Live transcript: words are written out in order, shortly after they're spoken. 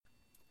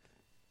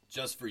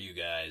just for you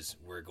guys,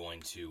 we're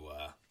going to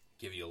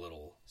give you a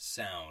little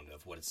sound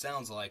of what it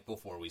sounds like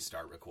before we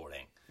start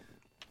recording.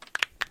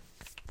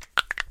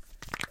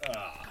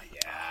 Ah,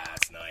 yeah,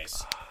 that's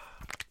nice.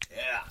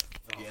 Yeah,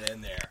 get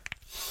in there.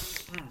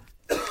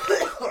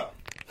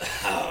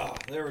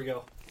 There we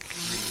go.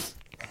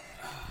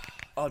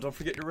 Oh, don't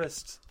forget your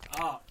wrists.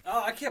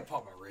 I can't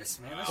pop my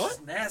wrist, man. That's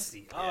just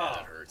nasty. Yeah,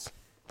 that hurts.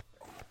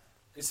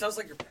 It sounds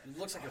like it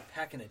looks like you're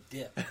packing a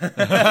dip.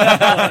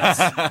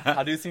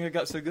 How do you think I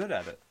got so good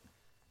at it?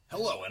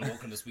 Hello, and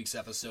welcome to this week's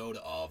episode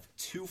of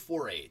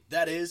 248.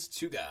 That is,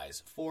 2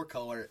 guys,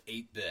 4-color,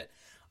 8-bit.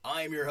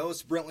 I am your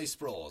host, Brentley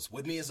Sproles.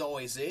 With me, as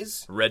always,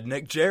 is...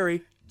 Redneck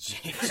Jerry.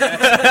 Jake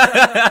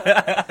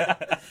That's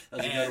a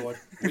good one.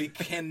 We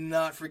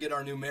cannot forget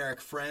our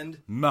numeric friend.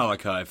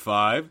 Malachi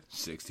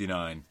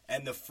 569.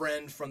 And the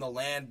friend from the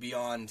land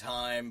beyond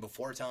time,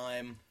 before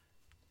time.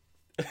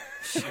 Damn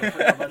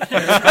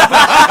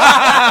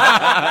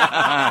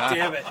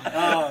it.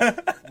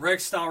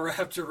 Rex Style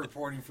Raptor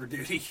reporting for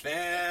duty.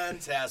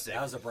 Fantastic.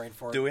 That was a brain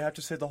fart. Do we have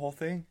to say the whole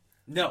thing?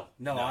 No,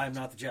 I am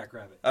not the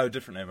Jackrabbit. Oh,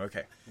 different name.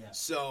 Okay. Yeah.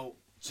 So,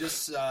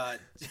 just...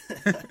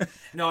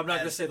 No, I'm not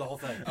going to say the whole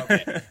thing.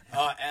 Okay.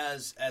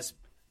 As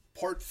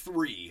part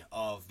 3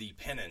 of the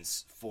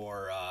penance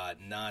for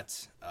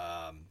not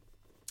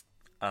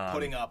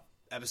putting up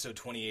episode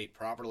 28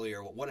 properly,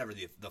 or whatever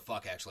the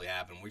fuck actually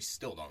happened, we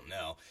still don't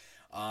know.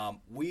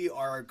 We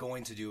are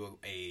going to do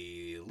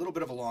a little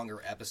bit of a longer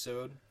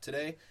episode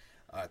tonight,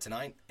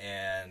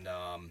 and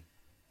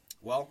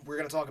well, we're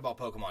going to talk about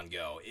Pokemon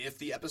Go. If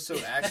the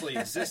episode actually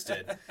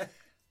existed,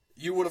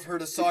 you would have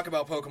heard us talk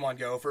about Pokemon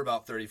Go for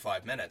about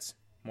 35 minutes.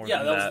 More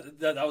than that.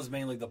 That was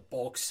mainly the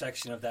bulk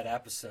section of that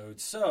episode.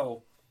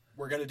 So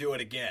we're going to do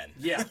it again.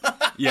 Yeah.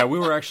 Yeah, we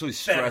were actually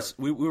stressed.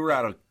 We were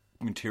out of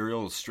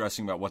material,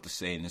 stressing about what to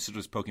say, and as soon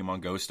as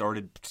Pokemon Go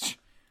started...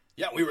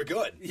 Yeah, we were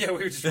good. Yeah,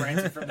 we were just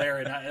ranting from there,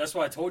 and that's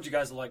why I told you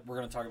guys, like, we're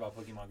going to talk about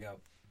Pokemon Go.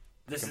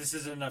 This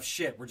isn't enough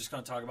shit. We're just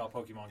going to talk about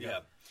Pokemon Go. Yeah.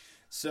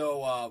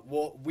 So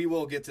we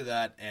will get to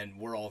that, and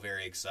we're all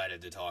very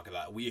excited to talk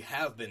about it. We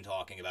have been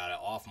talking about it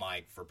off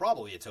mic for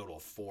probably a total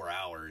of 4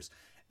 hours,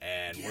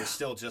 and we're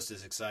still just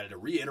as excited to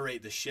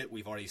reiterate the shit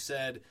we've already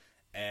said,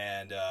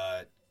 and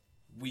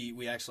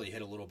we actually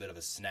hit a little bit of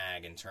a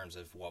snag in terms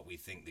of what we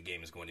think the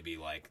game is going to be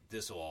like.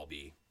 This will all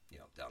be...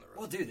 down the road.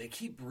 Well, dude, they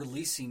keep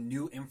releasing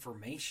new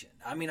information.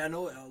 I mean, I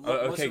know...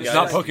 okay, guys. It's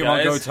not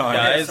Pokemon Go time.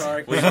 Guys,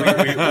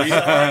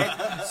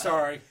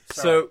 Sorry.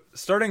 So,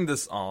 starting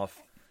this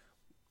off,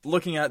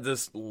 looking at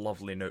this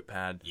lovely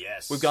notepad,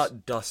 Yes. we've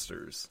got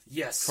dusters.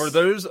 Yes. For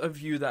those of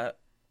you that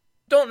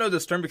don't know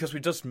this term because we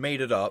just made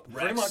it up.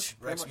 Rex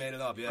pretty much. made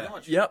it up, yeah. Pretty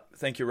much. Yep,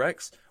 thank you,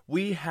 Rex.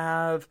 We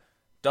have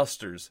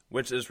dusters,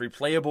 which is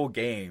replayable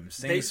games,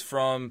 things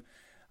from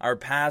our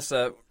past,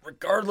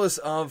 regardless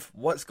of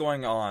what's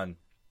going on.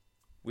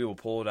 We will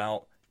pull it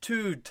out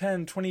 2,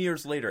 10, 20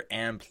 years later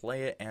and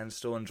play it and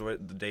still enjoy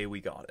it the day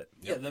we got it.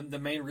 Yeah, the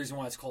main reason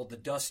why it's called the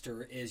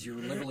duster is you're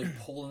literally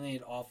pulling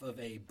it off of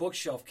a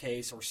bookshelf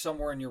case or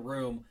somewhere in your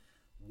room,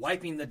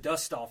 wiping the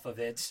dust off of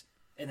it,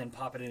 and then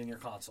popping it in your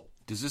console.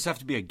 Does this have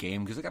to be a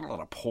game? Because I got a lot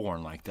of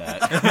porn like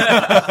that.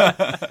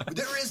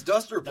 There is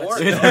duster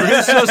porn. There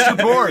is duster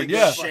porn,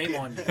 yeah. Shame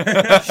on you.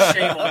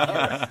 Shame on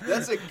you.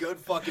 That's a good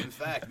fucking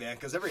fact, man,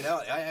 because every now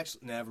I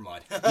actually... Never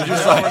mind. You're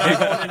just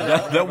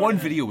like, that one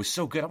video was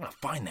so good, I'm going to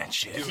find that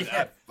shit. Dude,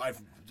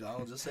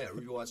 I'll just say I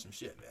rewatched some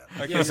shit,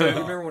 man. Yeah, so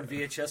remember when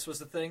VHS was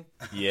the thing?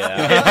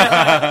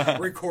 Yeah.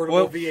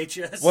 Recordable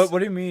VHS? What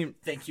do you mean?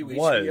 Thank you,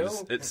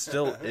 Was? HBO. It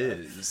still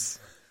is.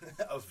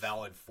 A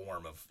valid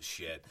form of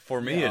shit. For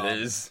me, it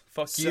is.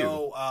 Fuck you.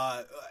 So,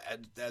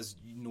 as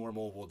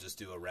normal, we'll just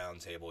do a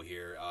round table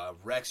here.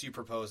 Rex, you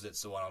proposed it,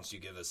 so why don't you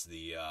give us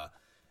the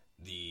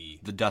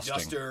dusting.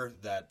 duster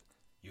that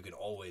you can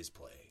always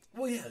play.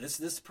 Well, yeah,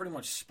 this pretty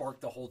much sparked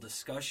the whole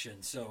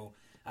discussion. So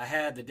I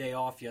had the day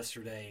off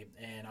yesterday,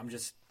 and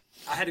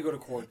I had to go to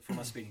court for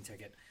my speeding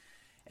ticket.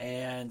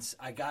 And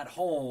I got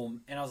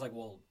home, and I was like,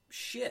 well,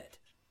 shit.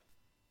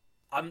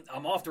 I'm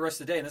off the rest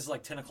of the day, and this is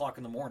like 10 o'clock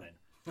in the morning.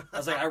 I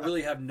was like, I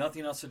really have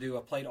nothing else to do.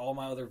 I played all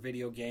my other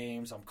video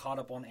games. I'm caught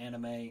up on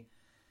anime.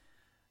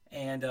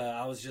 And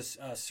I was just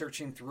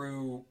searching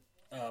through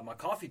my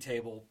coffee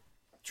table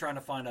trying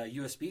to find a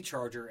USB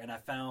charger, and I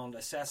found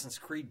Assassin's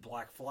Creed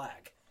Black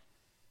Flag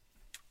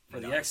for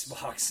the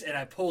Xbox. And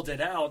I pulled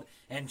it out,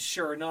 and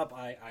sure enough,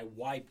 I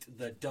wiped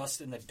the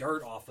dust and the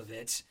dirt off of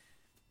it.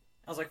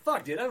 I was like,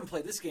 fuck, dude, I haven't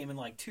played this game in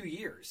like 2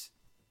 years.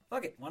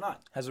 Fuck it, why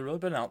not? Has it really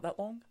been out that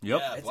long? Yep.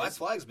 Yeah, Black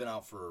Flag's been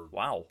out for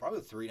probably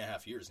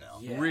 3.5 years now.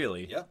 Yeah.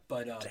 Really? Yeah.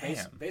 But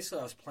Damn. basically,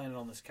 I was planning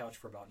on this couch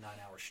for about 9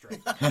 hours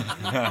straight.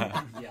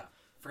 Yeah.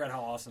 Forgot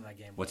how awesome that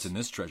game was. What's in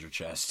this treasure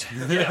chest?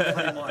 Yeah,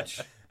 pretty much.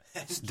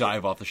 Just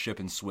dive off the ship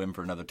and swim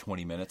for another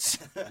 20 minutes.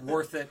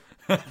 Worth it.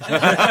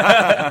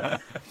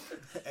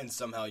 And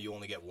somehow you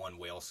only get one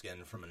whale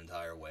skin from an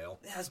entire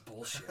whale. That's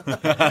bullshit.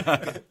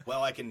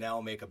 Well, I can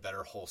now make a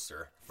better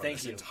holster from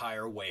this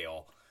entire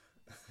whale.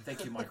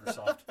 Thank you,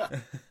 Microsoft.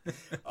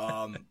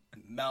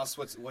 Mouse,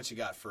 what you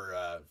got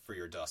for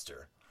your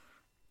duster?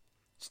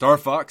 Star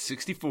Fox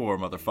 64,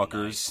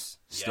 motherfuckers. Nice.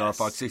 Star Yes.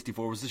 Fox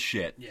 64 was the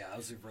shit. Yeah, that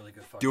was a really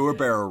good fucking Do a game.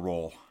 barrel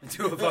roll.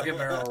 Do a fucking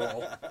barrel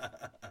roll.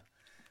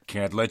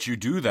 Can't let you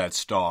do that,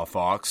 Star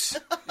Fox.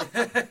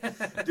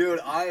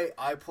 Dude, I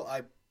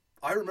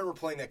remember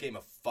playing that game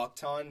a fuck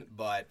ton,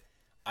 but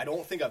I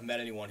don't think I've met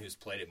anyone who's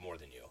played it more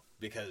than you.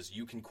 Because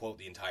you can quote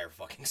the entire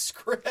fucking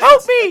script.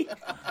 Help me!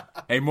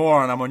 Hey,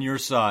 moron, I'm on your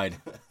side.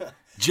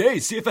 Jay,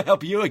 see if I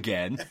help you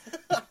again.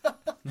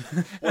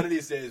 One of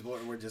these days,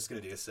 we're just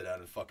going to need to sit down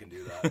and fucking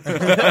do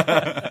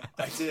that.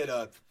 I did,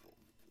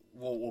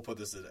 we'll put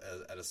this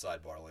at a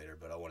sidebar later,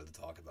 but I wanted to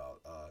talk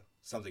about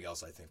something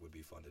else I think would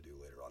be fun to do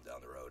later on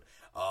down the road.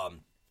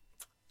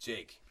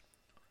 Jake.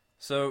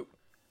 So,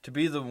 to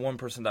be the one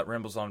person that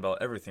rambles on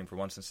about everything for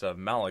once instead of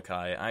Malachi,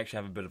 I actually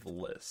have a bit of a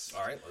list.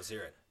 All right, let's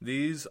hear it.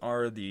 These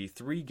are the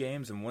 3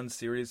 games in one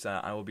series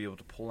that I will be able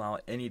to pull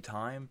out any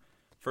time.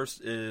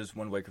 First is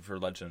Wind Waker for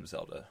Legend of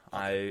Zelda.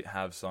 I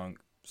have sunk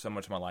so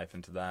much of my life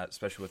into that,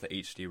 especially with the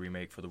HD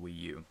remake for the Wii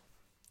U.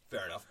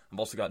 Fair enough. I've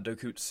also got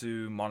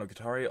Dokutsu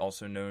Monogatari,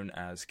 also known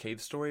as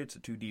Cave Story. It's a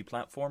 2D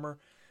platformer,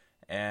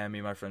 and me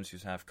and my friends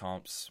used to have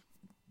comps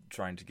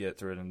trying to get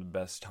through it in the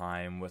best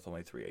time with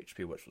only 3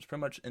 HP, which was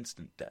pretty much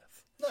instant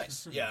death.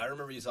 Nice. Yeah, I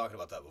remember you talking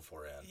about that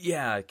beforehand.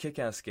 Yeah,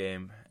 kick-ass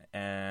game.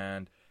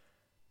 And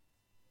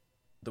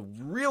the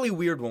really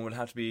weird one would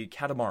have to be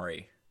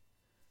Katamari.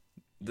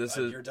 This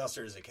is Your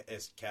duster is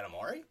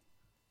Katamari?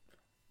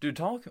 dude.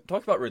 Talk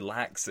about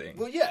relaxing.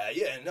 Well, yeah,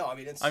 no, I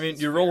mean,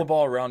 it's you roll a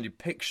ball around, you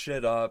pick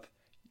shit up,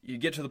 you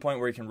get to the point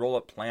where you can roll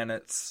up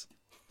planets.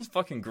 It's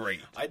fucking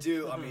great. I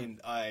do. I mean,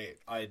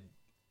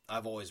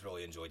 I've always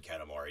really enjoyed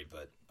Katamari,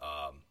 but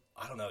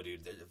I don't know,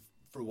 dude.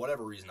 For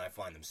whatever reason, I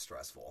find them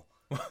stressful.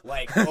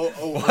 Like,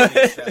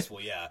 really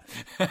stressful. Yeah.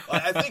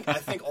 I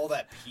think all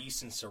that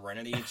peace and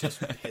serenity just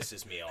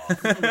pisses me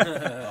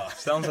off.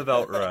 Sounds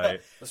about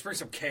right. Let's bring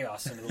some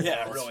chaos into the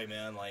Yeah, world. really,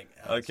 man. Like,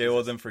 Okay,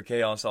 well then for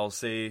Chaos, I'll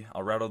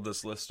rattle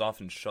this list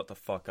off and shut the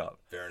fuck up.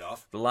 fair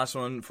enough. The last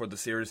one for the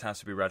series has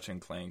to be Ratchet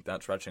and Clank.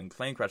 That's Ratchet and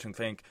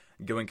Clank,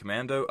 Going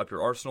Commando, Up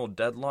Your Arsenal,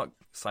 Deadlock,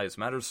 Size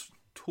Matters,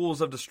 Tools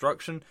of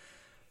Destruction,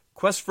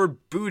 Quest for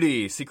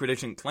Booty, Secret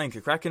Agent Clank,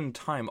 A Crack in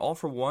Time, All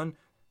for One,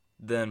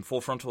 then Full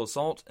Frontal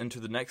Assault,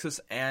 Into the Nexus,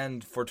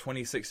 and for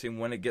 2016,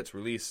 when it gets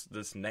released,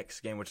 this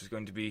next game, which is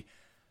going to be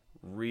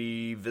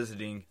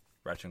revisiting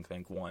Ratchet and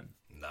Clank 1.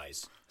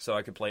 Nice. So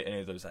I could play any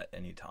of those at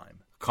any time.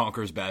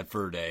 Conker's Bad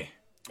Fur Day.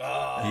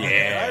 Oh,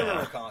 Yeah. I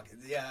remember Conk.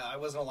 Yeah, I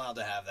wasn't allowed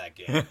to have that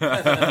game.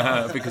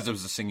 Because it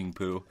was a singing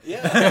poo.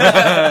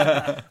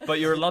 Yeah. But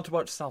you're allowed to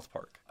watch South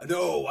Park.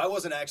 No, I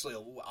wasn't actually.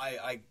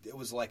 It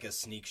was like a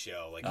sneak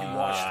show. Like you watched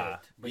Watched it. it,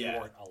 but Yeah. you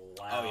weren't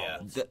allowed. Oh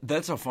yeah.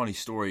 That's a funny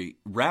story.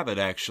 Rabbit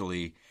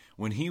actually,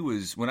 when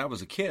I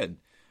was a kid,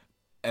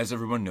 as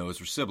everyone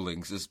knows, we're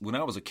siblings. When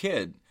I was a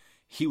kid,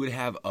 he would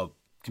have a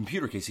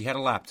computer case. He had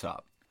a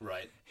laptop.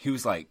 Right. He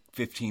was like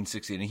 15,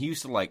 16, and he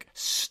used to like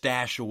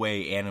stash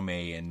away anime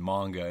and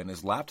manga in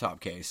his laptop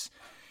case.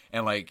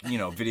 And like,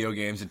 video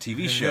games and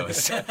TV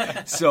shows.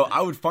 So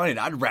I would find it,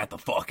 I'd rat the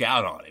fuck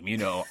out on him,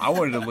 I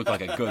wanted to look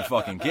like a good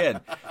fucking kid.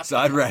 So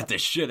I'd rat the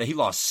shit. He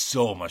lost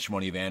so much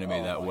money of anime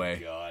that way. Oh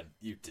my god,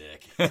 you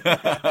dick.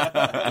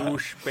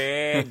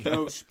 Douchebag.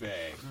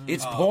 Douchebag.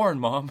 It's porn,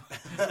 Mom.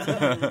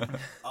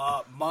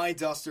 My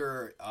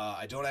duster,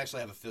 I don't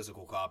actually have a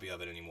physical copy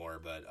of it anymore,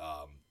 but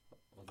Well,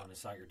 then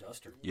it's not your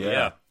duster.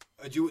 Yeah.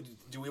 do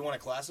we want to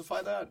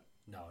classify that?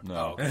 No. No.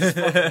 All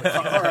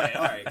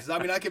right. Because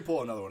I could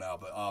pull another one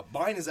out, but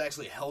mine is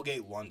actually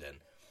Hellgate London.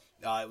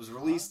 It was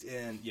released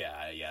in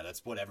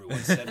that's what everyone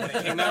said when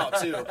it came out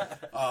too.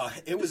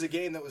 It was a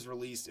game that was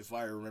released, if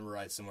I remember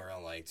right, somewhere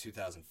around like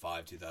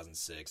 2005,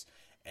 2006,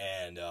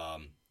 and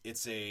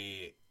it's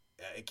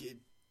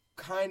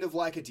kind of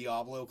like a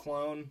Diablo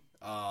clone,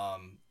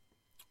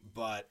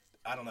 but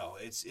I don't know.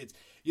 It's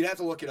you'd have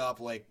to look it up.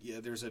 Like,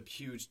 there's a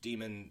huge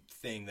demon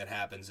thing that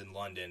happens in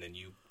London, and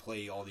you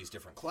play all these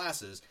different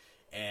classes.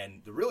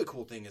 And the really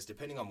cool thing is,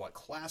 depending on what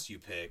class you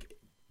pick,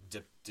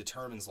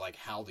 determines like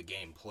how the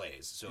game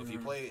plays. So if you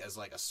play as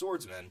like a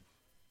swordsman,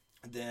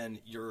 then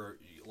you're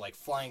like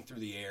flying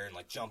through the air and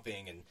like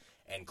jumping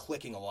and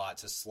clicking a lot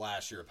to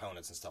slash your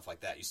opponents and stuff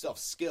like that. You still have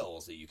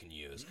skills that you can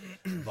use,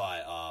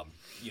 but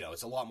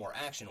it's a lot more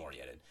action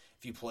oriented.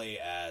 If you play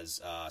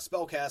as a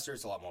spellcaster,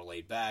 it's a lot more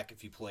laid back.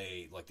 If you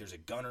play, like, there's a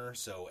gunner,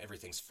 so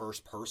everything's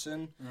first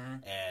person,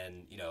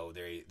 and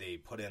they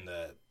put in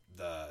the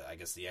I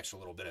guess the extra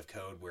little bit of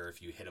code where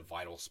if you hit a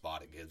vital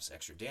spot, it gives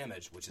extra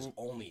damage, which is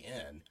only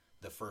in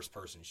the first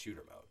person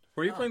shooter mode.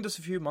 Were you playing this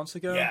a few months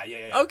ago?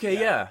 Yeah. Okay,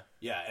 yeah.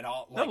 Yeah, and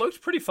That looks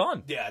pretty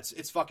fun. yeah,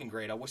 it's fucking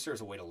great. I wish there was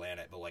a way to land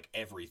it, but like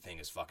everything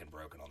is fucking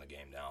broken on the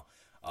game now.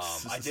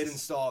 I did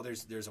install.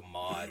 There's a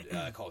mod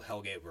called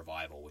Hellgate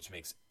Revival, which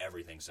makes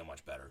everything so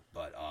much better.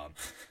 But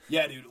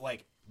yeah, dude,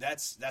 like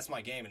that's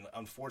my game, and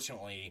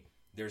unfortunately,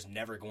 there's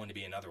never going to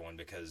be another one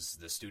because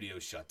the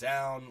studio's shut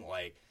down.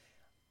 Like,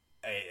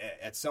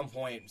 at some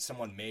point,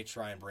 someone may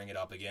try and bring it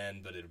up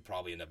again, but it'd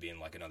probably end up being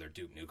like another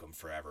Duke Nukem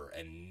Forever,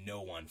 and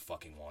no one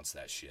fucking wants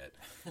that shit.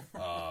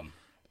 That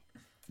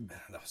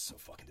was so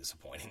fucking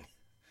disappointing.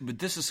 But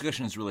this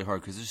discussion is really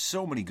hard because there's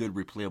so many good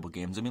replayable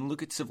games. I mean,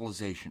 look at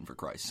Civilization, for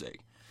Christ's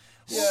sake.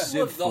 Yeah.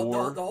 Civ Look,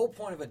 4. the whole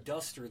point of a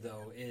duster,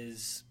 though,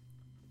 is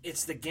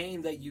it's the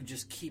game that you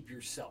just keep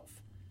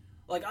yourself.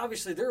 Like,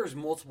 obviously, there's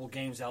multiple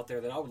games out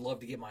there that I would love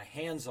to get my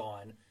hands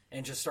on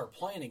and just start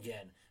playing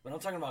again. But I'm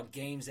talking about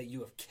games that you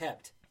have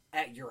kept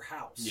at your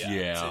house.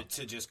 Yeah.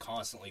 To just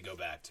constantly go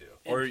back to.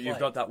 Or and you've play.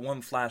 got that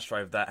one flash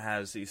drive that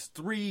has these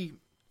 3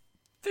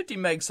 50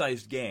 meg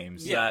sized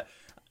games that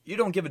you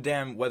don't give a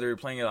damn whether you're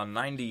playing it on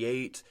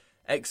 98,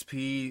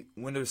 XP,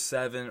 Windows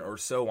 7, or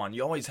so on.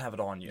 You always have it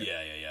on you.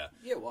 Yeah.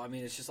 Yeah, well, I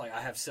mean, it's just like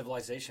I have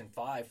Civilization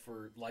 5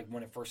 for, like,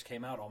 when it first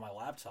came out on my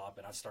laptop,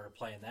 and I started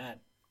playing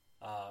that,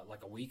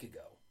 like, a week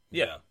ago.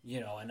 Yeah. You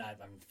know, and I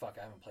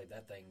haven't played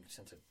that thing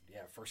since it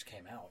first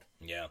came out.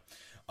 Yeah.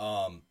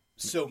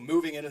 So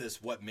moving into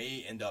this, what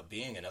may end up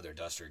being another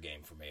Duster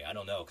game for me, I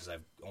don't know because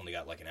I've only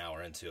got like an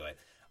hour into it.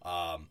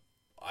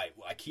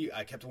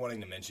 I kept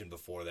wanting to mention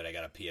before that I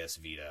got a PS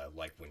Vita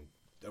like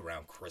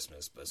around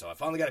Christmas, but so I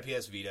finally got a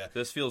PS Vita.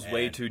 This feels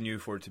way too new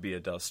for it to be a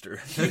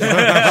duster. That's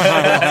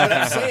what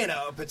I'm saying,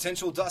 a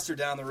potential Duster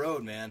down the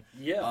road, man.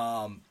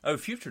 Yeah.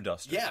 Future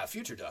duster. Yeah,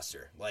 future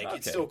Duster. Like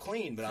it's Okay. still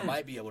clean, but I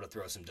might be able to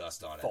throw some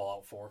dust on it.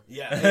 Fallout 4.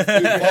 Yeah,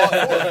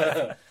 Fallout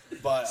 4.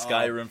 But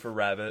Skyrim for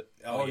Rabbit.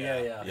 Oh,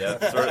 yeah. Yeah,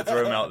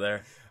 throw him out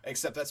there.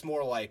 Except that's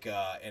more like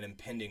an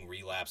impending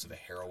relapse of a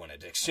heroin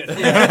addiction.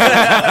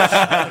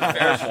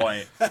 Fair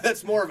point.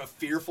 That's more of a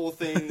fearful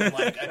thing than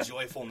like a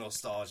joyful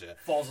nostalgia.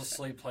 Falls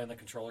asleep playing the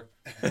controller.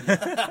 Dude, you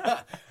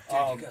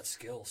got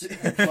skills.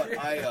 But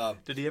I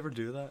Did he ever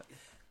do that?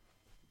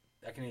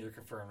 I can either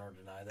confirm or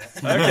deny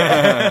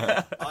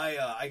that.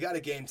 I got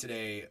a game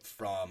today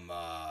from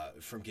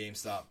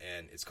GameStop,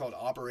 and it's called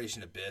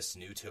Operation Abyss: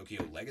 New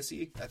Tokyo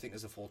Legacy, I think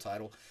is the full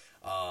title.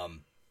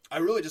 I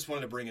really just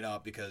wanted to bring it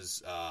up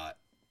because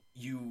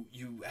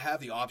you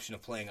have the option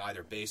of playing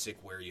either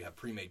basic, where you have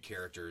pre-made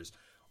characters,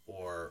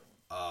 or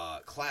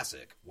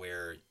classic,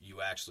 where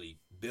you actually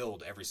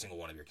build every single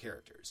one of your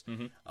characters.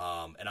 Mm-hmm.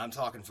 And I'm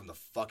talking from the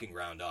fucking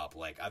ground up.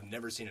 Like, I've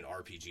never seen an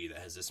RPG that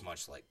has this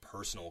much like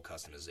personal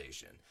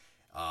customization.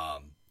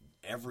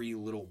 Every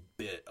little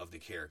bit of the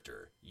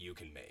character you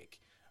can make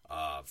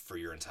for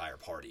your entire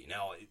party.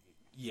 Now,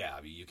 yeah,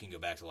 I mean, you can go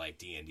back to like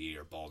D&D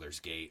or Baldur's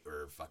Gate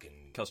or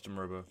fucking Custom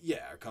Robo.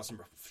 Yeah, or custom.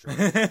 Sure.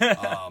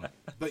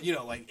 But you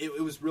know, like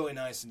it was really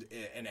nice,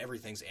 and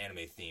everything's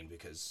anime themed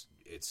because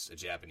it's a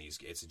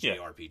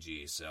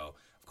JRPG. So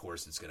of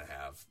course it's gonna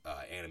have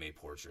anime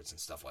portraits and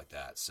stuff like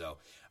that. So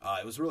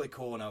it was really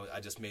cool, and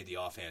I just made the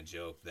offhand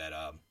joke that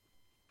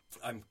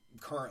I'm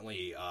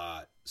currently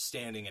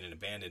standing in an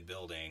abandoned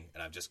building,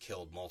 and I've just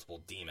killed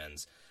multiple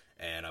demons,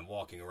 and I'm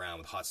walking around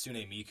with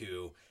Hatsune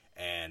Miku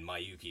and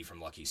Mayuki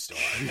from Lucky Star.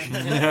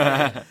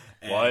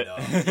 What?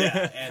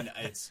 And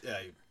it's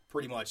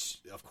pretty much,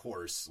 of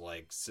course,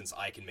 like, since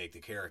I can make the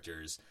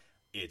characters,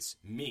 it's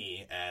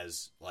me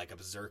as like a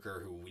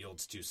berserker who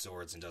wields 2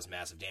 swords and does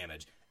massive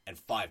damage, and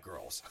 5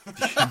 girls.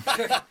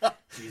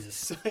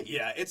 Jesus.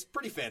 Yeah, it's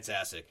pretty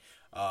fantastic.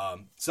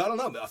 So I don't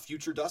know, a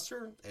future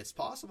Duster, it's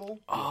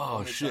possible. Oh,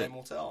 Only shit. time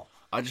will tell.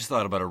 I just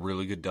thought about a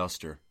really good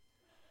Duster.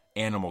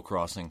 Animal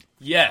Crossing.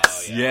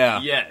 Yes. Oh, Yeah.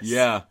 Yes.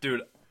 Yeah.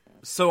 Dude,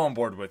 so on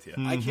board with you.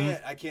 I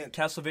can't.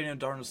 Castlevania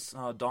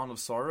Dawn of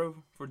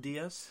Sorrow for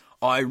DS.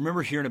 Oh, I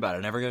remember hearing about it.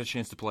 I never got a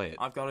chance to play it.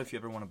 I've got it if you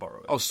ever want to borrow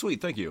it. Oh, sweet.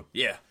 Thank you.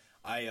 Yeah.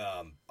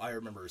 I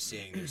remember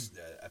seeing there's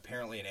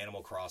apparently in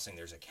Animal Crossing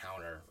there's a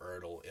counter, or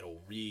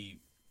it'll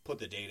put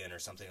the date in or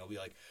something. It'll be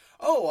like,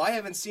 oh, I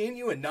haven't seen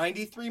you in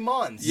 93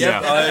 months.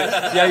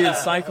 Yeah. You'd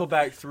cycle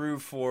back through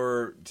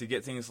to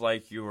get things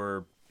like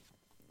your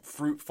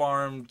fruit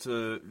farm,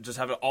 to just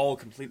have it all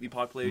completely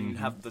populated. And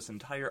have this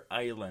entire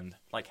island,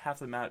 like half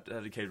the map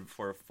dedicated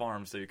for a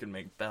farm, so you can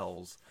make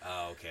bells.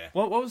 Oh, okay.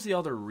 What was the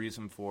other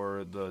reason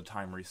for the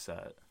time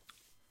reset?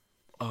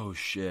 Oh,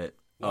 shit.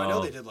 Well, I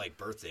know they did like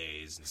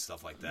birthdays and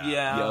stuff like that. Yeah.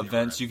 Yeah, There were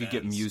events. You could get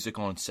events. music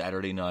on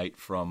Saturday night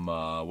from,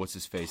 what's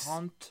his face?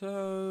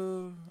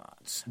 Ponto?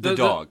 The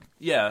dog.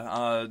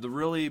 The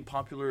really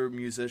popular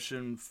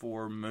musician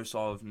for most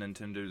of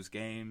Nintendo's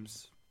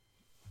games.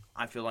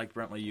 I feel like,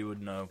 Brentley, you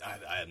would know.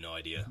 I have no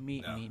idea.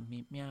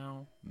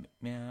 Meow,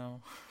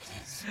 meow.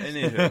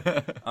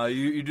 Anywho,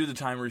 you do the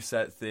time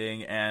reset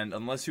thing, and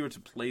unless you were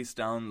to place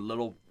down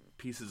little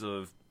pieces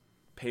of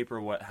paper,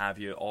 what have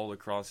you, all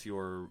across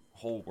your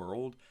whole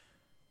world,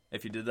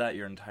 if you did that,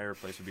 your entire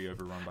place would be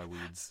overrun by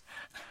weeds.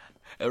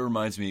 That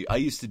reminds me, I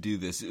used to do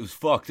this. It was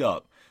fucked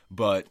up,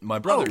 but my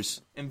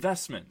brothers...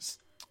 Investments.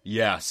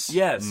 Yes.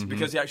 Yes,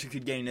 because you actually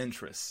could gain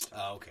interest.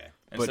 Oh, okay.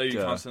 And But, so you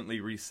constantly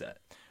reset.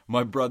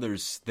 My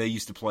brothers, they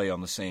used to play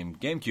on the same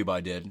GameCube I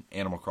did,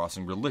 Animal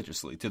Crossing,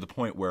 religiously, to the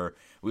point where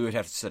we would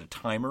have to set a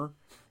timer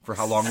for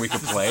how long we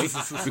could play,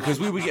 because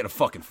we would get a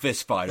fucking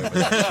fist fight over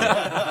that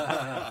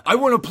shit. I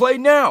want to play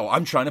now!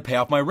 I'm trying to pay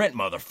off my rent,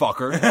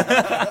 motherfucker!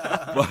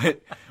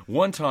 But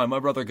one time, my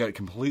brother got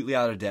completely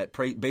out of debt,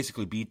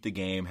 basically beat the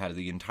game, had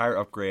the entire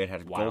upgrade,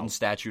 had a golden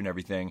statue and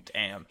everything.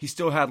 Damn. He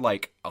still had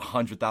like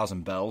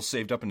 100,000 bells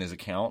saved up in his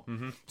account.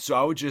 So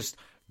I would just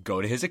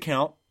go to his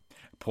account,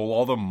 pull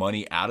all the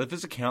money out of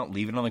his account,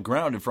 leave it on the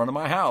ground in front of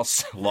my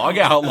house, log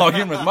out, log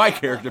in with my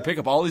character, pick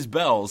up all these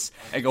bells,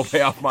 and go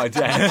pay off my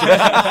debt.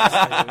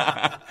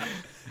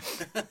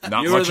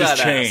 Not much has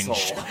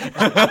changed.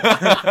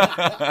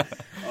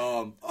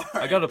 All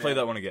right, I got to play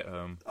that when I get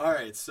home. All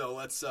right, so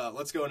let's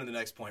go into the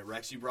next point.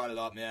 Rex, you brought it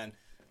up, man.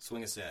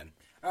 Swing us in.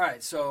 All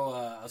right, so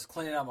I was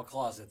cleaning out my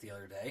closet the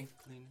other day,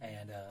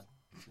 and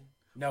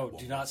no,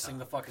 do not sing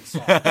the fucking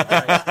song. All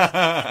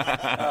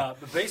right.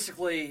 But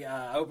basically,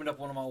 I opened up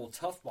one of my old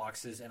Tough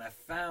boxes, and I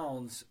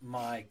found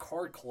my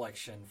card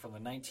collection from the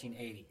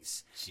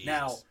 1980s. Jesus.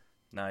 Now,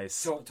 Nice.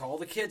 so to all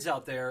the kids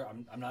out there,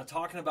 I'm not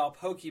talking about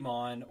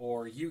Pokemon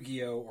or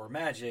Yu-Gi-Oh or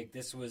Magic.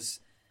 This was,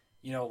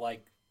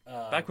 like.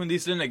 Back when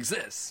these didn't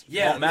exist.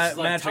 Yeah, well, this is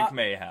like Magic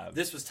may have.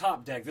 This was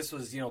Top Deck. This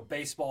was,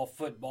 baseball,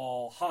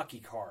 football, hockey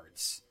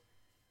cards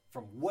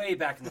from way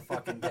back in the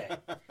fucking day.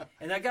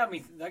 And that got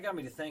me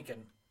to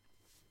thinking.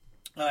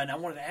 And I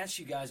wanted to ask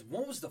you guys,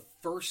 what was the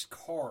first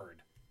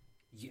card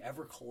you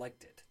ever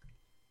collected?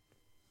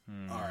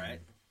 All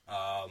right.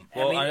 Well,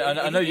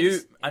 I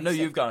know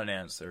you've got an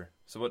answer.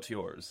 So what's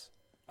yours?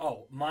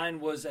 Oh,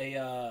 mine was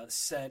a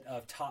set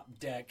of Top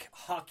Deck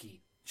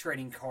hockey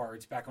trading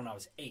cards back when I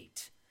was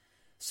 8.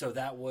 So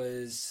that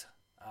was,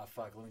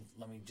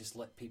 let me just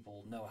let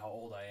people know how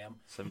old I am.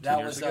 17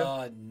 years ago?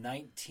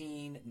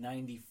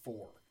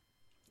 1994.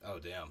 Oh,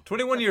 damn.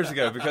 21 years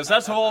ago, because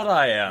that's how old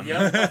I am.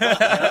 Yep.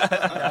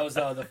 That was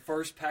the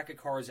first pack of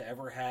cards I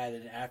ever had,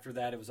 and after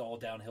that, it was all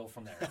downhill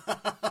from there.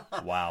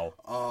 Wow.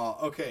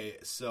 Okay,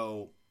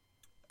 so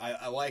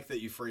I like that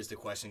you phrased the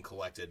question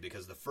collected,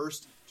 because the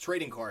first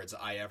trading cards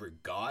I ever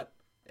got,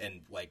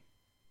 and,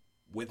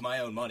 with my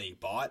own money,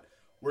 bought,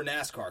 were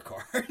NASCAR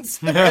cards.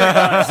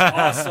 That's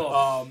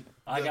awesome.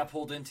 I got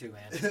pulled into,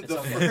 man. It's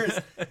okay.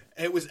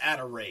 It was at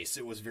a race.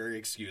 It was very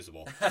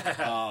excusable.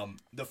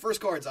 The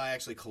first cards I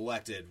actually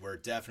collected were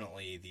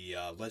definitely the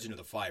Legend of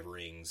the Five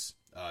Rings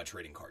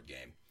trading card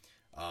game.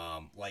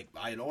 I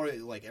had already,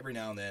 every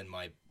now and then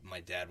my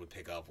dad would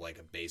pick up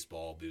a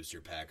baseball booster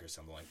pack or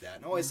something like that,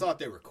 and I always thought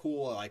they were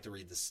cool. I like to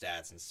read the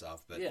stats and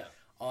stuff, but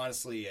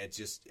honestly, it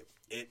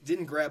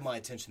didn't grab my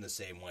attention the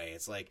same way.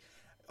 It's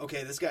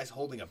okay, this guy's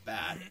holding a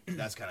bat.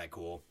 That's kind of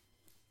cool.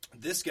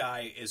 This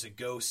guy is a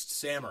ghost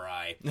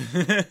samurai,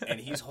 and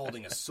he's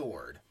holding a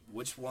sword.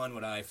 Which one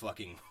would I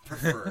fucking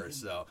prefer?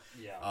 So,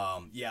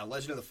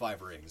 Legend of the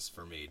Five Rings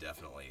for me,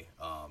 definitely.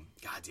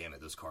 God damn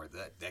it, those cards.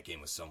 That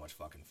game was so much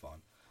fucking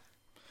fun.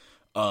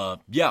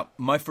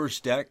 My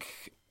first deck,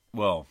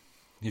 well,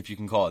 if you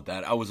can call it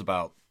that, I was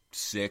about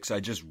 6.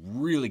 I just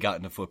really got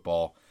into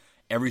football.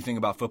 Everything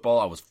about football,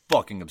 I was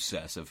fucking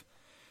obsessive.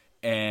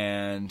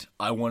 And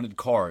I wanted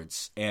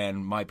cards,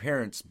 and my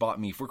parents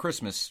bought me for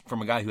Christmas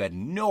from a guy who had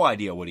no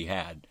idea what he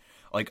had,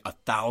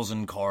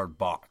 1,000 card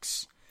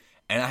box.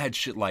 And I had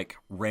shit like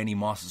Randy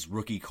Moss's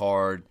rookie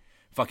card,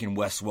 fucking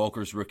Wes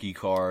Welker's rookie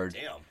card.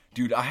 Damn.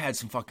 Dude, I had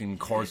some fucking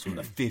cards from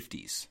the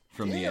 50s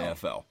from the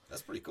NFL.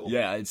 That's pretty cool.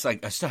 Yeah, it's I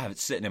still have it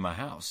sitting in my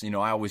house.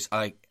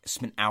 I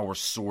spent hours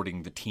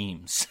sorting the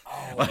teams.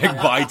 Oh,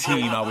 by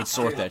team, I would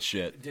sort that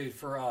shit. Dude,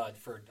 for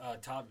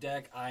Top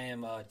Deck, I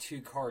am 2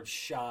 cards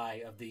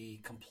shy of the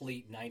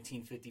complete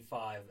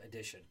 1955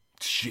 edition.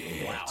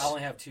 Shit. Wow. I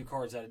only have 2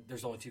 cards.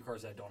 There's only 2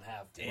 cards that I don't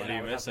have. What are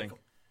you missing?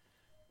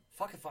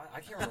 Fuck if I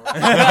can't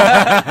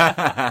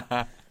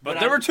remember. But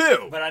there were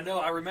 2. But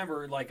I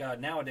remember,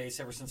 nowadays,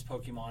 ever since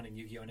Pokemon and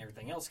Yu-Gi-Oh! And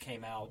everything else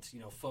came out,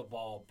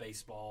 football,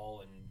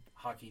 baseball, and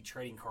hockey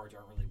trading cards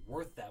aren't really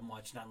worth that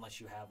much, not unless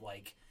you have,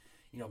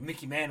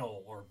 Mickey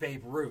Mantle or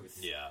Babe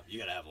Ruth. Yeah, you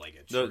gotta have,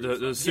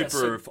 the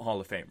Super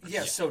Hall of Famers.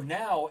 Yeah, so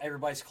now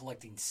everybody's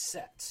collecting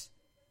sets.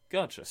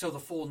 Gotcha. So the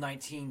full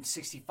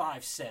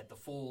 1965 set, the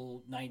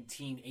full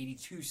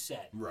 1982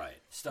 set. Right.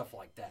 Stuff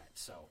like that,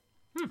 so...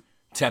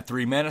 Tap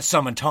 3 mana,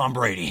 summon Tom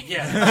Brady.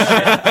 Yeah.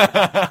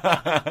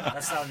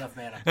 That's not enough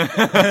mana.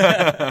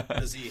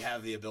 Does he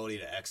have the ability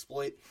to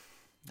exploit?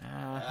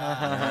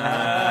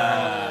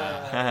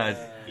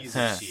 He's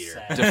a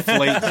cheater.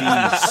 Deflate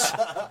these.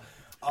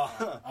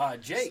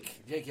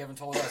 Jake, you haven't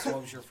told us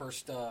what was your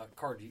first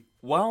card.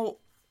 Well,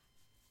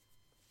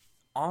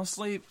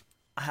 honestly,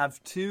 I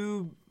have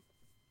 2,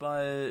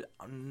 but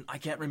I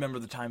can't remember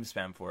the time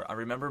span for it. I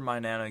remember my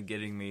Nana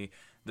getting me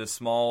the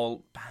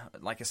small,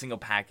 a single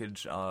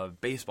package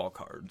of baseball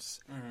cards.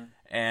 Mm-hmm.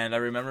 And I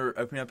remember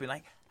opening up and being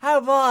like,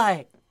 oh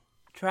boy,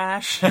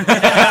 trash.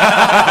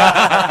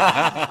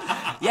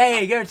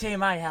 Yay, go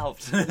team, I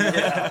helped.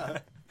 Yeah,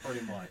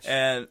 pretty much.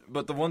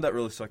 But the one that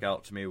really stuck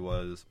out to me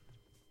was,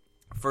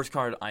 first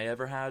card I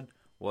ever had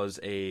was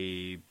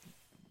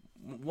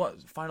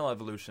Final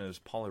Evolution is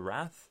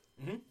Poliwrath?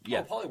 Mm-hmm.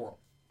 Yeah. Oh, Poliwhirl.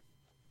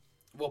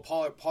 Well,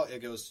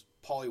 it goes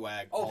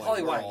Poliwag,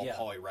 Poliwag, yeah.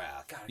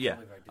 Poliwrath. God, Yeah.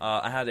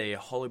 I had a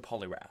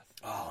Poliwrath.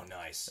 Oh,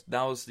 nice.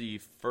 That was the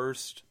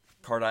first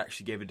card I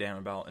actually gave a damn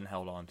about and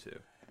held on to.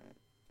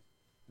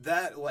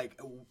 That,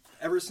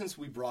 ever since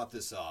we brought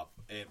this up,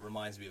 it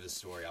reminds me of a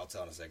story. I'll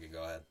tell in a second.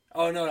 Go ahead.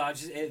 Oh, no,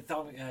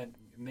 it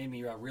made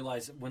me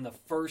realize when the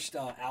first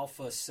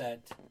alpha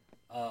set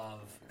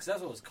because that's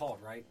what it was called,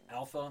 right?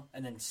 Alpha,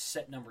 and then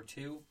set number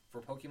 2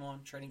 for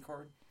Pokemon trading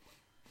card,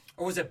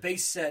 or was it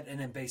base set and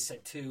then base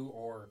set 2?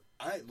 Or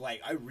I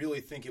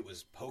really think it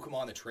was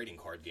Pokemon the trading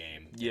card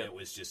game. Yeah, it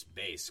was just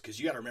base, because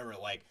you got to remember,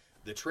 like,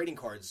 the trading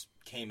cards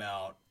came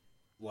out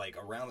like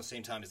around the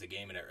same time as the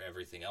game and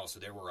everything else, so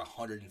there were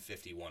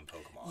 151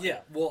 Pokemon. Yeah,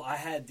 well, I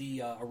had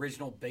the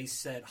original base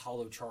set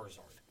Holo Charizard.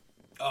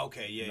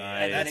 Okay,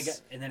 yeah,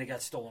 Nice. And then it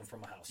got stolen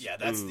from my house. yeah.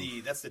 That's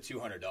the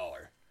 $200.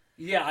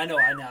 Yeah, I know.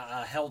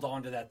 I held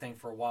on to that thing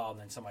for a while, and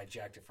then somebody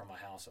jacked it from my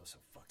house. I was so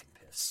fucking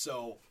pissed.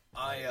 So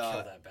I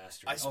Kill that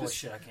bastard. Oh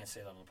shit! I can't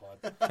say that on the pod.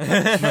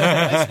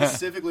 I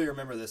specifically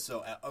remember this.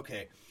 So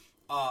okay,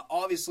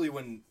 obviously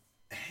when.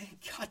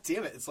 God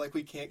damn it! It's like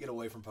we can't get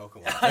away from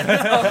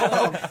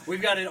Pokemon.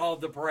 We've got it all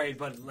the parade,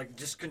 but like,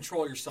 just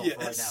control yourself right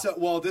now. So,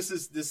 well,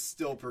 this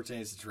still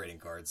pertains to trading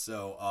cards.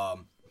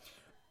 So,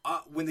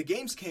 when the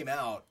games came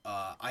out,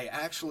 I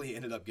actually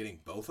ended up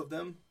getting both of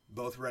them,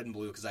 both red and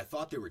blue, because I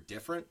thought they were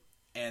different.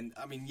 And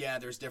I mean, yeah,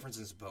 there's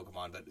differences in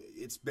Pokemon, but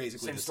it's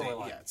basically Same the same.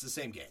 storyline. Yeah, it's the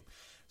same game.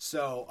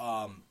 So,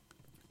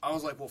 I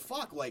was like, well,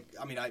 fuck. Like,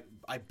 I mean,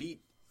 I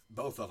beat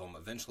both of them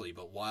eventually,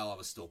 but while I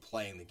was still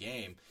playing the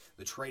game,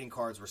 the trading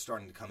cards were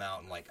starting to come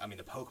out, and like, I mean,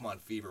 the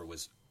Pokemon fever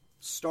was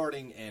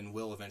starting and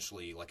will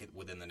eventually, like,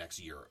 within the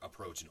next year,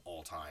 approach an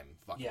all-time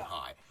fucking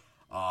high.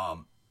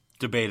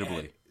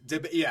 Debatably.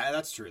 Yeah,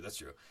 that's true. That's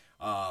true.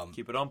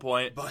 Keep it on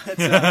point. But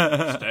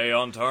Stay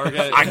on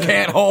target. I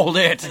can't hold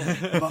it.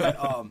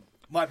 but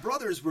my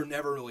brothers were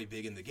never really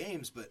big in the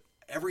games, but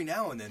every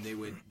now and then they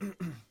would.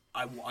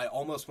 I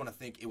almost want to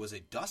think it was a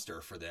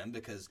duster for them,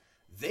 because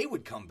they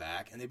would come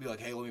back and they'd be like,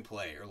 "Hey, let me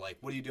play," or like,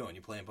 "What are you doing?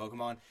 You playing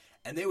Pokemon?"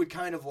 And they would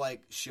kind of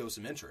like show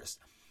some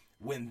interest.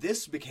 When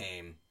this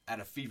became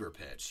at a fever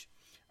pitch,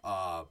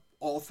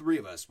 all three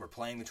of us were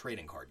playing the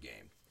trading card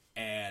game,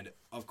 and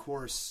of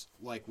course,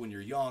 like when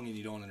you're young and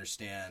you don't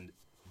understand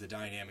the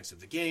dynamics of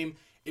the game,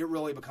 it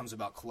really becomes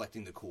about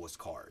collecting the coolest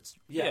cards.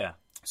 Yeah.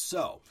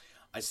 So,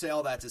 I say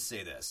all that to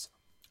say this.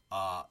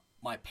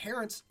 My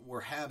parents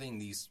were having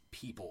these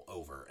people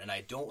over, and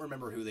I don't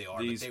remember who they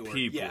are. These but they were,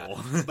 people. Yeah,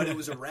 but it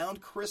was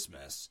around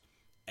Christmas,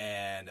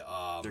 and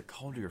They're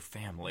called your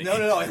family. No,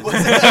 it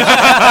wasn't. As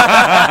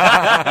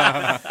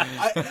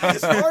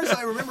far as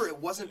I remember, it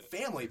wasn't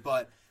family,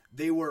 but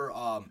they were.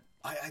 I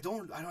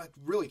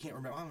really can't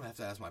remember. I'm gonna have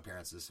to ask my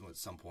parents this at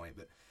some point,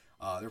 but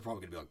they're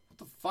probably gonna be like, "What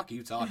the fuck are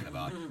you talking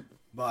about?"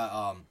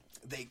 But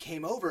they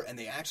came over and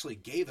they actually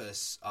gave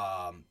us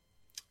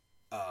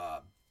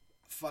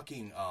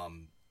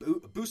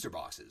booster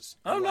boxes.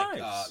 Oh, like,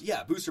 nice.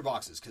 Yeah, booster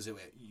boxes, because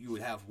you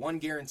would have one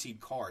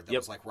guaranteed card that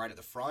was like right at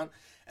the front,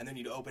 and then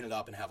you'd open it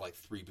up and have like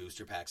 3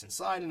 booster packs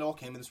inside, and it all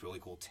came in this really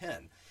cool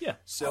tin. Yeah.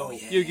 So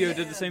Yu-Gi-Oh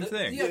did the same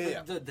thing.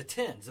 Yeah. The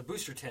tins, the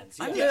booster tins.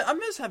 I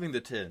miss having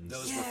the tins.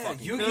 Those were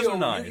fucking Those are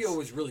nice. Yu-Gi-Oh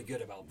was really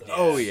good about those.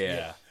 Oh,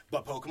 yeah.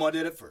 But Pokemon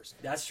did it first.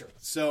 That's true.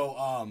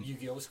 So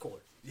Yu-Gi-Oh was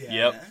cooler.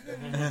 yeah.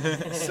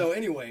 Yep. So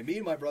anyway, me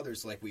and my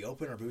brothers, like, we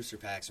open our booster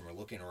packs and we're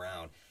looking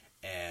around,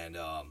 and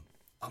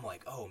I'm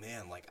like, oh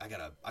man, like I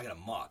got a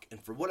Muck,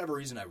 and for whatever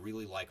reason, I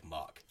really like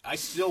Muck. I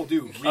still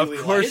do. Really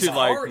Of course his you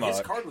like card, Muck.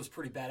 His card was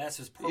pretty badass.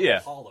 His purple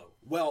hollow.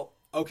 Well,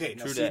 okay,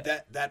 now True see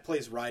that. that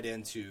plays right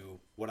into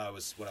what I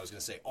was going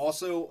to say.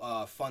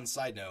 Also, fun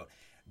side note: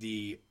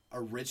 the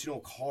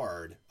original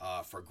card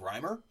for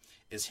Grimer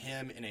is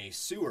him in a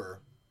sewer.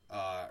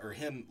 Or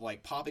him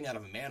like popping out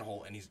of a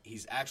manhole, and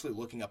he's actually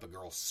looking up a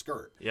girl's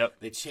skirt. Yep.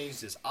 They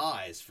changed his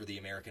eyes for the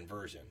American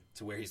version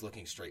to where he's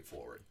looking straight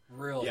forward.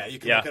 Really? Yeah, you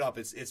can look it up.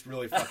 It's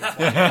really fucking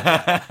funny.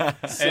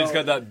 So, And it's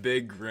got that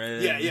big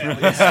grin.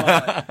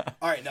 Yeah.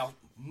 All right, now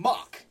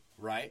Muck,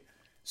 right?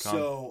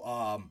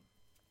 So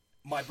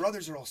my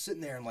brothers are all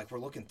sitting there, and like we're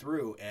looking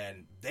through,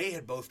 and they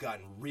had both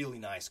gotten really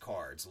nice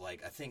cards.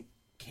 Like I think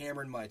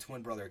Cameron, my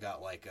twin brother,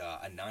 got like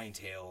a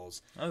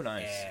Ninetales. Oh,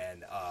 nice.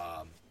 And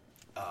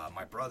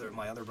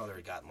my other brother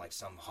had gotten like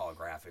some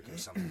holographic or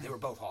something. They were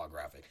both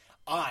holographic.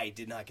 I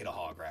did not get a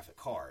holographic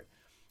card,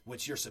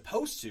 which you're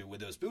supposed to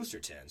with those booster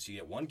tins. You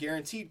get one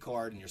guaranteed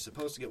card, and you're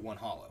supposed to get one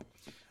holo.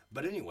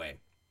 But anyway,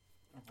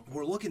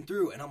 we're looking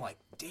through, and I'm like,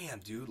 damn,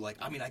 dude. Like,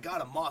 I mean, I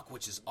got a Muck,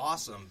 which is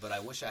awesome, but I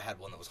wish I had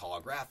one that was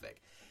holographic.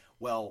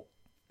 Well,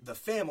 the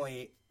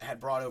family had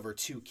brought over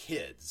 2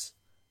 kids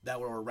that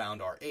were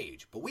around our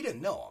age, but we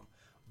didn't know them.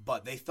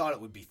 But they thought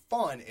it would be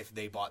fun if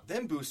they bought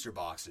them booster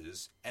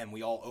boxes and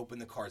we all open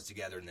the cards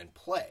together and then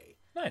play.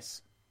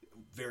 Nice.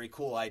 Very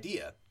cool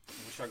idea. I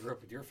wish I grew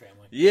up with your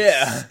family.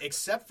 Yeah.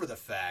 Except for the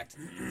fact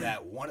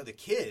that one of the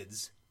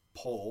kids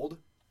pulled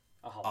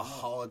a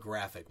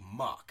holographic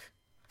Muck.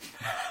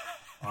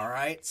 All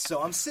right?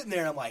 So I'm sitting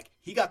there and I'm like,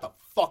 he got the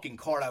fucking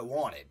card I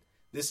wanted.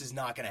 This is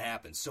not going to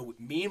happen. So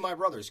me and my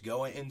brothers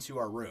go into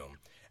our room.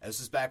 And this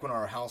is back when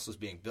our house was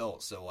being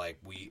built. So, like,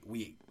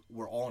 we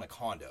were all in a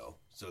condo.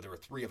 So there were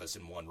 3 of us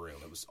in one room.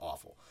 It was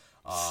awful.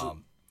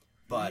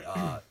 But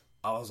I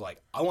was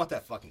like, I want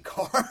that fucking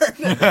card.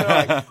 And they're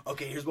like,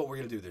 okay, here's what we're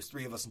going to do. There's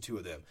 3 of us and 2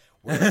 of them.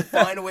 We're going to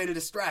find a way to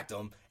distract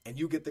them, and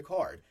you get the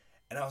card.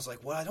 And I was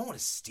like, well, I don't want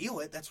to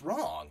steal it. That's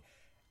wrong.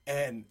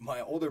 And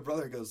my older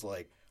brother goes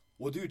like,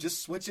 well, dude,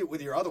 just switch it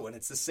with your other one.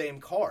 It's the same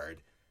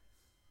card.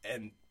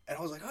 And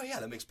I was like, oh, yeah,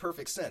 that makes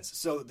perfect sense.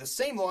 So the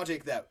same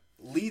logic that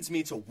leads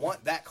me to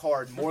want that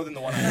card more than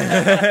the one I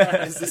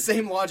have is the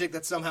same logic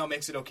that somehow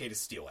makes it okay to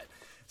steal it.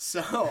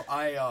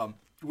 So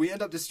we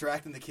end up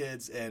distracting the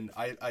kids, and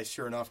I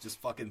sure enough just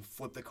fucking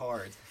flipped the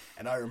cards.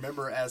 And I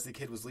remember as the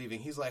kid was leaving,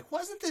 he's like,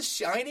 wasn't this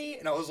shiny?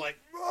 And I was like,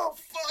 oh,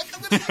 fuck,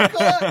 I'm going to get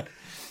caught.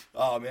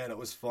 Oh, man, it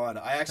was fun.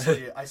 I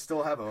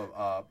still have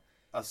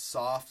a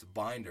soft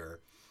binder,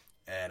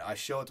 and I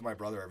show it to my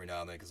brother every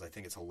now and then because I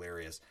think it's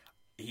hilarious.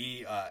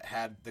 He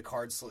had the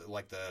cards,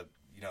 like the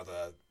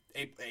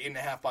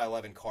 8.5 by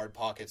 11 card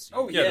pockets.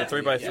 Oh, yeah, the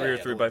 3x3 or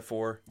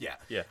 3x4.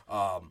 Yeah.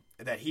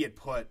 That he had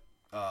put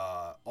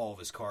all of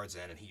his cards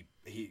in, and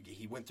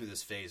he went through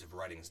this phase of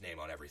writing his name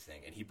on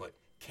everything, and he put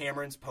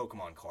Cameron's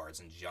Pokemon cards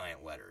in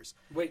giant letters.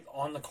 Wait,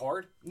 on the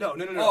card? No.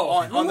 Oh,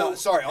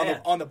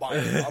 on the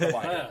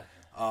binder.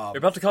 You're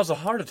about to cause a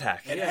heart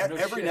attack. And or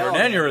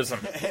an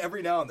aneurysm.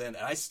 Every now and then,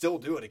 and I still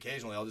do it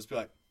occasionally. I'll just be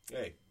like,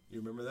 "Hey, you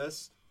remember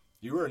this?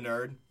 You were a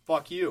nerd.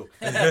 Fuck you."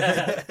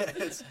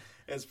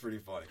 It's pretty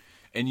funny.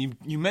 And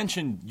you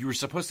mentioned you were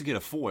supposed to get a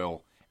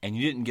foil, and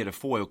you didn't get a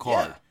foil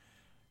card. Yeah.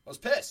 I was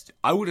pissed.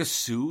 I would have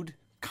sued,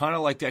 kind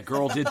of like that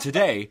girl did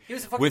today,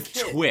 with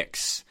kid.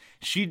 Twix.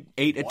 She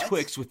ate a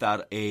Twix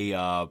without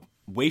a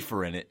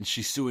wafer in it, and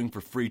she's suing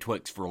for free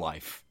Twix for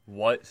life.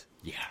 What?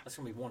 Yeah. That's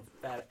going to be one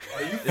fat...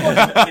 Are you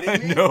fucking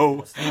kidding me?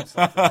 No.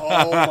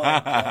 Oh,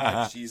 my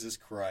God. Jesus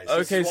Christ. Okay,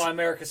 This is why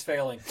America's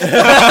failing.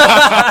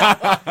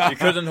 You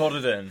couldn't hold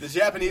it in. The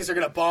Japanese are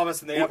going to bomb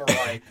us, and they have a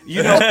right.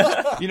 You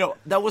know,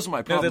 that wasn't my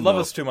No, problem. they love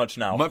though. us too much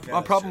now. My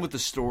problem with the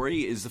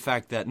story is the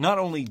fact that not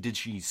only did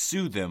she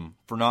sue them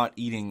for not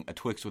eating a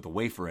Twix with a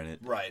wafer in it,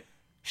 Right.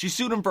 she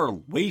sued them for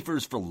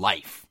wafers for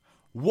life.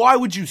 Why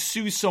would you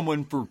sue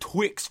someone for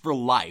Twix for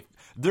life?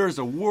 There's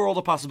a world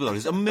of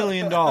possibilities, $1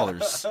 million,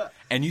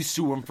 and you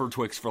sue them for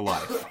Twix for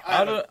life.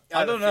 I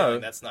don't know.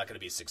 That's not going to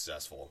be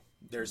successful.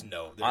 There's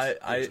no.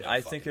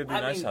 I think it'd be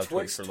nice to have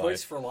Twix for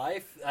life. for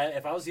life.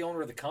 If I was the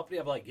owner of the company,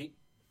 I'd be like,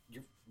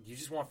 you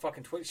just want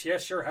fucking Twix? Yeah,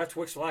 sure, have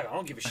Twix for life. I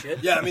don't give a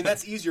shit. Yeah, I mean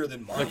that's easier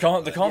than mine.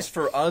 The cost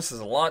for us is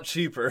a lot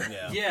cheaper.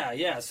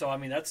 Yeah. So I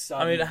mean, that's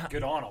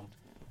good on them.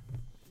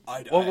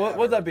 What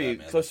would that be?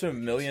 Close to $1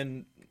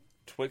 million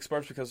Twix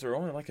bars because they're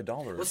only like $1.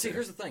 Well, see,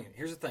 here's the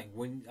thing.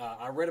 When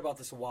I read about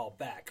this a while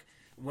back,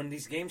 when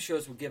these game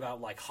shows would give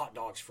out like hot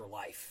dogs for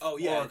life, or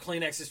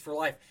Kleenexes for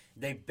life,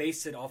 they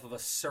based it off of a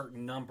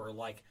certain number.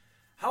 Like,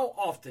 how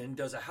often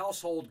does a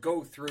household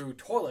go through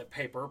toilet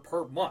paper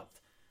per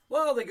month?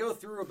 Well, they go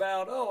through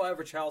about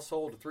average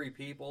household of 3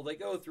 people. They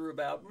go through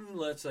about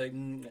let's say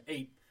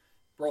 8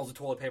 rolls of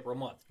toilet paper a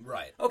month.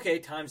 Right. Okay,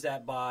 times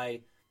that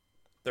by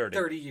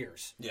 30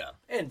 years. Yeah.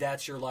 And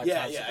that's your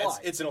lifetime supply.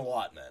 It's an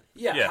allotment.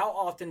 Yeah. How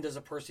often does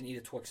a person eat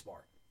a Twix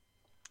bar?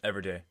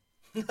 Every day.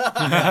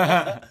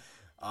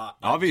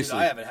 Obviously.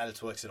 Dude, I haven't had a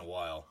Twix in a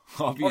while.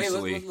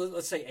 Obviously. Okay,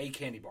 let's say a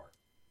candy bar.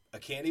 A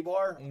candy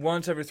bar?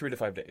 Once every 3 to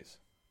 5 days.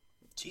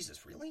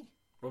 Jesus, really?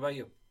 What about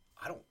you?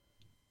 I don't.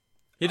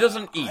 He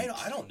doesn't eat.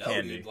 I don't know,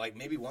 candy. dude. Like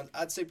maybe once.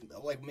 I'd say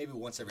like maybe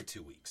once every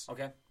 2 weeks.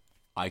 Okay.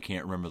 I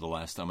can't remember the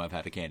last time I've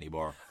had a candy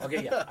bar.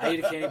 Okay, yeah. I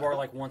eat a candy bar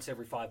like once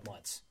every 5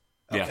 months.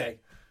 Yeah. Okay.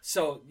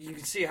 So you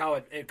can see how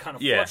it kind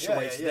of Yeah.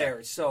 fluctuates Yeah.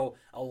 there. So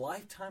a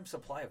lifetime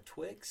supply of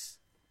Twix?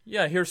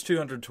 Yeah, here's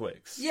 200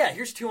 Twix. Yeah,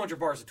 here's 200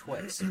 bars of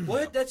Twix.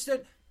 What? That's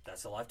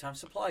a lifetime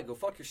supply. Go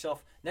fuck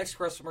yourself. Next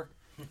customer.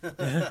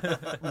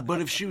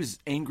 But if she was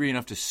angry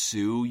enough to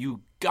sue,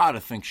 you gotta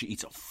think she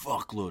eats a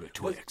fuckload of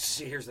Twix.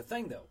 See, here's the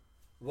thing, though.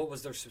 What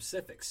was their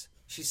specifics?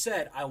 She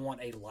said, I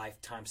want a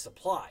lifetime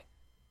supply.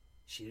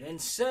 She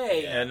didn't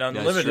say... And true.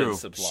 unlimited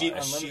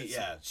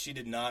supply. She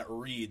did not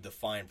read the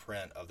fine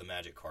print of the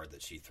magic card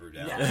that she threw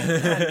down.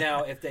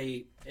 Now,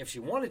 if she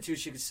wanted to,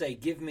 she could say,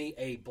 give me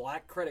a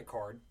black credit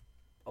card,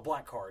 a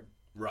black card,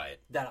 Right.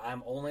 that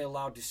I'm only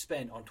allowed to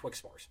spend on Twix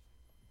bars.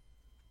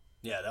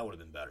 Yeah, that would have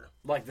been better.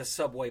 Like the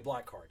Subway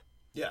black card.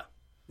 Yeah.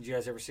 Did you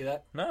guys ever see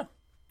that? No.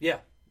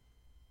 Yeah.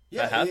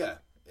 Yeah.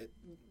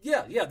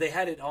 Yeah, they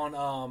had it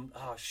on,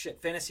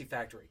 Fantasy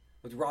Factory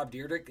with Rob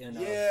Dyrdek and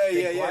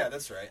Yeah,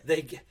 that's right.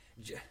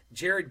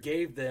 Jared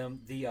gave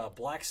them the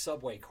black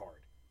Subway card.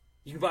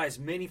 You can buy as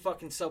many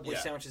fucking Subway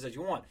sandwiches as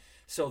you want.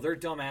 So their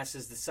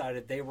dumbasses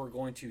decided they were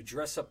going to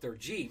dress up their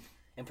Jeep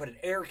and put an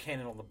air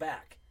cannon on the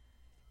back.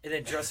 And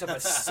then dress up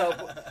as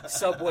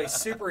Subway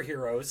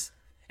superheroes.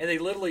 And they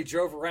literally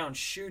drove around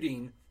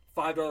shooting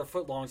 $5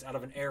 footlongs out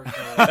of an air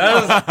cannon.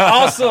 That is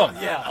awesome.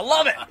 Yeah. I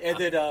love it. And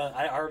then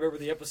I remember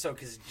the episode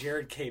because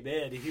Jared came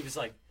in and he was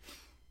like,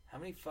 how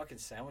many fucking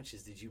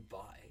sandwiches did you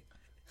buy?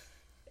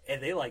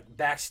 And they like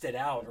baxed it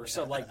out or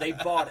something. Like they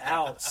bought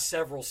out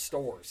several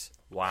stores.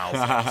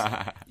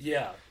 Wow.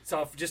 Yeah.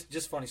 So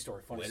just funny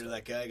story. Funny Later story.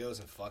 that guy goes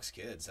and fucks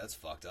kids. That's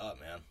fucked up,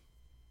 man.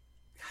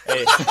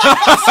 Hey,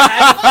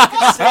 I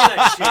didn't say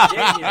that shit,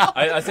 didn't you?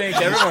 I think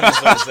everyone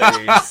deserves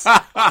these.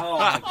 Oh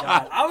my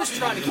god. I was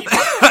trying to keep it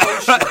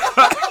kosher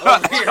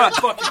over here on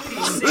fucking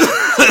PC.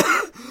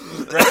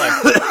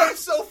 Right, like, I'm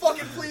so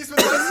fucking pleased with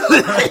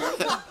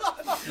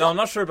myself. No, I'm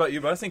not sure about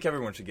you, but I think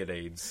everyone should get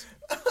AIDS.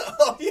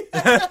 Oh,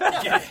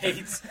 yeah. Get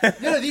AIDS.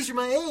 No, these are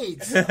my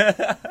AIDS.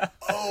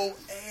 Oh,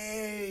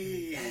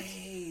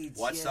 AIDS.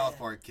 Watch South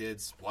Park,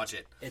 kids. Watch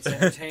it. It's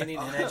entertaining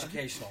and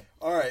educational.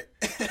 All right.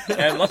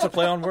 And lots of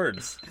play on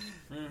words.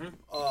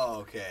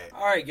 Oh, okay.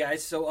 All right,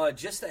 guys. So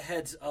just a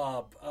heads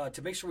up,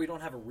 to make sure we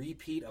don't have a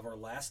repeat of our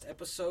last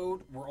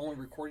episode, we're only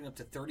recording up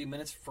to 30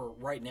 minutes for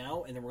right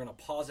now, and then we're going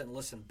to pause it and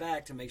listen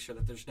back to make sure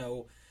that there's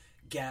no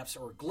gaps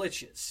or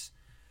glitches.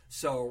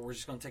 So we're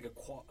just going to take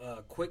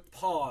a quick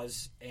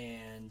pause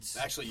and...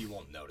 Actually, you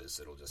won't notice.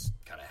 It'll just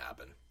kind of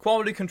happen.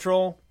 Quality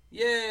control.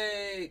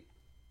 Yay!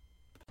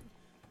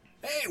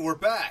 Hey, we're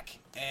back.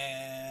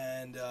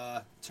 And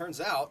turns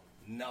out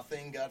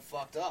nothing got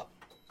fucked up,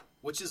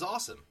 which is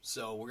awesome.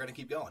 So we're going to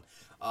keep going.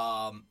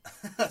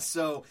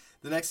 So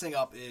the next thing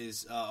up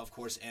is, of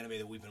course, anime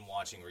that we've been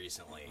watching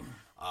recently.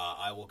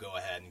 I will go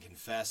ahead and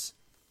confess,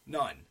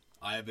 none.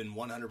 I have been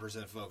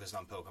 100% focused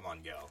on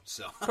Pokemon Go.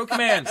 So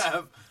Pokemans.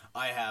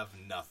 I have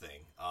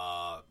nothing.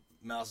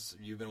 Mouse,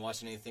 you've been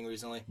watching anything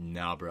recently?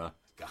 Nah, bruh.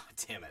 God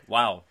damn it.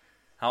 Wow.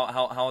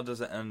 How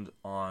does it end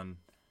on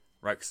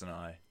Rex and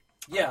I?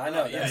 Yeah, I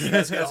know. Yeah, That's, you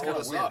guys that's gotta kind hold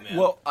of us weird. up, man.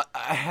 Well,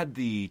 I had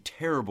the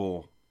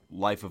terrible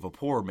life of a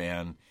poor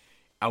man.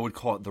 I would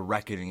call it the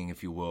reckoning,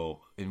 if you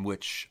will, in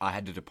which I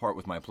had to depart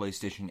with my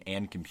PlayStation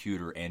and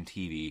computer and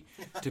TV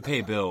to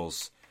pay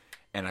bills,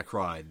 and I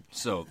cried.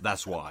 So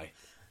that's why.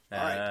 All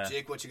right,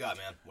 Jake, what you got,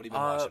 man? What have you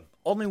been watching?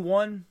 Only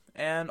one,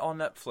 and on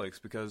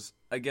Netflix, because,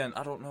 again,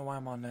 I don't know why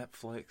I'm on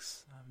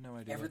Netflix. I have no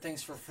idea.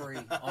 Everything's for free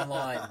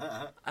online.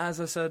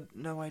 As I said,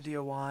 no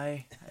idea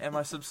why. And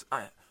my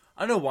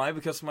I know why,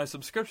 because my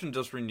subscription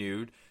just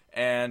renewed,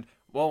 and,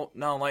 well,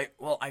 now I'm like,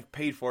 well, I've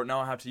paid for it, now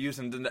I have to use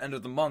it, and then the end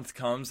of the month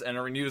comes, and it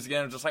renews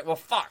again, I'm just like, well,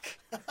 fuck.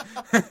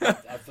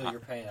 I feel your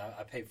pain.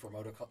 I pay for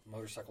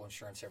motorcycle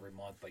insurance every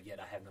month, but yet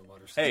I have no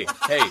motorcycle.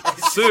 Hey,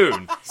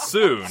 soon.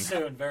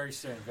 Soon, very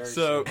soon.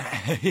 So,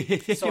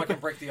 So I can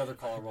break the other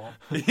collarbone.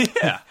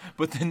 yeah.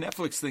 But the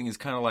Netflix thing is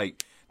kind of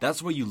like,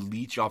 that's where you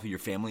leech off of your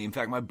family. In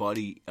fact, my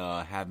buddy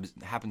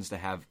happens to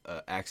have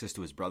access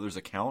to his brother's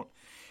account.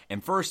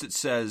 And first it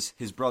says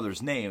his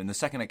brother's name, and the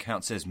second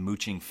account says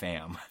Mooching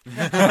Fam.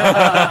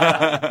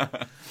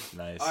 Nice.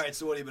 All right,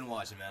 so what have you been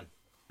watching, man?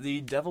 The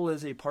Devil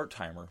is a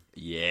Part-Timer.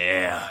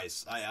 Yeah.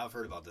 Nice. I've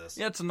heard about this.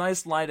 Yeah, it's a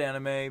nice light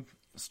anime.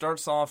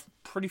 Starts off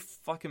pretty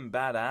fucking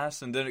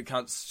badass, and then it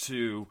comes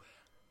to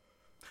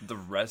the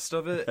rest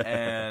of it,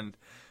 and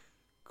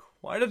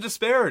quite a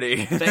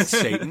disparity. Thanks,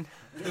 Satan.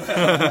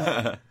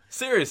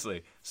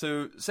 Seriously.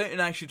 So Satan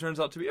actually turns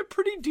out to be a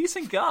pretty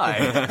decent guy.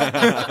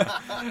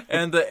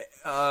 And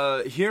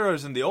the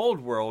heroes in the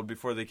old world,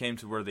 before they came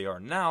to where they are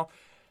now,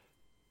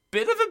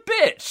 bit of a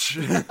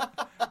bitch.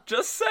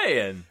 Just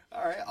saying.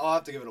 All right, I'll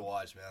have to give it a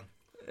watch,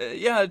 man.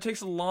 Yeah, it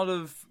takes a lot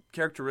of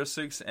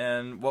characteristics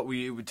and what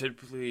we would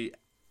typically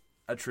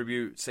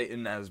attribute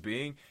Satan as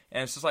being,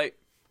 and it's just like,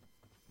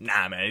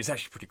 nah, man, he's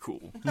actually pretty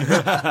cool.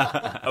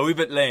 A wee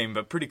bit lame,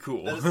 but pretty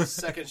cool. That is the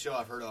second show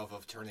I've heard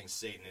of turning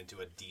Satan into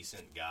a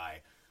decent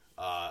guy.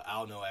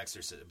 I'll know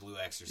Blue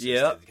Exorcist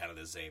did kind of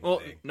the same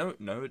thing.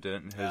 No, it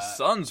didn't. His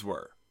sons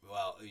were.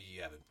 Well,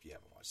 you haven't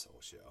watched the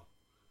whole show,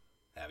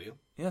 have you?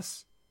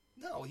 Yes.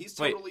 No, he's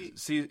totally.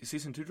 Wait,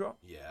 season 2 drop?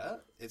 Yeah,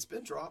 it's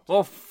been dropped.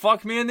 Well,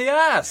 fuck me in the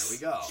ass.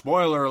 There we go.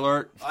 Spoiler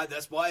alert.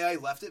 That's why I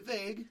left it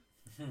vague.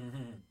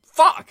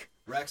 Fuck.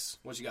 Rex,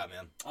 what you got,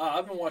 man?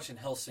 I've been watching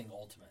Hellsing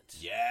Ultimate.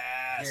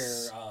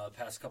 Yes. Here,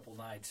 past couple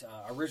nights.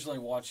 I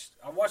watched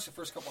the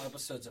first couple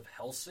episodes of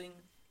Hellsing.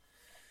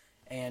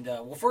 And,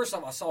 first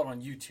time I saw it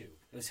on YouTube.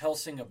 It was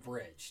Hellsing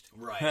Abridged.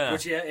 Right. Yeah.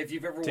 Which, if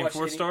you've ever Team watched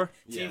 4-star?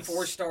 Team Yes.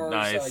 4-Stars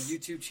Nice.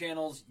 YouTube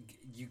channels,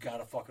 you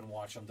gotta fucking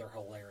watch them. They're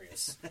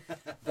hilarious.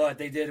 But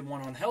they did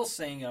one on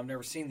Hellsing. I've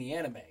never seen the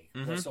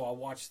anime. So I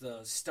watched the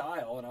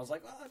style, and I was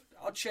like,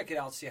 I'll check it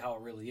out, see how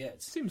it really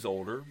is. Seems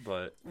older,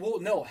 but... Well,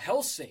 no,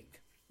 Hellsing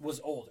was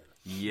older.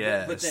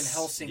 Yes. But then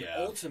Hellsing Yeah.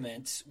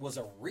 Ultimate was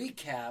a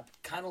recap,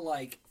 kind of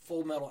like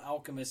Full Metal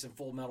Alchemist and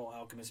Full Metal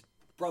Alchemist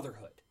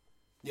Brotherhood.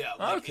 Yeah,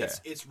 like Okay.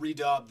 it's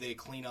redubbed. They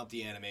clean up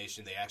the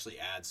animation. They actually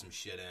add some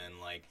shit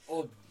in. Like,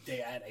 Oh, they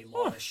add a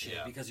lot of shit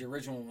Yeah. because the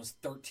original one was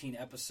 13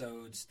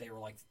 episodes. They were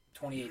like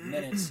 28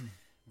 minutes,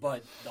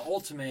 but the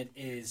Ultimate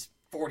is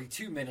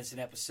 42 minutes an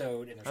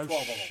episode, and there's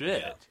 12 of them.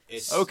 shit. yeah,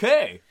 it's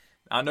Okay.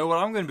 I know what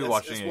I'm going to be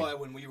That's watching. why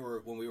when we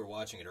were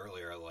watching it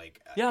earlier, like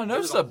Yeah, I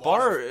noticed there's that a lot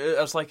bar. of-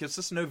 I was like, is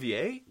this an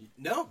OVA?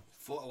 No,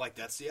 like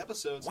that's the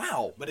episodes.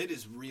 Wow. But it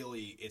is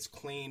really it's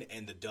clean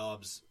and the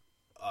dubs,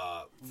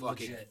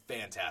 fucking Legit.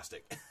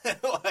 fantastic.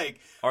 Like,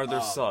 Are there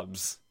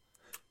subs?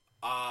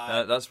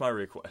 That's my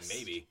request.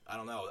 maybe I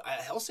don't know.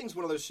 Hellsing's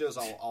one of those shows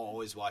I'll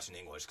always watch in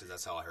English because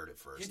that's how I heard it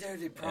You first.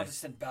 dirty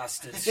Protestant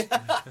bastards.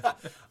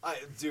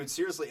 Dude,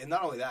 seriously, and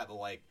not only that, but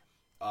like,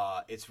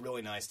 it's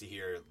really nice to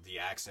hear the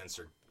accents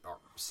are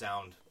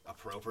sound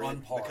appropriate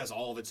On par. because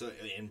all of it's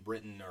in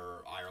Britain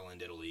or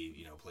Ireland,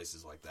 Italy,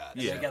 places like that.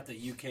 And Yeah. they got the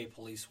UK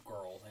police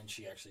girl, and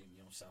she actually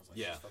sounds like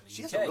Yeah, she's from the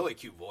she UK. has a really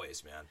cute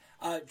voice,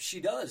 man. She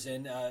does,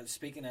 and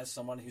speaking as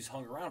someone who's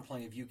hung around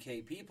plenty of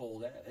UK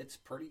people, it's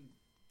pretty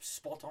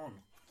spot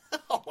on.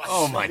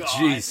 Oh my God.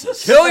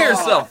 Jesus! Kill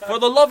yourself, for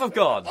the love of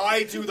God.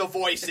 I do the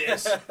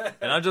voices.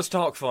 And I just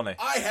talk funny.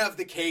 I have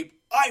the cape.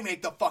 I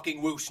make the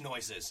fucking whoosh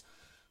noises.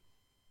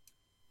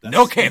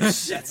 No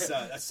capes. That's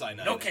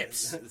cyanide. No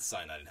capes. That's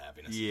cyanide and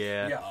happiness.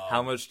 Yeah.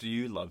 How much do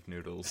you love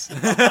noodles?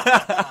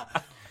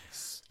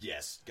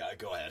 Yes.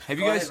 Go ahead. Have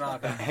you guys?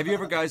 Have you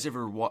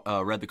ever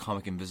read the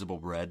comic Invisible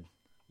Bread?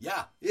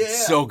 Yeah.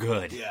 So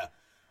good. Yeah.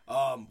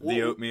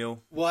 The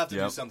oatmeal. We'll have to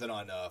do something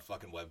on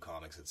fucking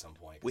webcomics at some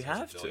point. We there's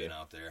have a billion to.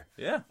 out there.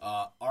 Yeah.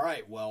 All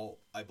right. Well,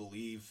 I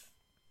believe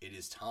it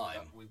is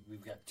time.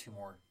 We've got 2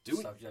 more Do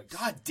we? subjects.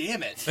 God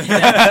damn it!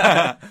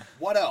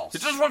 What else?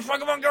 It's just one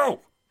Pokemon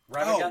Go.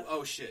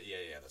 Oh shit!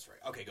 Yeah, that's right.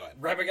 Okay, go ahead.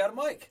 Rabbit got a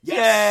mic.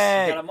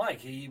 Yes. He got a mic.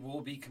 He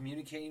will be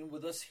communicating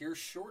with us here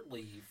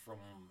shortly from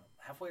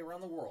halfway around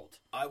the world.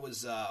 I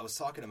was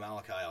talking to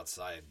Malachi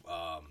outside.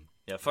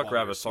 Yeah, fuck while we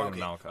Rabbit's were talking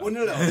to smoking. Malachi.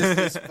 Well, no,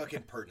 this is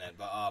fucking pertinent.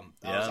 But I was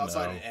Yeah,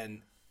 outside no.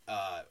 and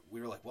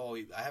we were like, well,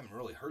 I haven't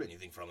really heard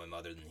anything from him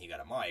other than he got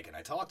a mic, and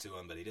I talked to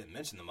him, but he didn't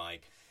mention the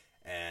mic.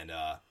 And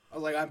I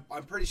was like,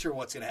 I'm pretty sure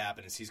what's going to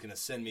happen is he's going to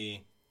send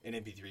me an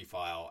MP3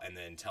 file and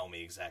then tell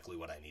me exactly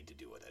what I need to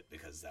do with it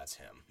because that's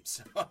him.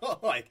 So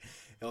like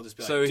he'll just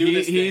be like, So do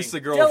this he's thing.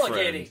 the girlfriend.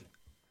 Delegating.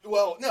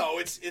 Well, no,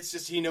 it's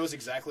just he knows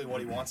exactly what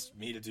he wants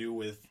me to do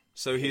with.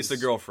 So he's the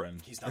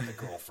girlfriend. He's not the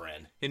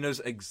girlfriend. He knows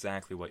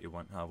exactly what you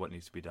want, what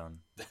needs to be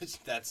done.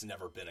 That's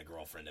never been a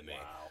girlfriend to me.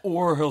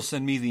 Or he'll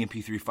send me the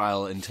MP3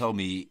 file and tell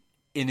me,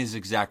 in his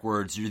exact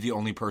words, "You're the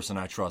only person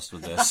I trust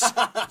with this."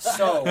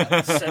 So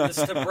send this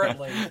to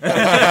Brentley.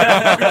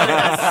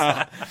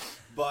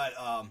 But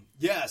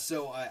yeah,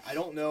 so I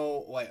don't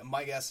know. Like,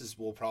 my guess is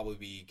we'll probably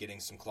be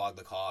getting some Clog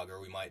the Cog, or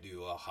we might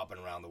do a Hopping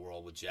Around the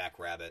World with Jack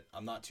Rabbit.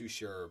 I'm not too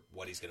sure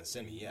what he's going to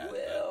send me yet.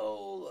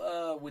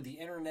 Well, with the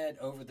internet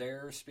over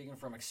there, speaking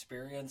from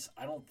experience,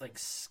 I don't think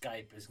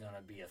Skype is going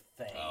to be a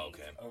thing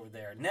over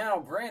there. Now,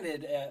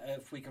 granted,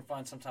 if we can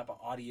find some type of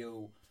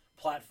audio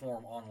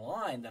platform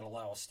online that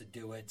allow us to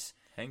do it,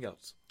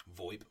 Hangouts.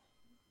 VoIP.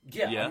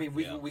 Yeah, I mean,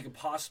 we can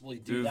possibly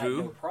do that,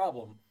 no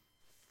problem.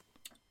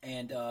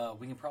 And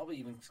we can probably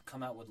even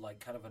come out with like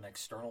kind of an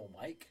external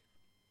mic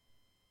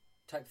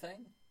type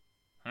thing.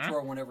 To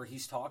where whenever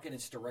he's talking,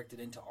 it's directed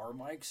into our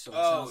mic, so it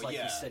sounds like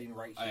he's sitting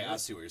right here. I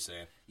see what you're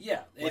saying.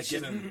 Yeah. Like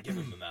give him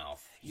the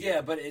mouth.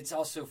 Yeah, but it's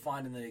also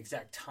finding the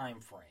exact time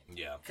frame.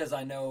 Yeah. Because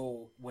I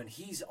know when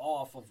he's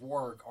off of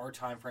work, our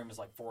time frame is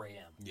like 4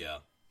 a.m. Yeah.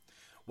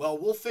 Well,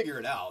 we'll figure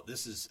it out.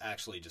 This is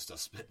actually just a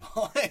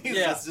spitball.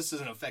 This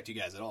doesn't affect you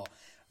guys at all.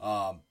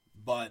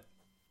 But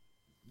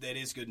that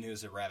is good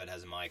news that Rabbit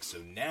has a mic. So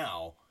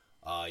now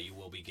you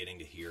will be getting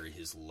to hear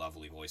his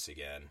lovely voice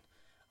again.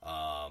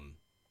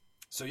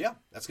 So yeah,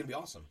 that's going to be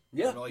awesome.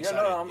 Yeah. I'm really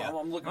excited.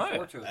 I'm looking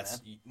forward to it, That's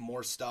man.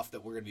 more stuff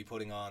that we're going to be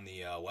putting on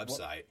the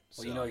website.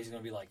 Well, you know he's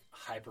going to be like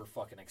hyper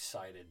fucking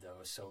excited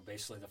though. So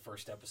basically, the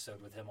first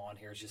episode with him on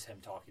here is just him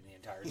talking the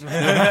entire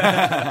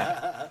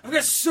time. I've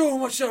got so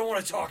much that I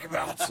want to talk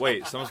about.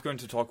 Wait, someone's going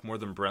to talk more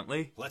than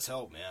Brentley? Let's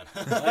hope, man.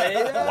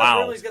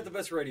 Wow. He's got the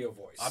best radio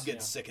voice. I'm getting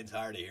sick and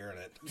tired of hearing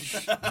it.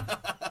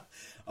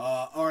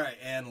 All right,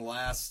 and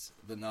last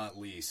but not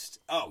least.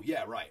 Oh,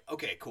 yeah, right.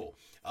 Okay, cool.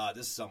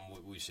 This is something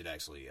we should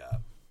actually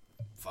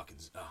fucking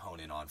hone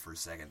in on for a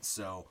second.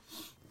 So,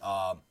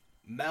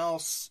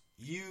 Mouse,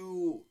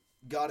 you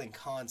got in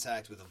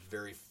contact with a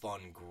very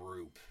fun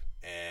group,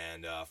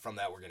 and from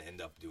that we're going to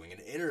end up doing an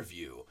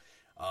interview.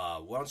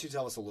 Why don't you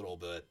tell us a little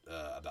bit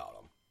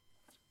about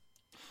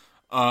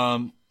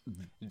them?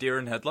 Deer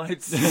in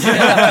headlights?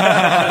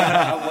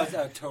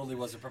 I totally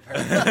wasn't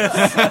prepared.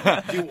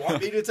 Do you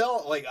want me to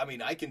tell? Like, I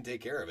mean, I can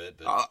take care of it.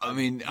 But I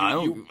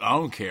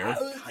don't care.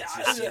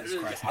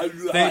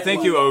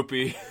 Thank you,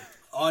 Opie.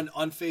 On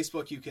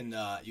Facebook, you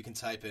can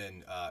type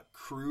in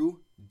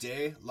Crew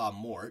de la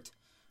Mort,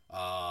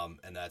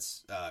 and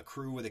that's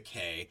Crew with a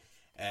K,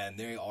 and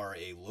they are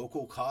a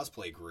local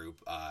cosplay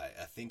group. I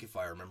think if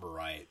I remember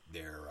right,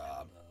 they're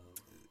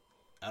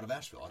out of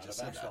Asheville. I just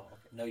said that. Okay.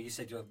 No, you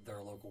said they're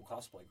a local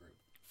cosplay group.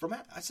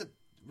 I said,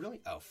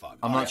 really? Oh, fuck.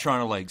 I'm not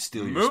trying to like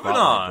steal your Moving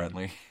spotlight, on.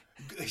 Brentley.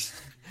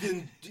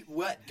 Then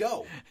what?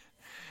 Go.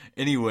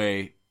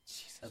 Anyway,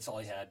 That's all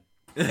he had.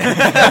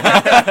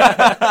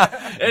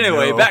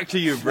 Anyway, No. back to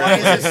you, Why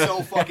Brent. is this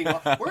so fucking...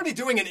 We're going to be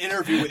doing an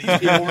interview with these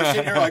people. We're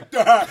sitting here like,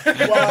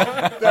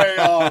 well, they,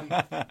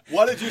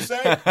 what did you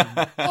say?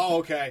 Oh,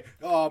 okay.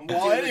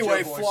 Well,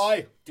 anyway, Joe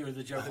fly. Do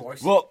the Joe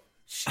voice. well,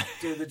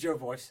 Do the Joe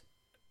voice.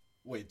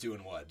 Wait,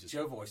 doing what? Just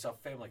Joe voice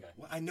off Family Guy.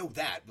 Well, I know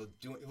that, but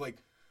doing like,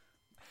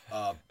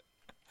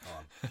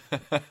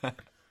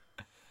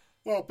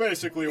 well,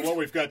 basically, what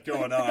we've got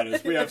going on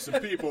is we have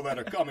some people that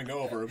are coming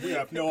over, and we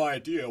have no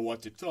idea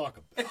what to talk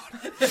about.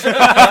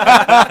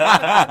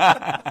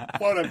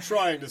 What I'm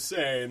trying to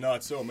say, in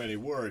not so many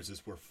words,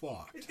 is we're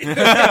fucked.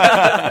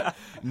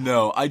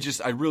 no, I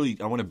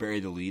want to bury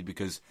the lead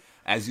because,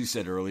 as you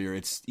said earlier,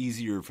 it's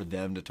easier for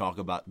them to talk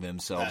about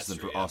themselves That's than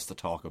true, for yeah. us to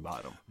talk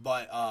about them.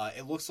 But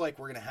it looks like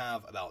we're gonna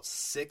have about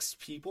 6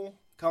 people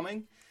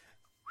coming.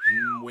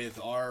 With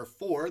our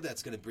 4,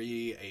 that's gonna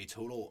be a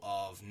total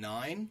of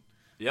 9.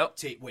 Yep.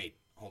 Wait,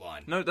 hold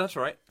on. No, that's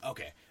right.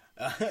 Okay.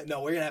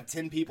 No, we're gonna have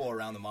 10 people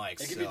around the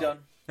mics. It can be done.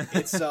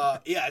 It's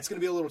it's gonna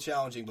be a little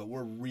challenging, but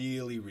we're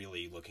really,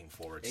 really looking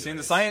forward to it. Seeing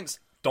the science,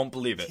 don't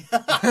believe it.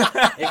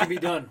 It can be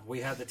done. We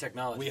have the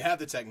technology. We have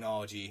the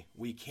technology.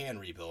 We can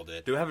rebuild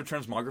it. Do we have a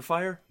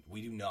transmogrifier?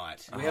 We do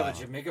not. We have a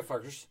Jamaica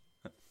Fuckers.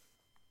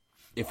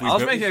 I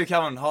was making a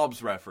Calvin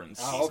Hobbes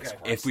reference. Oh, okay.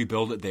 If we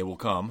build it, they will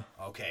come.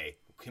 Okay.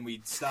 Can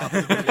we stop?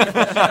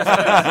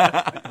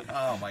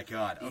 Oh my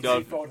God. Okay.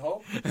 Easy phone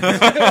hope.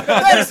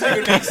 That doesn't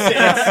even make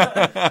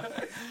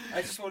sense.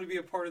 I just want to be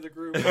a part of the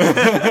group.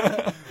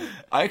 I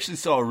actually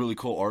saw a really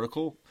cool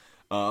article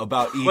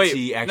about E.T.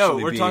 Wait, actually no,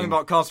 we're being, talking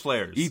about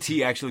cosplayers.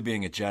 E.T. actually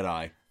being a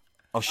Jedi.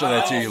 I'll show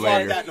that to you Fuck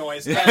later. that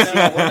noise. We're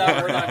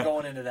not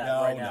going into that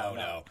right now.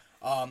 No.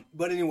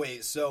 But anyway,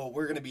 so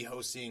we're going to be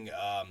hosting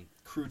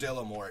Crew de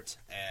la Mort,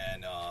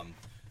 and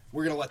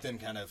we're going to let them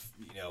kind of,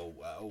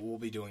 we'll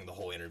be doing the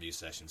whole interview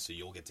session, so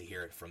you'll get to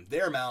hear it from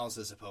their mouths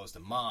as opposed to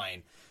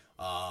mine.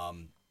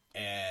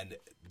 And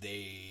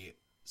they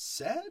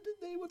said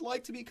they would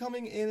like to be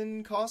coming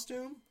in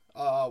costume,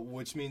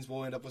 which means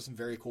we'll end up with some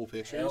very cool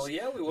pictures. Hell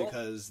yeah, we will.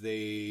 Because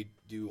they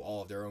do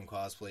all of their own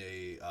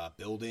cosplay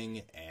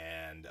building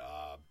and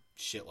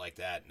shit like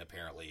that, and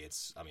apparently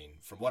it's,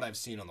 from what I've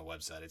seen on the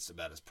website, it's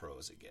about as pro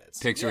as it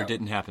gets. Pixar, it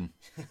didn't happen.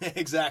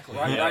 Exactly.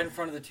 Right in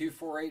front of the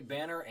 248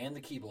 banner and the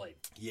Keyblade.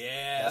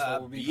 Yeah, That's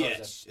what we'll be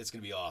bitch. It's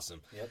going to be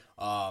awesome. Yep.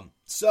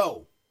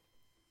 So,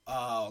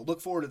 look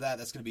forward to that.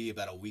 That's going to be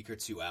about a week or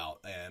two out,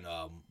 and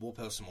we'll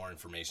post some more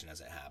information as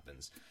it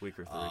happens. Week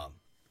or 3.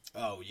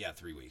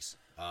 3 weeks.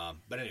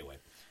 But anyway,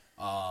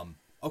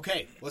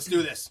 okay, let's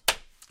do this.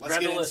 Let's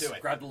get into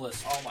it. Grab the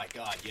list. Oh my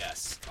God,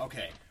 yes.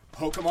 Okay,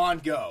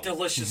 Pokemon Go.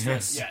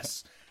 Deliciousness.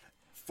 Yes.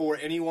 For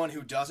anyone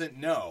who doesn't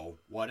know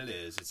what it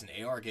is, it's an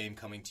AR game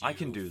coming to you. I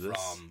can do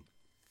this.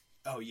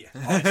 Oh yeah.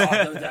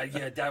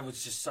 That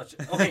was just such.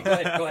 Okay, go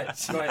ahead.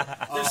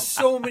 There's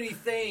so many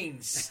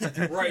things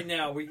right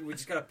now. We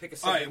just gotta pick a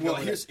subject. All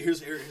right. Well, here's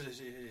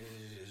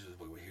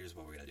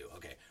what we're gonna do.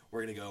 Okay,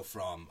 we're gonna go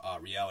from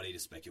reality to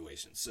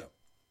speculation. So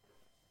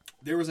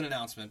there was an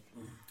announcement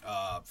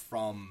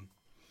from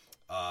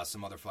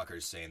some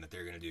motherfuckers saying that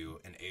they're gonna do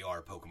an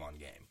AR Pokemon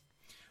game.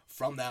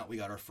 From that, we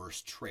got our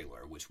first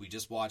trailer, which we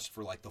just watched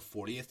for like the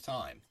 40th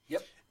time.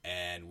 Yep.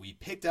 And we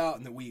picked out,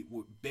 and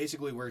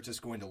we're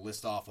just going to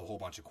list off a whole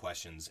bunch of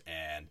questions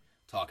and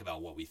talk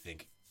about what we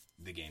think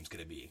the game's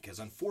going to be. Because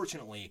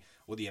unfortunately,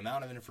 with the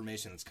amount of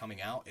information that's coming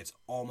out, it's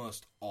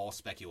almost all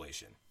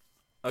speculation.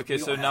 Okay,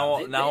 so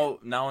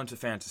now into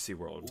fantasy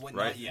world,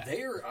 right? Yeah.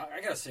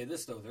 I gotta say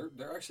this though,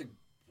 they're actually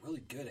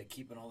really good at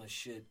keeping all this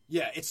shit.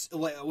 Yeah, it's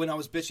like when I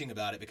was bitching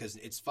about it because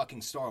it's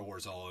fucking Star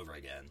Wars all over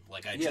again.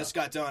 Like I just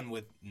got done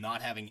with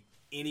not having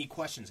any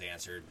questions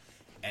answered,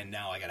 and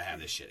now I gotta have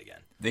this shit again.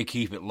 They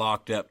keep it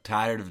locked up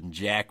tighter than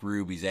Jack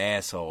Ruby's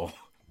asshole.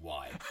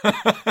 Why?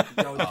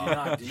 No, do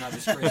not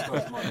disgrace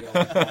Pokemon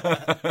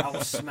Go. I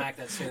will smack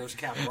that Sailor's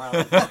cap right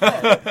on the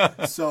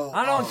head. So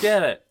I don't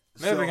get it.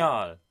 Moving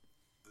on.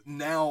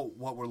 Now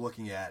what we're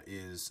looking at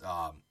is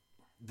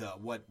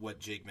what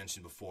Jake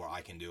mentioned before.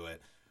 I can do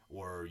it.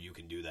 Or you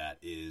can do that,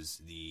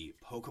 is the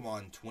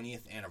Pokemon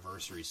 20th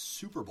Anniversary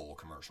Super Bowl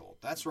commercial.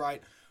 That's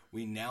right.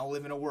 We now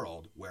live in a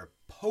world where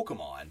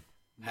Pokemon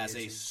has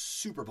a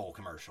Super Bowl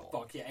commercial.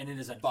 Fuck yeah, and it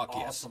is an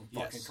awesome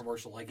fucking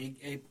commercial. Like,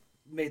 it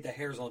made the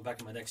hairs on the back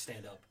of my neck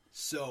stand up.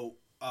 So,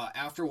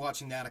 after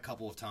watching that a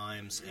couple of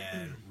times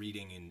and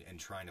reading and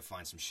trying to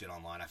find some shit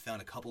online, I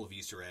found a couple of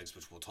Easter eggs,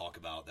 which we'll talk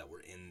about, that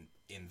were in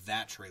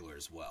that trailer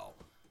as well.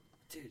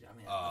 Dude,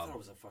 I thought it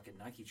was a fucking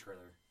Nike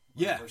trailer.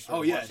 Yeah.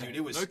 Oh, yeah, dude.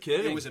 It was, no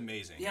kidding. It was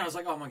amazing. Yeah, I was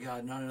like, oh my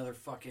God, not another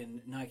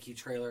fucking Nike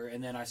trailer.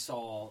 And then I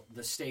saw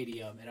the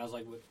stadium, and I was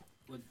like,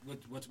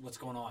 what's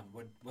going on?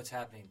 What's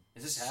happening?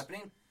 Is this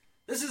happening?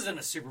 This isn't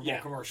a Super Bowl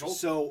commercial.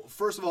 So,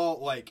 first of all,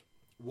 like,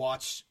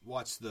 watch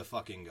the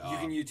fucking... you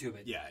can YouTube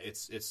it. Yeah,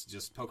 it's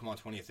just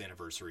Pokemon 20th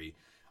Anniversary.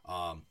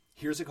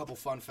 Here's a couple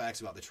fun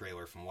facts about the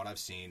trailer from what I've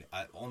seen.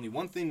 Only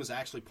one thing was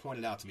actually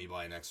pointed out to me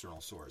by an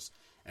external source,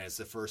 and it's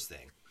the first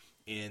thing.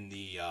 In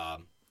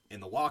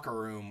the locker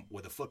room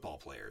with the football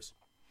players.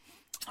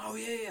 Oh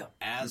yeah.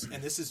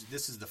 And this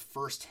is the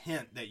first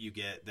hint that you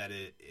get that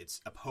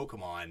it's a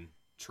Pokemon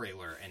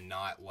trailer and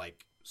not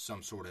like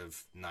some sort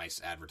of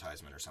nice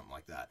advertisement or something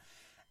like that.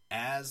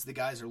 As the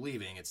guys are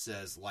leaving, it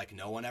says, like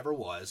no one ever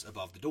was,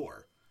 above the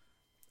door.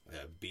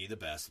 Be the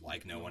best,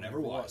 like no one ever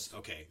was.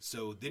 Okay,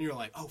 so then you're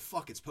like, oh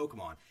fuck, it's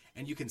Pokemon.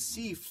 And you can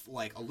see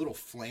like a little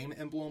flame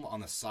emblem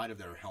on the side of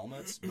their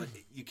helmets, but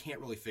you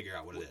can't really figure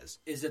out what it is.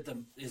 Is it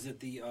the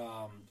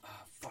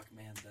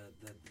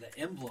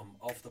emblem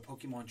of the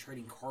Pokemon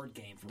trading card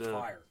game from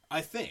Fire?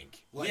 I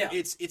think.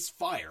 It's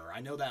Fire. I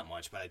know that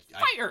much, but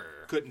I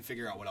couldn't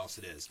figure out what else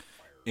it is.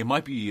 It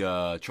might be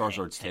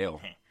Charizard's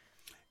tail.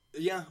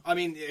 Yeah, I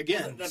mean,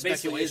 again, that speculation.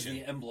 basically is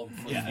the emblem.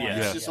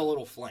 It's just a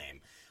little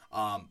flame.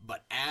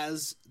 But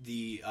as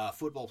the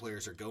football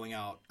players are going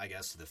out, I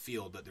guess, to the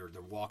field, but they're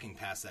walking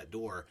past that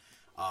door,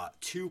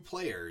 two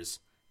players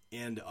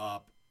end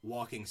up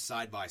walking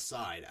side by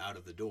side out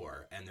of the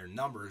door, and their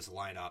numbers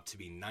line up to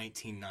be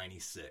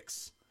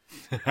 1996.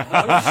 Oh shit!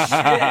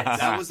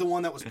 That was the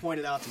one that was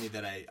pointed out to me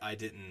that I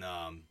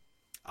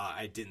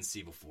didn't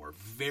see before.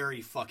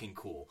 Very fucking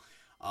cool.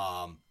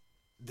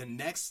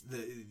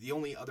 The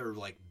only other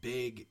like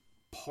big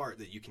part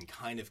that you can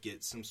kind of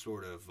get some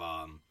sort of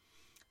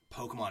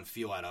Pokemon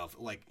feel out of,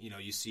 like, you know,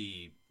 you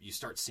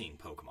start seeing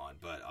Pokemon,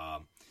 but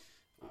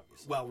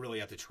well,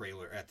 really at the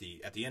trailer, at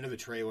the end of the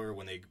trailer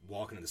when they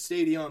walk into the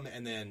stadium,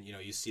 and then, you know,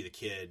 you see the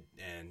kid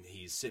and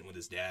he's sitting with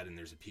his dad and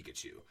there's a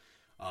Pikachu. You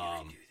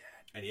can do that.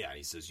 And yeah,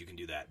 he says you can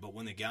do that. But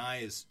when the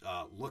guy is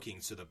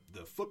looking, so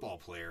the football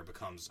player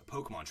becomes a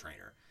Pokemon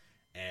trainer,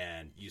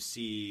 and you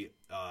see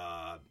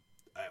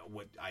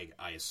what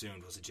I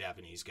assumed was a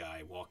Japanese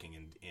guy walking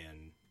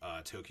in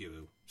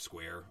Tokyo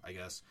Square, I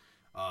guess,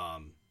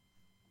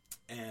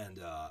 and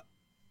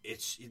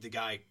it's the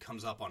guy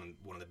comes up on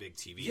one of the big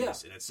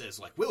TVs, and it says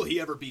like, "Will he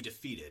ever be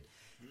defeated?"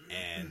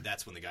 And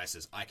that's when the guy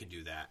says, "I can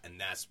do that,"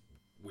 and that's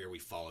where we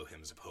follow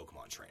him as a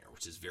Pokemon trainer,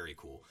 which is very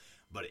cool.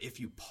 But if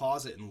you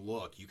pause it and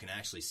look, you can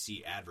actually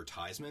see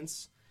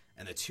advertisements,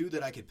 and the two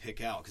that I could pick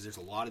out, because there's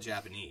a lot of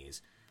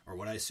Japanese, or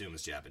what I assume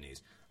is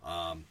Japanese.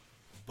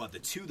 But the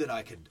two that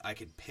I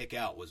could pick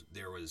out was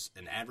there was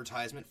an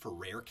advertisement for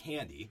Rare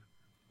Candy,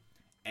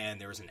 and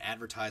there was an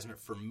advertisement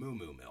for Moo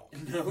Moo Milk.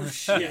 No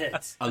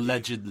shit.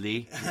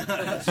 Allegedly.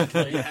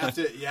 You have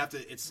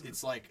to.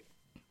 It's like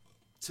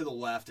to the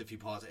left if you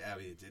pause it. I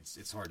mean,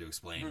 it's hard to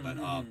explain, but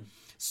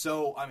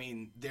so I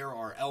mean, there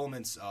are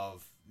elements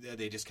of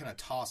they just kind of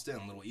tossed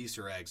in little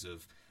Easter eggs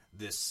of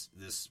this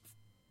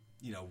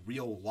you know,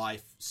 real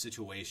life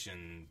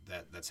situation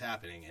that's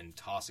happening, and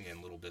tossing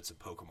in little bits of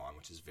Pokemon,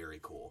 which is very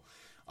cool.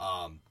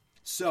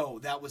 So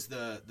that was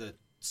the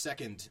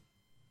second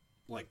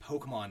like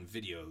Pokemon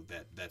video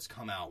that's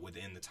come out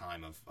within the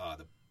time of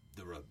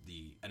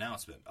the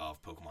announcement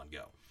of Pokemon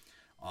Go.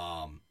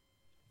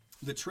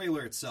 The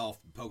trailer itself,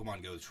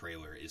 Pokemon Go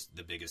trailer, is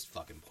the biggest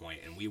fucking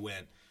point, and we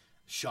went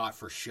shot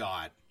for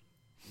shot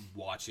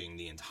watching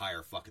the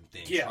entire fucking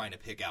thing, trying to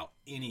pick out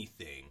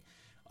anything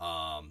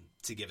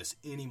to give us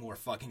any more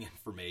fucking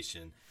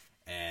information,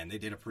 and they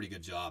did a pretty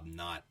good job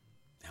not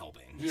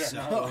helping. Yeah,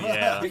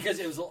 so, because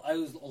it was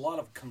a lot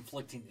of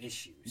conflicting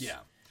issues. Yeah,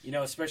 you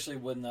know, especially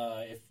when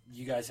if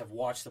you guys have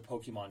watched the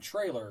Pokemon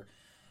trailer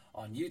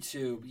on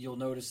YouTube, you'll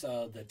notice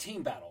the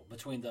team battle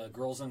between the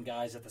girls and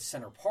guys at the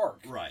center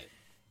park. Right.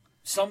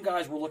 Some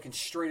guys were looking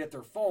straight at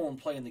their phone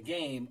playing the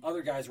game.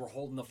 Other guys were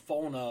holding the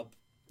phone up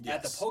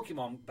at the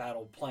Pokemon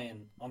battle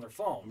playing on their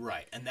phone.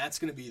 Right, and that's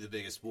going to be the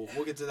biggest. We'll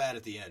get to that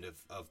at the end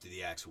of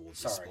the actual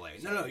display.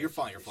 No, you're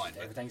fine. You're fine.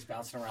 Everything's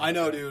bouncing around. I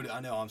know, dude. I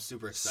know. I'm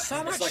super excited.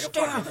 So much it's like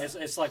stuff.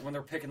 It's like when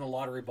they're picking the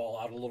lottery ball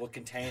out of a little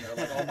container.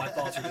 Like, all my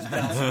thoughts are just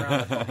bouncing around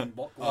the fucking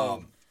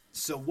globe.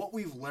 So what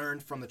we've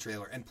learned from the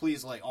trailer, and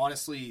please, like,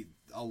 honestly,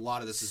 a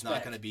lot of this is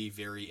not going to be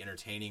very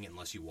entertaining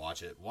unless you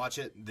watch it. Watch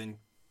it, then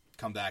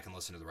come back and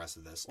listen to the rest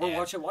of this. Or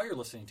watch it while you're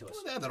listening to us.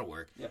 Well, that'll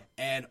work. Yeah.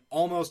 And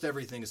almost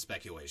everything is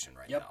speculation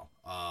right now.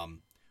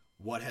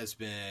 What has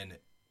been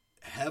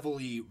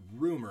heavily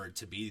rumored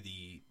to be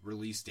the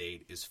release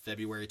date is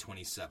February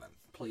 27th.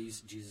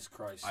 Please, Jesus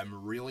Christ.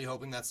 I'm really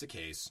hoping that's the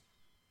case.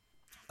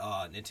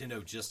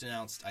 Nintendo just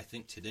announced, I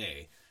think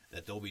today,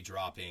 that they'll be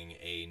dropping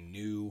a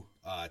new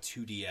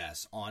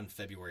 2DS on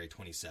February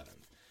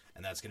 27th.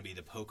 And that's going to be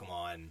the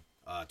Pokemon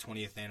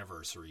 20th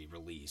anniversary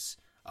release.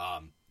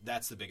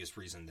 That's the biggest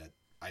reason that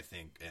I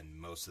think, and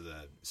most of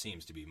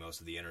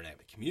the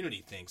internet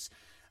community thinks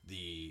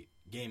the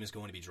game is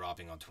going to be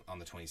dropping on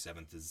the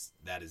 27th.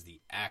 That is the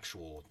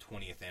actual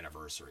 20th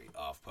anniversary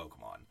of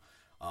Pokemon.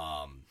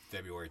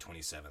 February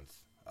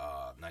 27th,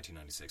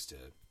 1996 to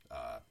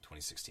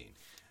 2016.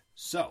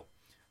 So,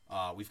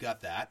 we've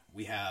got that.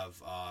 We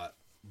have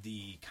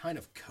the kind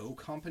of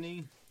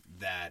co-company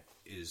that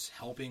is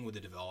helping with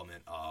the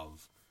development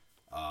of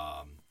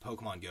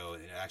Pokemon Go,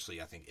 and actually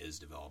I think is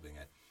developing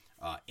it.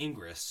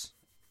 Ingress.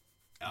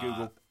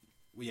 Google.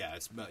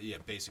 It's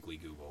basically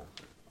Google.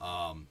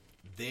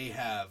 They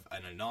have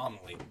an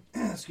anomaly,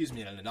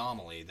 an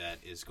anomaly that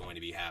is going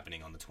to be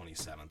happening on the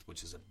 27th,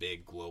 which is a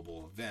big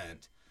global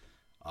event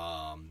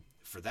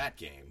for that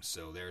game.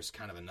 So there's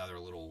kind of another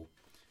little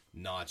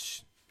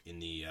notch in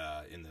the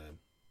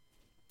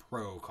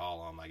pro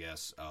column, I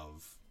guess,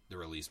 of the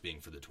release being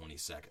for the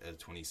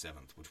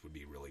 27th, which would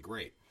be really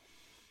great.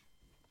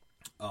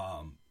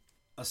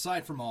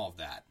 Aside from all of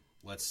that,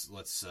 let's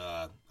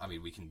I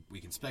mean, we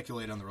can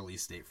speculate on the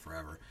release date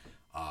forever.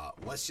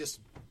 Let's just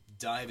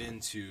dive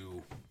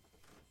into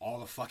all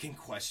the fucking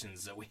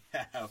questions that we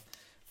have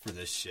for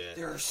this shit.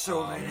 There are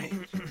so many.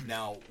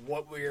 Now,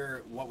 what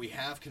we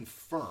have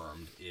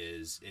confirmed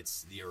is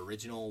it's the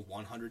original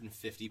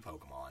 150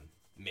 Pokemon,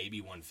 maybe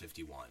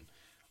 151.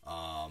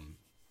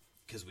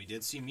 Because we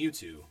did see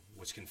Mewtwo,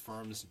 which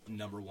confirms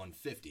number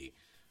 150.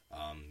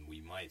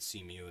 We might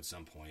see Mew at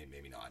some point,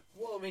 maybe not.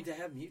 Well, I mean, to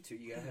have Mewtwo,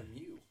 you gotta have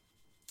Mew.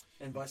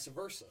 And vice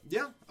versa.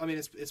 Yeah, I mean,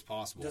 it's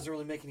possible. It doesn't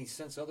really make any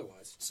sense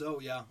otherwise. So,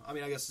 yeah, I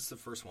mean, I guess it's the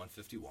first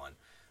 151.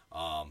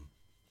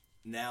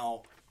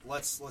 Now,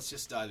 let's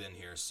just dive in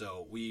here.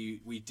 So, we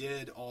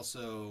did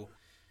also...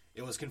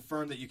 It was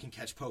confirmed that you can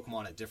catch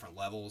Pokemon at different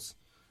levels.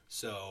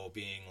 So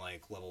being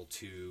like level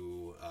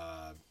 2,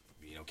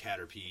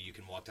 Caterpie, you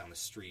can walk down the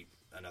street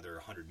another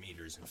 100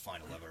 meters and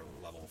find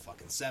a level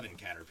fucking 7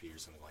 Caterpie or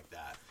something like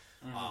that.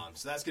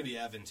 So that's going to be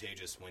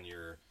advantageous when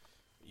you're,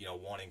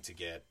 wanting to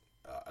get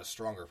a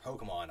stronger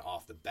Pokemon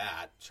off the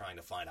bat, trying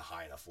to find a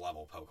high enough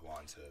level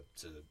Pokemon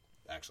to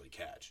actually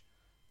catch.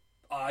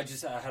 I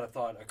had a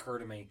thought occur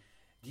to me.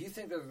 Do you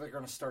think that they're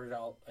going to start it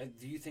out?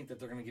 Do you think that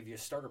they're going to give you a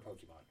starter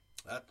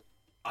Pokemon?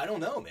 I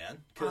don't know,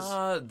 man.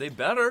 'Cause they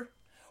better.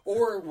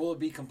 Or will it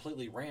be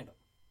completely random?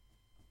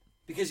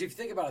 Because if you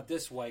think about it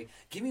this way,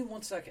 give me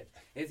 1 second.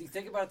 If you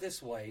think about it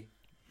this way,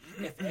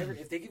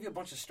 if they give you a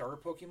bunch of starter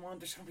Pokemon,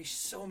 there's going to be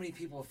so many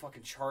people with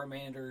fucking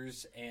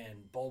Charmanders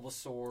and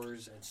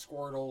Bulbasaurs and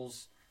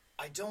Squirtles.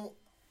 I don't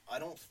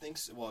think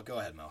so. Well, go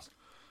ahead, Mouse.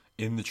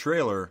 In the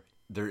trailer,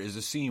 there is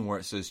a scene where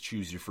it says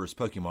choose your first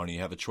Pokemon, and you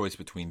have a choice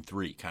between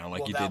 3, kind of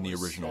like you did in the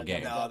original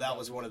game. No, that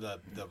was one of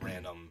the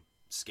random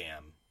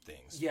scam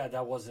things. Yeah,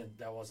 that wasn't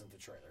the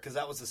trailer. Because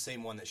that was the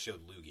same one that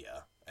showed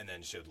Lugia and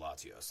then showed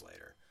Latios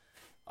later.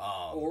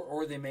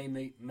 Or they may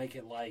make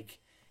it like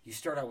you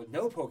start out with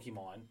no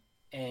Pokemon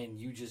and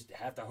you just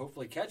have to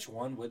hopefully catch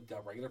one with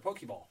a regular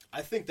Pokeball.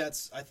 I think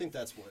that's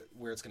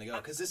where it's going to go,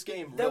 because this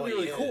game that'd be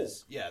really cool.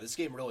 Yeah, this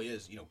game really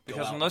is.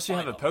 Because unless you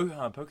have a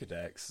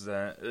Pokedex,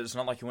 it's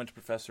not like you went to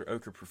Professor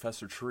Oak or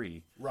Professor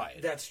Tree.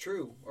 Right. That's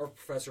true. Or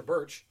Professor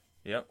Birch.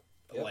 Yep.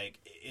 Like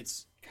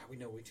it's. God, we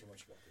know way too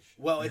much about this shit.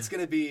 Well, it's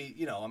going to be,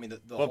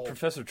 the whole...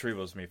 Professor Tree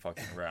was me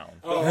fucking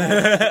around.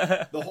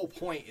 The whole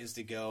point is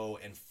to go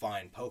and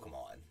find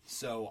Pokemon.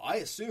 So I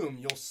assume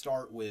you'll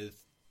start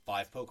with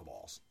 5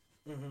 Pokeballs.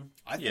 Mm-hmm.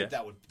 I think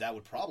that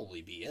would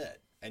probably be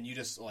it. And you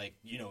just,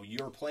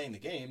 you're playing the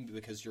game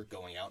because you're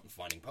going out and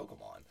finding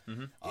Pokemon.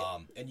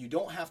 Mm-hmm. And you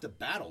don't have to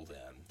battle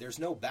them. There's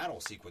no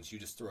battle sequence. You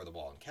just throw the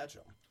ball and catch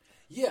them.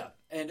 Yeah,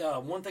 and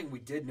one thing we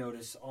did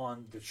notice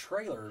on the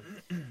trailer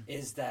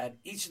is that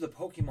each of the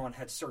Pokemon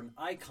had certain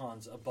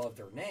icons above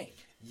their name.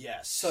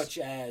 Yes. Such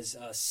as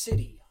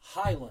City,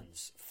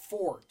 Highlands,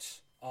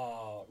 Fort,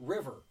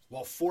 River.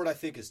 Well, Fort, I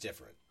think, is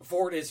different.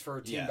 Fort is for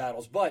team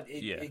battles, but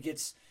it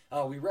gets...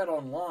 we read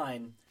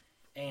online,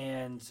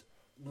 and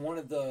one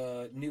of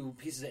the new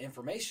pieces of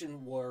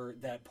information were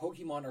that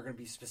Pokemon are going to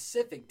be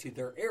specific to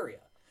their area.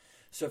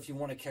 So if you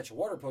want to catch a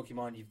water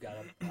Pokemon, you've got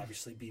to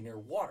obviously be near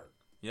water.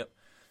 Yep.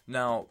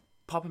 Now,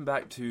 popping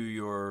back to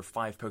your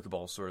 5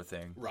 Pokeballs sort of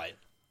thing. Right.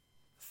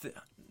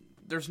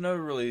 There's no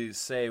really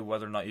say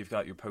whether or not you've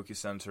got your Poke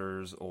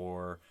Centers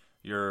or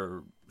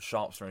your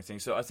shops or anything.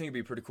 So I think it'd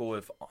be pretty cool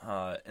if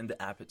in the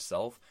app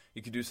itself,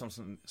 you could do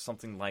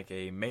something like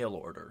a mail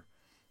order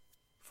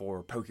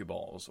for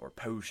Pokeballs or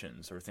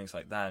potions or things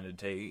like that. And it'd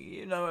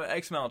take,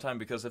 X amount of time,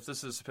 because if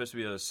this is supposed to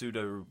be a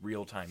pseudo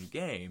real-time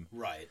game...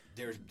 Right.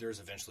 There's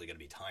eventually going to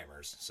be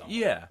timers somewhere.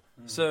 Yeah.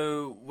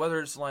 So whether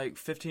it's like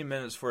 15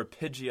 minutes for a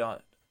Pidgeot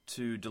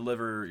to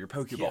deliver your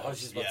Pokeballs... Yeah, I was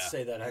just about to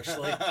say that,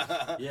 actually.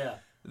 Yeah.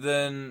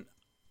 Then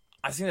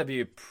I think that'd be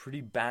a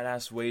pretty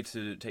badass way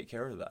to take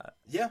care of that.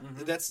 Yeah,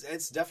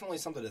 it's definitely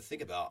something to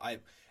think about.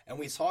 And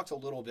we talked a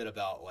little bit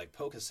about,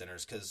 Poke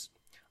Centers, because,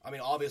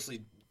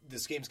 obviously...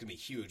 this game's going to be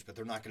huge, but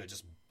they're not going to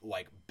just,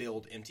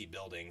 build empty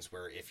buildings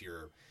where if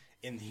you're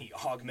in the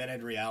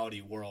augmented reality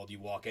world, you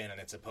walk in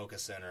and it's a Poke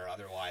Center.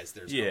 Otherwise,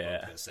 there's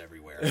Pokedex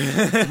everywhere.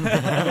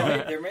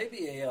 There may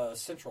be a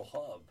central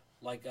hub,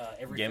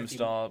 every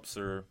GameStops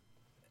or...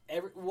 I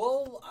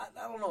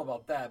don't know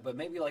about that, but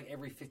maybe,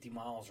 every 50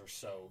 miles or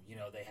so,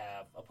 they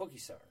have a Poke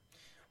Center.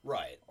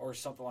 Right. Or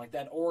something like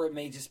that. Or it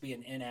may just be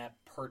an in-app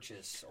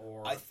purchase.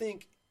 Or I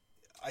think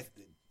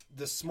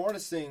the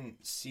smartest thing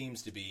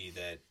seems to be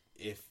that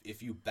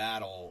if you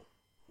battle,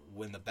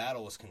 when the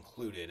battle is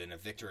concluded and a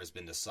victor has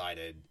been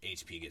decided,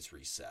 HP gets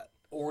reset.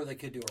 Or they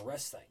could do a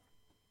rest thing.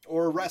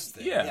 Or a rest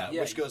thing, yeah.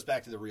 Which goes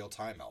back to the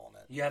real-time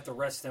element. You have to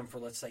rest them for,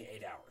 let's say,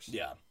 8 hours.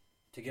 Yeah.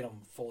 To get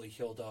them fully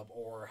healed up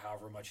or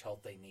however much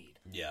health they need.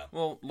 Yeah.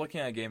 Well,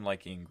 looking at a game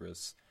like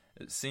Ingress,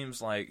 it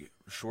seems like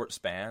short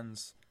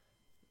spans,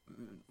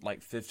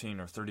 like 15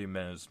 or 30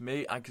 minutes,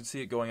 I could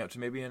see it going up to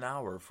maybe an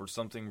hour for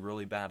something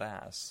really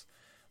badass.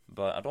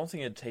 But I don't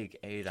think it'd take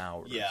 8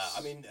 hours. Yeah,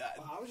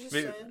 I was just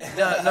saying.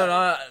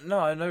 No,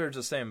 I know you're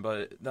just saying,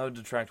 but that would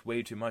detract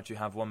way too much. You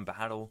have one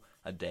battle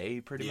a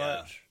day, pretty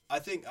much. I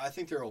think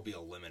there will be a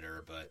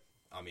limiter, but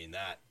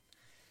that.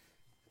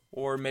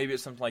 Or maybe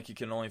it's something like you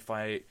can only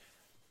fight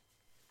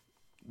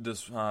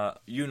this.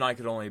 You and I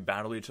could only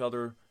battle each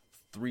other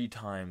 3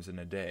 times in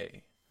a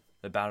day.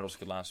 The battles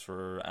could last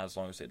for as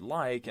long as they'd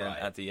like, and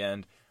at the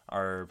end,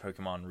 our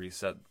Pokemon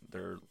reset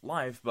their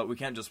life, but we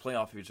can't just play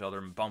off of each other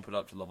and bump it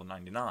up to level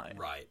 99.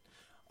 Right.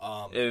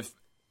 If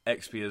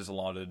XP is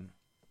allotted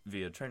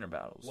via trainer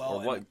battles.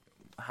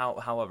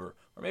 However.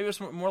 Or maybe it's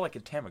more like a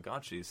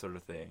Tamagotchi sort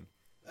of thing.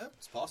 Yeah,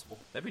 it's possible.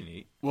 That'd be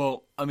neat.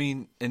 Well,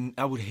 and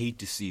I would hate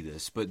to see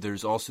this, but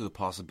there's also the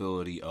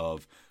possibility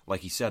of,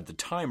 like you said, the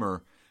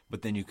timer,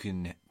 but then you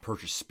can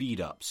purchase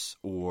speed-ups,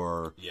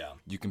 or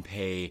you can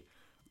pay...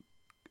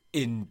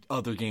 in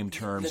other game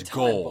terms,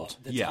 gold.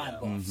 Time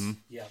buffs.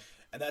 Yeah.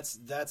 And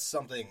that's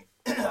something.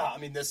 I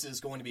mean, this is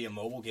going to be a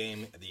mobile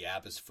game. The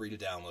app is free to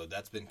download.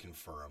 That's been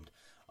confirmed.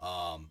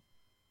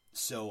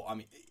 So I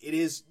mean, it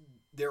is.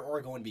 There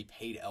are going to be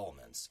paid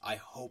elements. I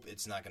hope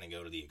it's not going to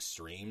go to the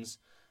extremes,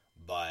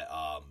 but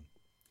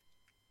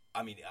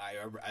I mean,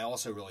 I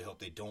also really hope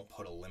they don't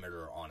put a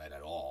limiter on it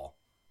at all.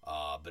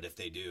 But if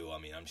they do, I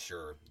mean, I'm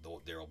sure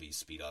there will be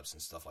speed ups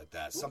and stuff like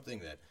that.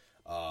 Something that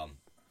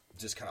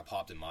just kind of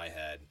popped in my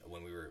head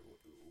when we were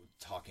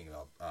talking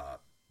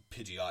about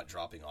Pidgeot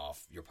dropping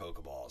off your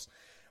Pokeballs.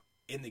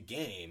 In the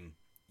game,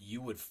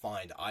 you would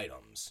find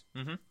items.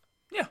 Mm-hmm.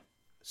 Yeah.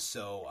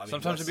 So, I mean,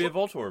 sometimes it'd be a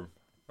Voltorb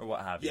or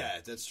what have you. Yeah,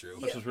 that's true.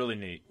 Which is really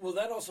neat. Well,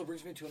 that also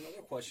brings me to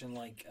another question.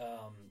 Like,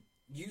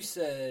 you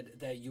said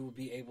that you will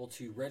be able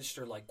to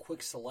register, like,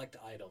 quick select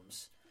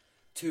items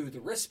to the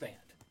wristband.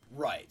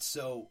 Right.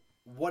 So,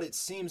 what it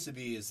seems to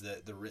be is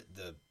that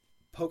the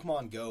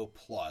Pokemon Go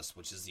Plus,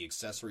 which is the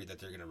accessory that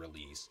they're going to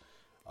release,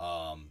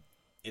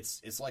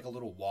 it's like a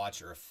little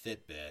watch or a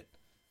Fitbit,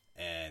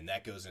 and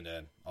that goes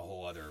into a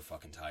whole other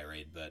fucking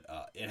tirade, but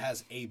it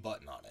has a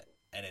button on it,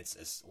 and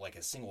it's like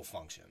a single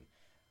function.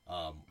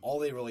 All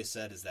they really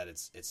said is that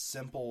it's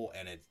simple,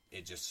 and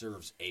it just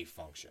serves a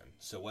function.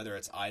 So whether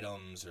it's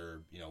items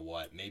or, you know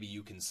what, maybe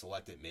you can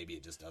select it, maybe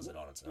it just does it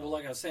on its own. Well,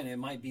 like I was saying, it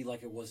might be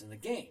like it was in the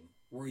game,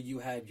 where you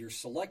had your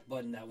select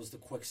button that was the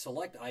quick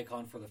select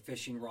icon for the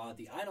fishing rod,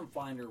 the item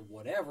finder,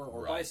 whatever,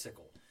 or Right.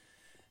 bicycle.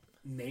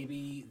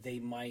 Maybe they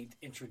might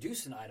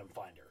introduce an item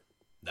finder.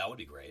 That would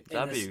be great. In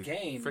That'd this be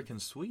game, freaking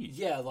sweet.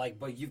 Yeah, like,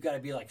 but you've got to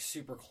be like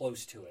super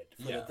close to it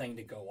for Yeah. the thing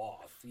to go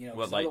off. You know,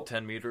 What, 'cause like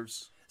 10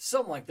 meters?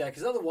 something like that.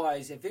 Because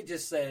otherwise, if it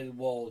just said,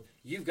 "Well,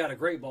 you've got a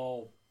great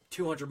ball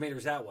 200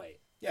 meters that way,"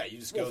 Yeah, you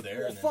just go there.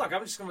 Well, and then, fuck,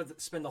 I'm just going to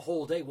spend the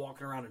whole day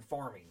walking around and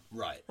farming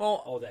Right. Well,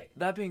 all day.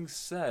 that being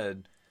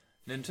said,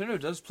 Nintendo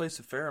does place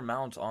a fair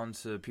amount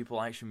onto people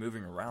actually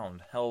moving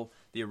around. Hell,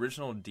 the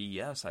original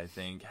DS, I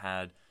think,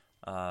 had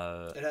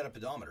It had a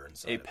pedometer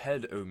inside. a of it.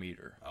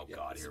 pedometer. Oh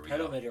God, It's here a we go.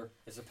 pedometer.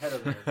 It's a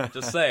pedometer.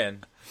 Just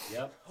saying.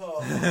 Yep. We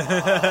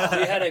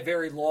had a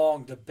very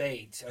long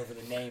debate over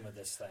the name of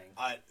this thing.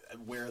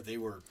 Where they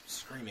were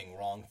screaming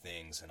wrong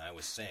things, and I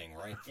was saying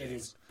right It things.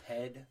 is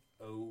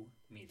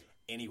pedometer.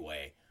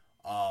 Anyway,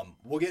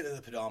 we'll get into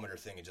the pedometer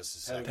thing in just a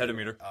second.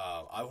 Pedometer.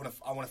 I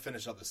want to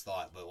finish up this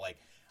thought, but like,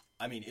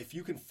 I mean, if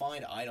you can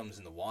find items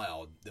in the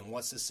wild, then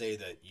what's to say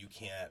that you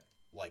can't,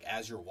 like,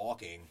 as you're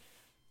walking,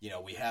 you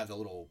know, we have the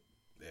little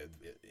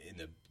in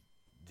the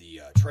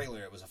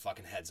trailer. It was a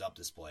fucking heads up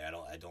display. I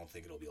don't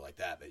think it'll be like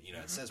that, but you know,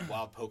 it says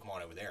wild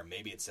Pokemon over there.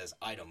 Maybe it says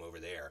item over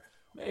there.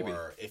 Maybe.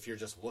 Or if you're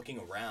just looking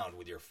around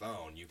with your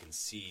phone, you can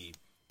see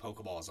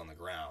Pokeballs on the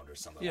ground or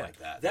something Yeah. like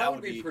that. That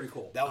would be pretty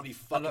cool. That would be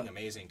fucking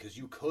amazing because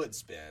you could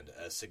spend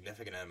a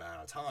significant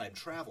amount of time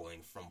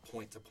traveling from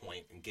point to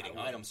point and getting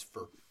items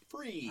for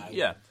free.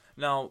 Yeah.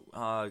 Now,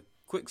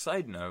 quick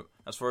side note,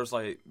 as far as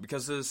like,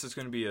 because this is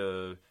going to be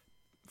a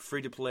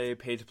free to play,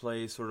 pay to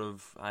play sort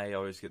of, I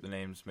always get the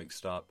names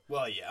mixed up.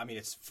 Well, yeah, I mean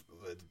it's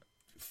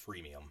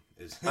freemium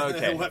is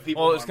Okay. what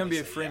people Well, it's going to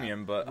normally be a say, yeah.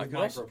 freemium, but I With could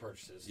also, micro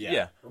purchases.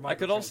 Yeah. Or I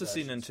could also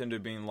see microtransactions.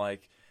 Nintendo being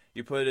like,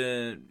 you put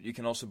in, you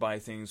can also buy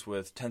things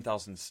with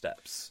 10,000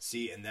 steps.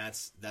 See, and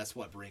that's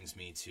what brings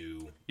me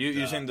to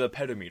Using the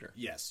pedometer.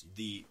 Yes,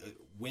 the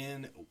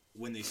when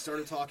they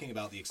started talking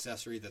about the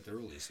accessory that they're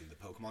releasing, the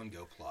Pokemon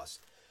Go Plus,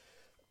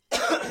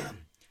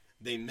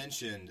 they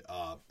mentioned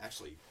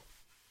actually,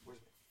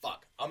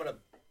 fuck, I'm gonna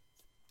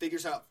figure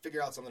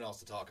out something else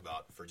to talk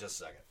about for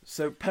just a second.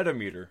 So,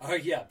 pedometer. Oh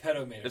yeah,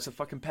 pedometer. It's a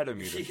fucking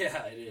pedometer.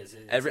 Yeah, it is.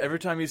 Every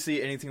time you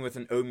see anything with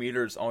an O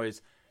meter, it's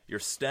always your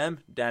stem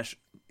dash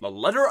the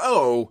letter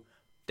O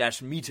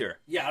dash meter.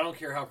 Yeah, I don't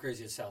care how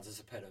crazy it sounds. It's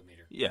a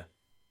pedometer. Yeah.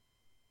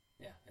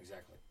 Yeah,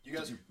 exactly. You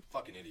guys are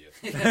fucking idiots.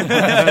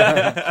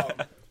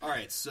 All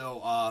right,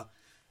 so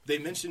they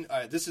mentioned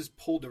this is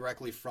pulled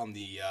directly from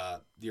the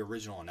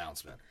original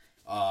announcement.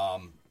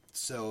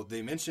 So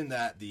they mentioned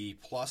that the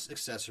Plus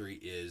accessory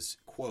is,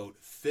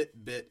 quote,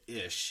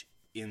 Fitbit-ish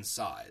in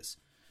size.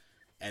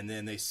 And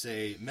then they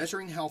say,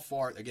 measuring how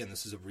far, again,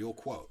 this is a real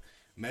quote,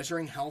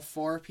 measuring how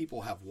far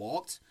people have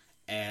walked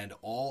and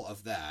all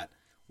of that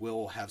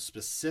will have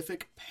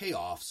specific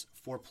payoffs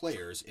for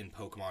players in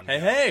Pokemon Go.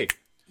 Hey!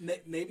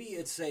 Maybe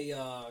it's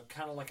a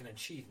kind of like an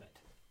achievement.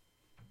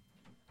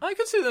 I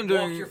could see them Walk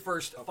doing your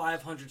first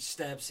 500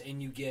 steps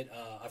and you get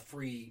a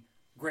free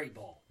Great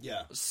Ball.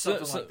 Yeah.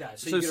 Something like that.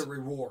 So you get a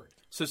reward.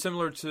 So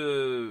similar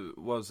to,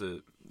 what was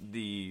it,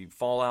 the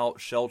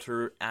Fallout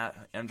Shelter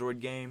Android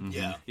game?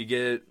 Yeah. You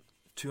get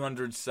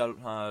 200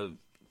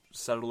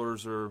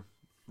 settlers or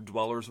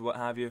dwellers or what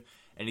have you,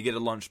 and you get a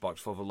lunchbox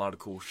full of a lot of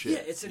cool shit. Yeah,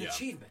 it's an Yeah.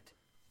 achievement.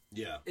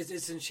 Yeah.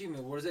 It's an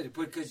achievement. What is it?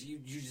 Because you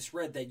just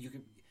read that you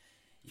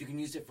can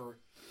use it for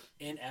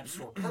in-app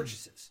store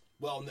purchases.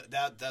 Well,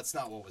 that's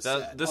not what was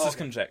said. This is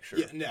conjecture.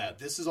 Yeah, no,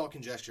 this is all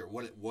conjecture.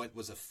 What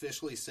was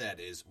officially said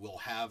is we'll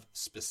have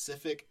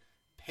specific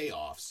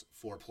payoffs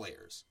for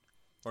players.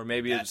 Or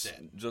maybe That's it's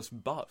it.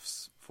 just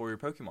buffs for your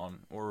Pokemon,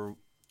 or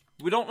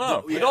we don't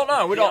know. Yeah. We don't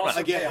know. Again,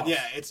 Again, payoffs.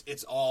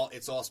 yeah,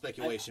 it's all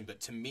speculation.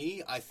 But to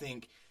me, I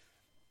think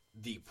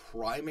the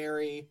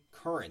primary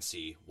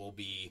currency will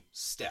be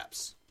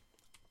steps.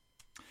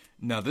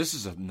 Now, this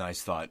is a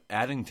nice thought.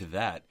 Adding to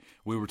that,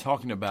 we were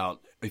talking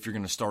about if you're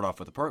going to start off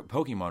with a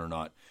Pokemon or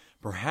not.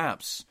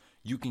 Perhaps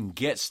you can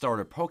get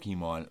started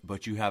Pokemon,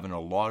 but you have an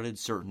allotted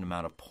certain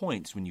amount of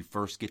points when you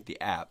first get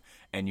the app,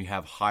 and you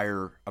have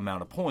higher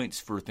amount of points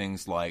for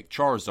things like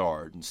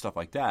Charizard and stuff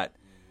like that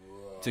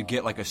to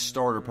get like a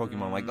starter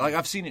Pokemon. Like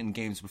I've seen it in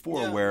games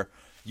before where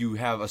you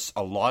have a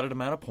allotted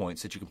amount of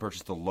points that you can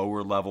purchase the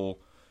lower level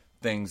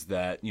things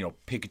that,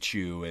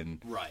 Pikachu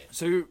and... Right.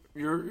 So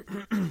you're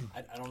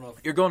I don't know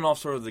if you're going off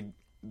sort of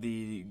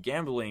the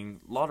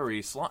gambling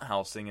lottery slot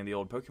house thing in the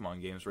old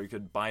Pokemon games where you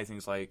could buy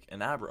things like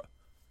an Abra.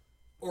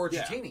 or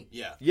Yeah. Dratini.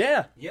 Yeah.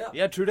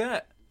 Yeah, true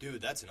that. Dude,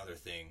 that's another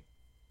thing.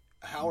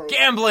 How are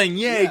Gambling,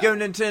 yay, Yeah. go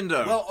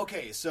Nintendo. Well,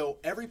 okay, so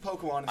every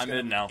Pokemon I'm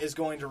in now. is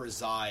going to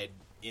reside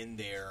in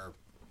their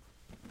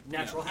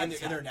Natural in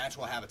habitat. their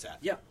natural habitat.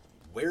 Yeah.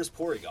 Where's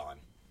Porygon?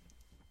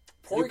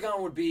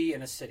 Porygon would be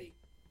in a city.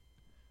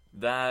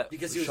 that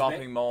because he was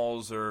shopping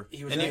malls or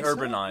He was any manu-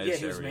 urbanized Yeah,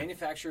 he was area.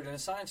 manufactured in a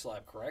science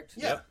lab, correct?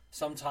 Yeah. Yep.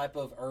 Some type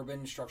of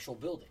urban structural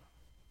building.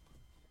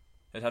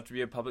 It'd have to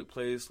be a public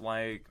place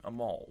like a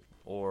mall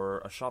or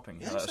a shopping,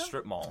 You a think so?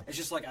 strip mall. It's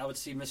just like I would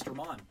see Mr.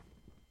 Mime.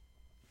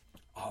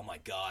 Oh my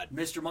God,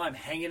 Mr. Mime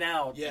hanging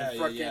out Yeah, in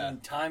yeah, fucking yeah.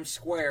 Times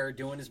Square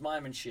doing his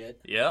mime and shit.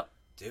 Yep.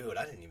 dude!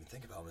 I didn't even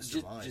think about Mr.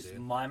 Just, Mime, just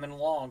dude. miming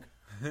along,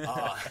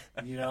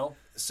 you know?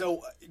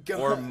 So go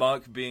Or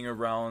Muck being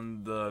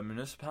around the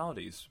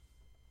municipalities.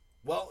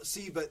 well,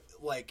 see, but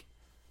like,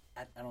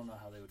 I don't know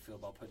how they would feel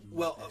about putting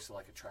Well, next to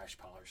like a trash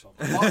pile or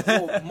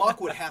something.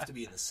 Muck would have to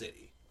be in the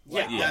city.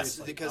 Like, Yeah, that's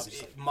obviously, because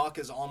obviously. Muck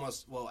is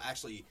almost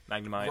actually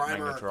Magnemite,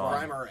 Grimer,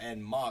 Magnetron. Grimer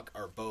and Muck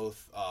are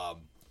both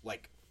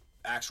like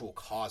actual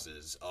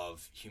causes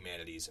of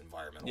humanity's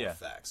environmental Yeah.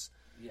 effects.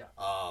 Yeah.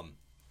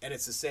 And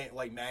it's the same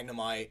like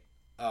Magnemite,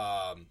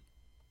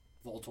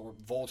 Voltorb.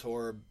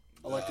 Voltorb,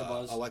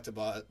 Electabuzz.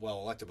 Electabuzz. Well,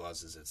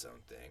 Electabuzz is its own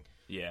thing.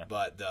 Yeah.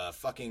 But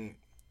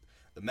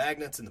the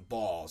magnets and the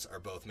balls are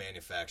both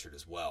manufactured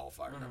as well, if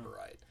I remember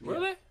right. Were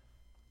they?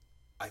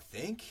 I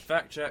think.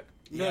 Fact check.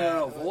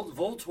 No.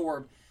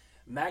 Voltorb,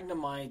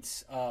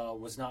 Magnemite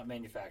was not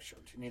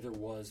manufactured. Neither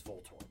was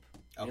Voltorb.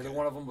 Neither Okay.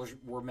 one of them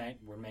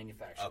were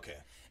manufactured. Okay.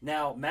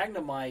 Now,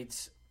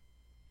 Magnemite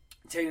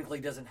technically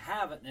doesn't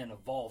have an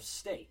evolved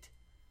state.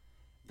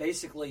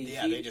 Basically,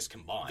 Yeah, they just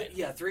combine.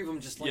 three of them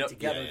just link Yep.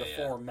 together Yeah, to yeah,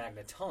 yeah. form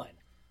Magneton.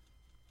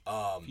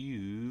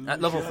 Fusion.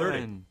 At level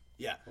 30.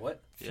 Yeah.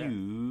 What?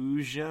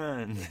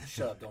 Fusion.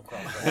 Shut up! Don't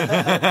cross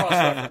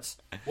reference.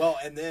 Well,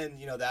 and then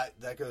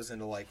that goes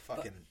into like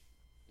fucking.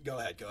 Go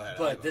ahead.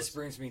 But this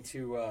brings me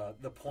to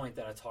the point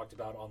that I talked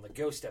about on the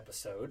Ghost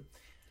episode.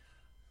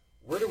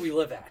 Where do we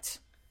live at?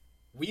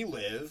 we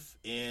live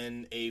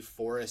in a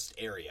forest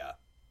area.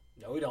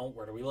 No, we don't.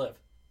 Where do we live?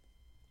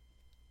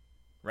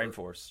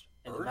 Rainforest.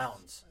 In the Earth?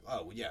 mountains.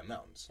 Oh yeah,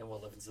 mountains. And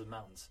what lives in the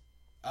mountains?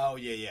 Oh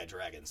yeah,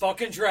 dragons.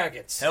 Fucking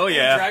dragons. Hell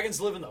yeah.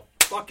 Dragons live in the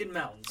fucking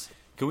mountains.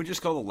 Can we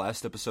just call the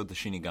last episode the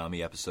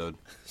Shinigami episode?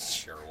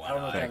 Sure, why I don't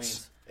know what not? that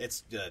means.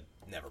 It's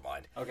never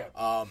mind. Okay.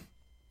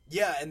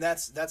 Yeah, and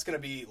that's gonna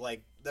be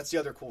like that's the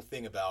other cool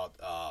thing about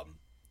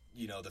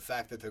the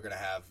fact that they're gonna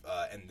have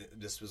and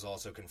this was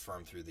also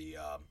confirmed through the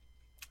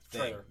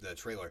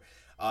trailer,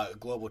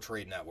 global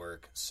trade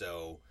network.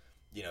 So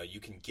you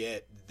can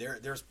get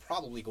there's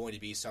probably going to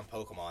be some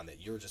Pokemon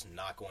that you're just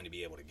not going to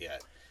be able to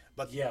get.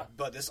 But Yeah.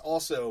 but this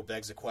also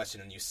begs a question,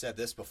 and you said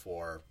this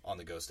before on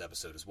the Ghost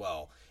episode as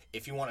well.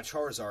 If you want a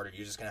Charizard,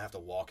 you're just gonna have to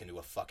walk into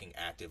a fucking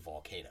active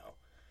volcano.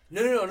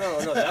 No.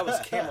 That was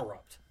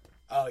Camerupt.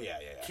 Oh yeah.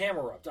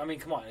 Camerupt. I mean,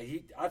 come on.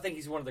 I think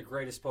he's one of the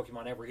greatest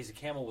Pokemon ever. He's a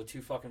camel with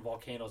 2 fucking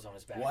volcanoes on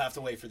his back. We'll have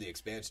to wait for the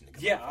expansion to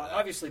come Yeah, out for that.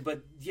 obviously.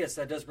 But yes,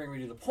 that does bring me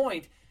to the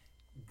point.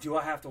 Do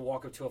I have to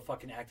walk up to a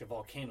fucking active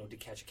volcano to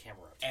catch a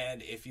Camerupt?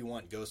 And if you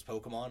want ghost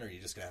Pokemon, are you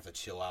just gonna have to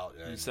chill out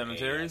in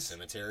cemeteries? a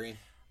cemetery?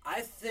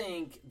 I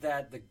think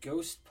that the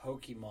ghost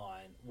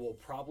Pokemon will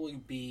probably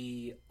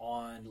be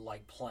on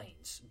like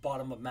plains,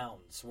 bottom of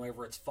mountains,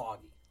 wherever it's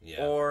foggy.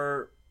 Yeah.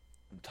 Or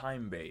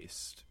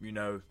time-based.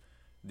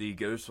 The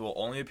ghosts will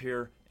only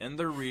appear in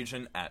the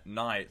region at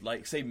night,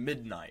 like, say,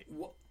 midnight.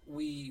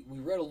 We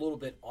read a little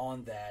bit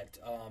on that.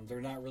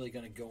 They're not really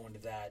going to go into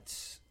that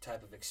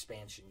type of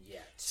expansion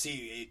yet.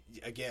 See,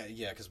 again,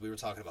 yeah, because we were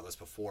talking about this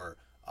before.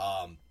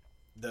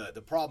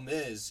 The problem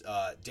is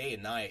day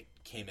and night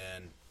came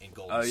in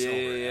Gold and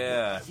Silver.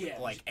 yeah. Yeah.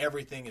 Like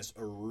everything is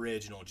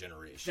original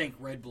generation. Think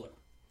red blue.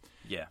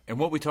 Yeah. And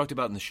what we talked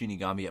about in the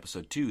Shinigami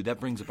episode too, that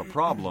brings up a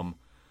problem.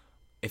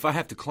 If I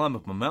have to climb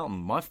up a mountain,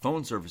 my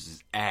phone service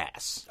is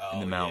ass in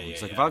the yeah, mountains.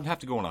 yeah, like yeah. if I have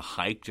to go on a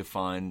hike to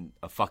find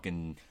a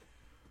fucking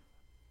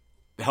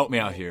help me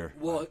out here.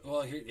 Well,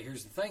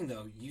 here's the thing,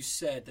 though. You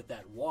said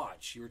that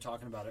watch, you were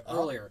talking about it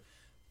earlier,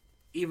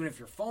 even if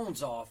your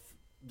phone's off,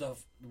 the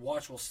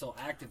watch will still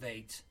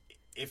activate.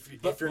 If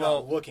you're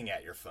not looking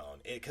at your phone,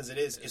 because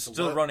it's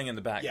Still running in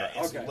the background.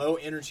 Yeah, it's Okay. low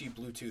energy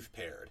Bluetooth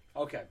paired.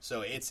 Okay.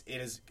 So it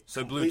is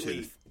So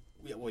completely- Bluetooth.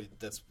 Yeah, well,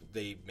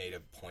 they made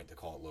a point to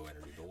call it low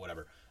energy, but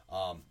whatever.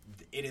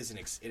 It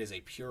is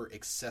a pure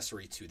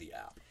accessory to the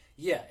app.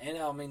 Yeah, and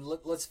I mean,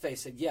 let's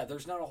face it. Yeah,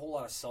 there's not a whole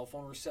lot of cell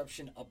phone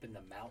reception up in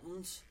the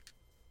mountains,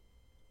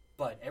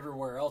 but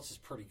everywhere else is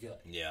pretty good.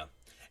 Yeah,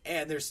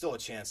 and there's still a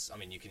chance. I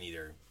mean, you can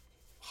either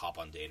hop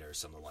on data or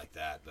something like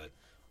that, but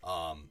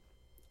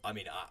I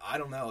mean, I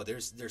don't know.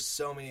 There's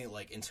so many,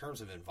 like, in terms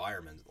of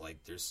environment, like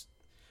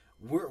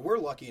we're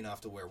lucky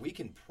enough to where we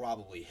can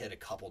probably hit a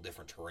couple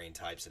different terrain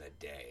types in a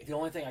day. The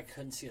only thing I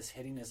couldn't see us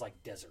hitting is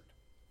like desert.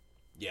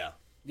 Yeah.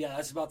 Yeah,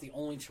 that's about the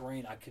only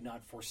terrain I could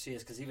not foresee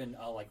is because even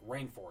like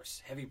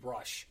rainforest, heavy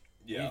brush,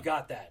 Yeah. we've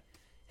got that.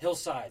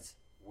 Hillsides,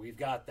 we've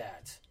got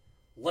that.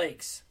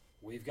 Lakes,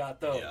 we've got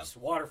those. Yeah.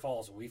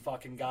 Waterfalls, we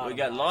fucking got We them,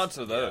 got guys. lots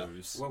of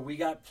those. Well, we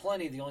got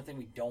plenty. The only thing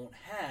we don't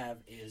have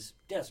is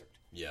desert.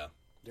 Yeah.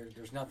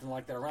 There's nothing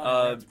like that around.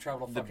 We have to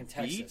travel to The fucking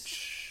Texas.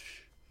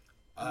 beach.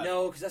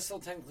 No, because that's still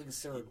technically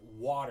considered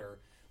water.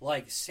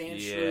 Like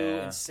sand shrew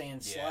Yeah. and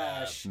sand Yeah.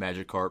 slash.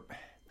 Magic carp.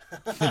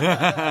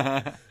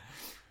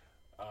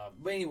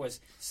 But anyways,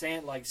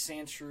 sand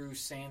shrew,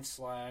 sand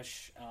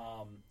slash.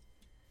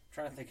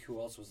 Trying to think who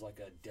else was like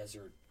a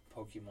desert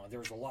Pokemon. There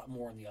was a lot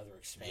more in the other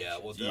expansions. Yeah,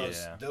 well,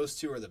 those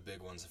two are the big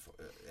ones,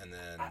 and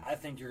then I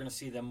think you're going to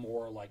see them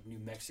more like New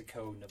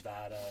Mexico,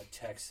 Nevada,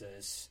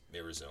 Texas,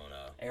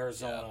 Arizona.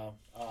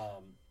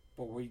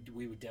 But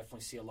we would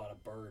definitely see a lot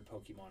of bird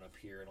Pokemon up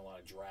here and a lot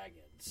of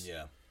dragons.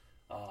 Yeah.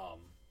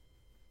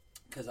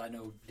 Because I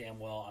know damn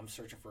well I'm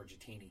searching for a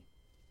Jatini.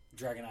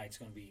 Dragonite's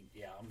going to be,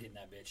 I'm getting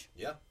that bitch.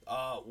 Yeah.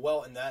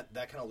 Well, and that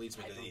kind of leads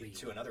me Hyper-beam.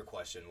 to another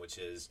question, which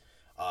is,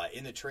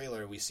 in the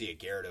trailer we see a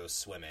Gyarados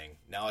swimming.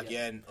 Now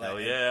again, Hell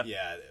yeah.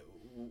 yeah.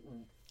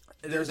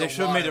 They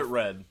should have made it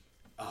red.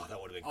 Oh,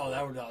 that would have been Oh, cool.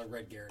 that would have been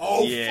red Gyarados.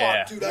 Oh,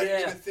 Yeah. fuck, dude! I didn't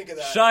Yeah. even think of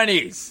that.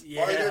 Shinies.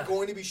 Yeah. Are there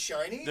going to be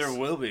shinies? There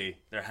will be.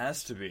 There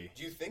has to be.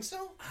 Do you think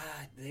so?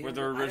 Were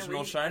there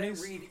original I shinies?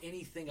 didn't read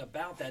anything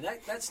about that.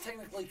 That's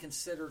technically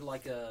considered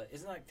like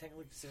isn't that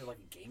technically considered like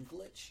a game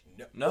glitch?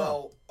 No.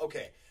 Well,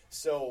 okay.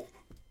 So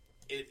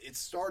it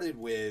started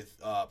with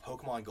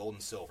Pokemon Gold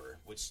and Silver,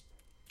 which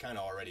kind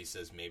of already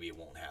says maybe it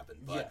won't happen.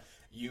 But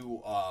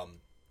you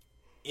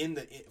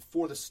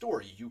for the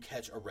story, you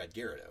catch a red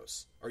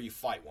Gyarados, or you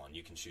fight one.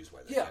 You can choose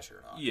whether to catch it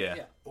or not.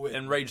 Yeah. With-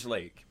 And Rage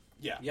Lake.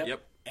 Yeah.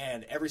 Yep.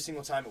 And every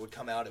single time it would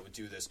come out, it would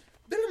do this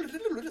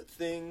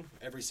thing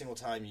every single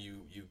time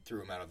you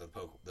threw him out of the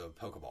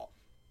Pokeball.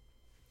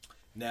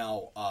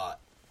 Now,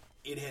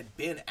 it had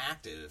been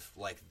active.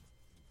 Like,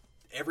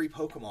 every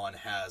Pokemon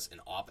has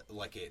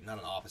not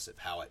an opposite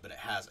palette, but it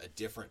has a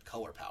different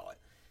color palette,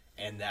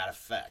 and that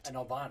effect. An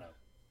albino.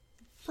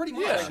 Pretty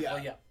much, Well,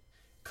 yeah.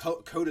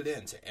 Coded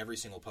into every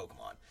single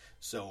Pokemon.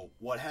 So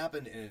what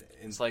happened in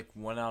It's like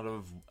 1 out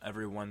of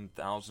every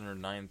 1,000 or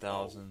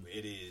 9,000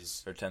 it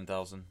is or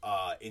 10,000.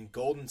 in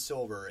Gold and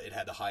Silver, it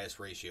had the highest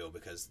ratio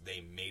because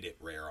they made it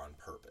rare on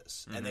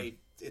purpose, and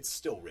it's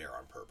still rare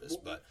on purpose.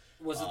 But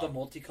Was it the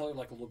multicolor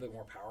like a little bit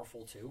more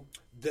powerful too?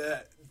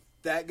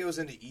 that goes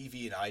into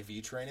EV and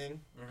IV training.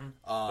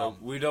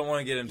 But we don't want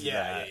to get into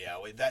that. Yeah.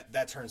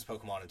 That turns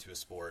Pokemon into a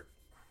sport,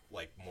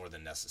 like, more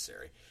than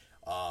necessary.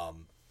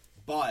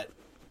 But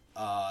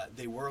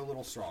they were a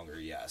little stronger,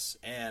 yes.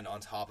 And on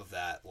top of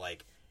that,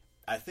 like,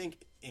 I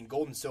think in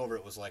Gold and Silver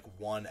it was like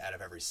 1 out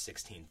of every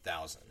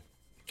 16,000.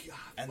 God,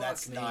 And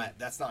that's not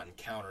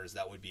encounters.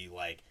 That would be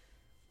like,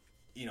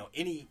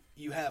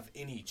 you have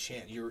any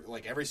chance. You're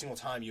like, every single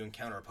time you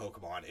encounter a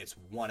Pokemon, it's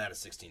 1 out of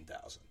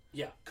 16,000.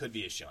 Yeah. Could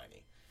be a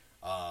shiny.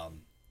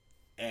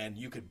 And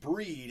you could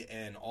breed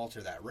and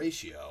alter that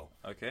ratio.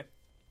 Okay.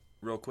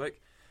 Real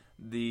quick.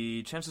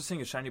 The chance of seeing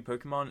a shiny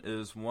Pokemon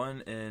is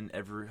 1 in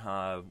every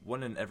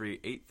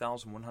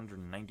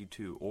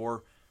 8,192,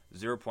 or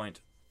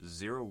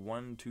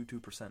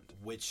 0.0122%.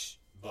 Which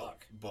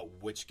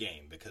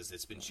game? Because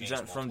it's been changed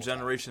From multiple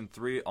Generation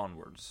 3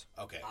 onwards.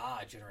 times. Okay.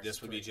 Generation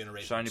This would be 3.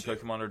 Generation Shiny 2.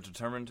 Pokemon are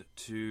determined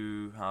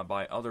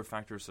by other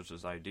factors such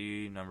as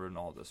ID, number, and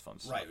all this fun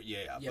stuff. Right,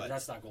 yeah. Yeah, but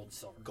that's not Gold and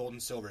Silver. Gold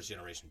and Silver is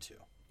Generation 2.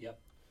 Yep.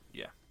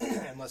 Yeah.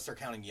 Unless they're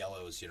counting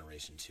Yellow as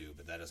Generation 2,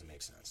 but that doesn't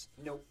make sense.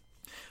 Nope.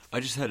 I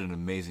just had an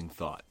amazing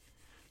thought.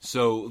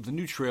 So the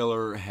new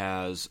trailer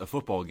has a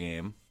football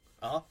game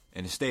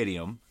in a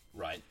stadium.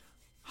 Right.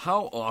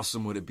 How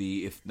awesome would it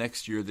be if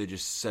next year they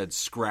just said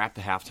scrap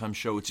the halftime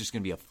show? It's just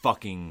going to be a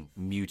fucking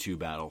Mewtwo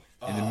battle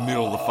in the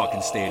middle of the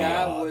fucking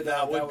stadium.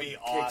 That would be kick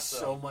awesome.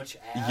 so much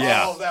ass.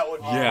 Yeah. Oh, that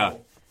would be Yeah.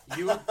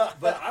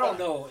 But I don't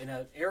know, in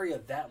an area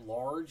that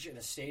large in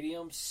a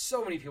stadium,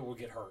 so many people would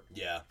get hurt.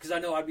 Yeah. Because I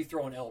know I'd be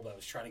throwing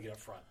elbows trying to get up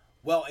front.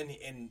 Well,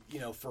 and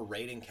for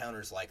raid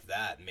encounters like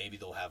that, maybe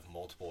they'll have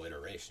multiple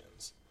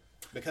iterations.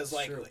 Because,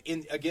 like, True.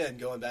 again,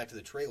 going back to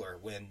the trailer,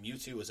 when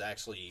Mewtwo was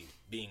actually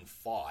being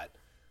fought,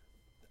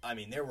 I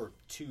mean, there were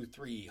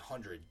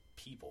 200-300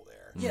 people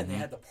there. Yeah, they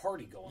had the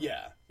party going.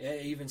 Yeah.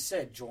 It even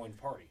said join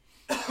party.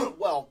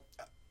 Well,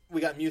 we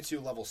got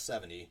Mewtwo level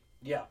 70.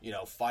 Yeah.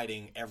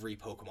 Fighting every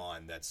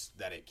Pokemon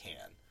that it can.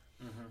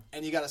 Mm-hmm.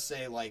 And you got to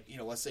say, like,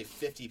 let's say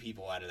 50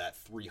 people out of that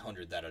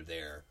 300 that are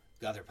there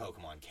got their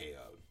Pokemon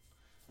KO'd.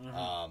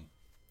 Mm-hmm.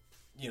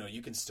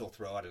 You can still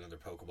throw out another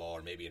Pokeball,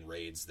 or maybe in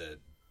raids that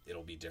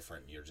it'll be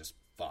different. And you're just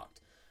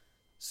fucked.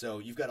 So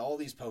you've got all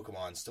these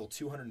Pokemon, still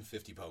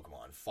 250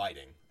 Pokemon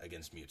fighting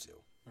against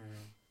Mewtwo.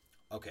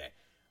 Mm-hmm. Okay.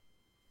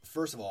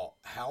 First of all,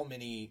 how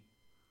much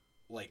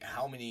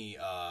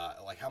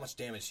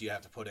damage do you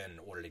have to put in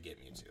order to get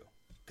Mewtwo?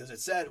 Because it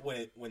said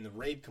when the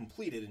raid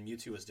completed and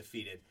Mewtwo was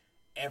defeated,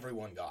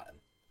 everyone got him.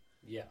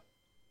 Yeah.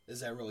 Is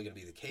that really going to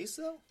be the case,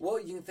 though? Well,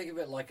 you can think of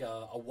it like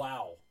a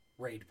WoW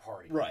raid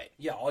party. Right.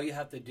 Yeah, all you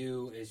have to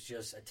do is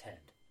just attend.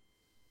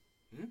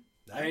 Hmm?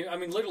 I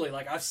mean, literally,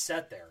 like, I've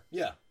sat there.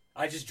 Yeah.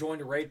 I just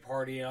joined a raid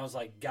party, and I was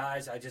like,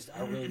 guys, I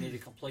really need to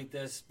complete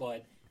this,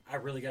 but I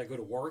really got to go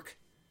to work.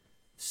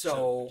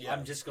 So yeah.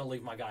 I'm just going to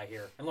leave my guy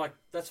here. I'm like,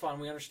 that's fine,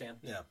 we understand.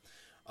 Yeah.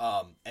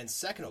 And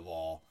second of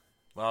all,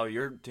 Well,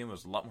 your team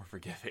was a lot more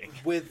forgiving.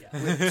 with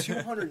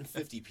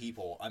 250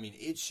 people, I mean,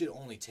 it should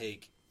only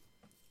take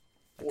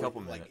A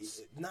couple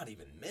minutes. Not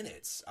even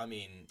minutes. I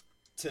mean,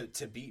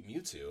 to beat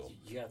Mewtwo.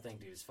 You got to think,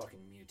 dude, it's fucking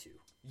Mewtwo.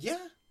 Yeah.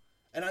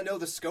 And I know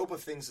the scope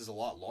of things is a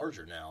lot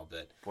larger now,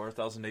 but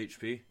 4,000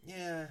 HP.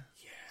 yeah.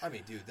 I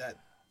mean, dude, that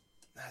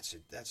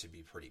should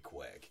be pretty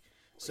quick.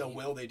 So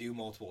will they do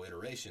multiple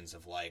iterations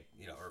of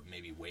or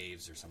maybe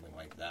waves or something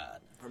like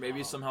that? Or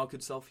maybe somehow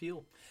could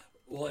self-heal.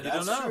 Well, That's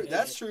don't know. true.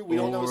 That's true. We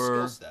don't know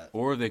skill set.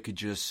 Or they could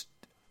just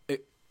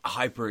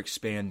hyper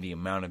expand the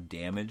amount of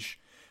damage.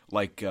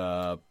 Like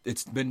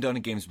it's been done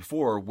in games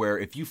before, where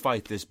if you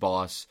fight this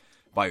boss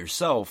by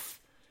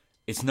yourself,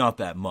 it's not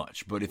that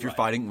much. But if you're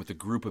fighting with a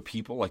group of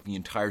people, like the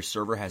entire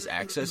server has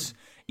access,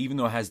 even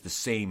though it has the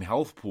same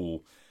health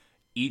pool,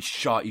 each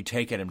shot you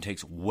take at him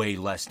takes way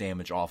less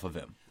damage off of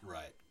him.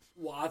 Right.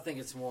 Well, I think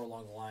it's more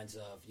along the lines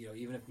of,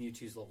 even if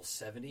Mewtwo's level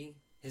 70,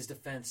 his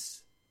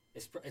defense,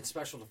 his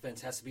special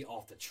defense has to be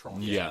off the chart.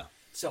 Yeah.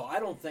 So I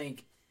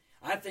think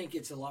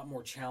it's a lot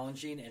more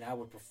challenging, and I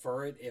would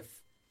prefer it if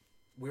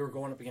we were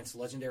going up against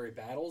legendary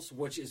battles,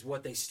 which is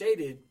what they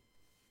stated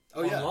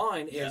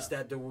online, is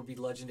that there would be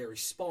legendary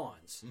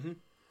spawns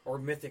or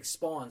mythic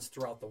spawns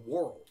throughout the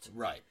world.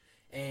 Right.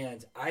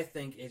 And I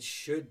think it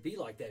should be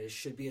like that. It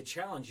should be a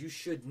challenge. You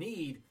should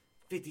need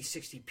 50,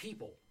 60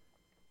 people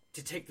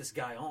to take this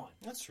guy on.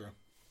 That's true.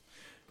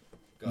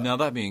 Now,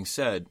 that being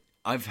said,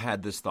 I've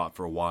had this thought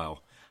for a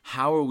while.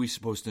 How are we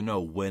supposed to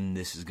know when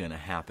this is going to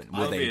happen?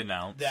 Will they be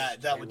announced?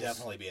 That would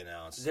definitely be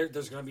announced.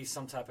 There's going to be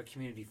some type of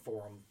community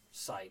forum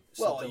site,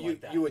 Well, something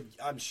like that. you would.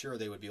 I'm sure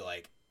they would be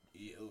like,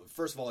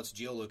 first of all, it's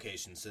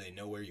geolocation, so they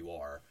know where you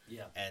are.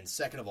 Yeah. And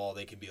second of all,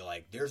 they could be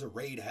like, there's a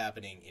raid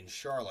happening in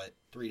Charlotte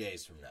 3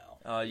 days from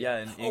now.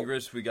 In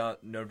Ingress, we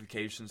got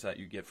notifications that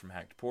you get from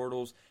hacked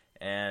portals,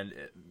 and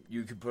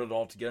you could put it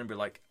all together and be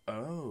like,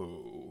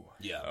 oh,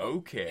 Yeah.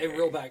 okay. Hey,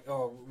 real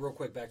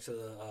quick, back to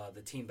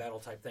the team battle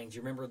type things.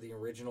 You remember the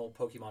original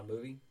Pokemon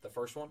movie, the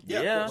first one?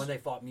 Yeah. When they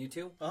fought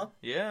Mewtwo?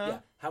 Yeah.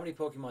 How many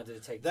Pokemon did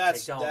it take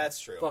That's to take down that's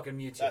true. fucking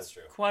Mewtwo? That's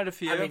true. Quite a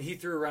few. I mean, he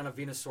threw around a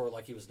Venusaur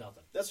like he was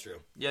nothing. That's true.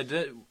 Yeah,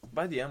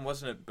 by the end,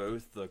 wasn't it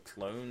both the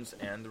clones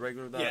and the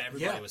regular that? Yeah,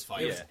 everybody was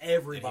fighting. It was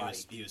everybody.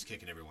 And he was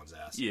kicking everyone's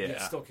ass. Yeah.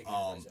 Yeah, still kicking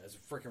everybody's ass. It's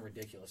freaking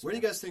ridiculous. Where do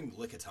you guys think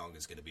Lickitung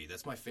is going to be?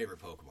 That's my favorite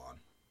Pokemon.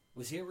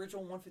 Was he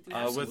original 150?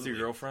 With Absolutely. your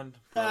girlfriend?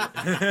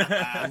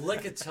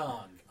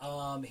 Lickitung.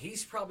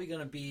 He's probably going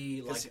to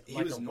be like He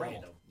was a normal.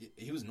 random.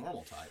 He was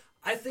normal type.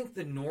 I think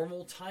the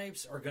normal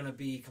types are going to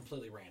be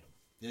completely random.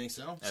 You think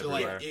so?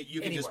 Everywhere. So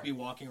you could just Anywhere. be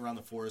walking around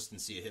the forest and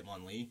see a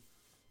Hitmonlee.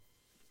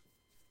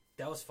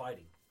 That was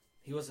fighting.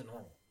 He wasn't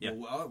normal. Yeah.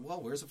 Well,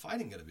 where's the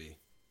fighting going to be?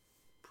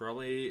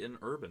 Probably in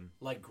urban.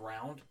 Like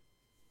ground.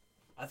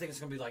 I think it's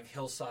going to be like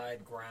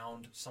hillside,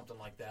 ground, something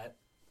like that.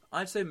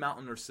 I'd say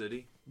mountain or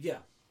city. Yeah.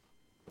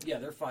 Yeah,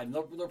 they're fine.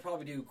 They'll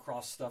probably do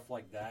cross stuff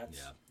like that.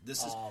 Yeah,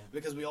 this is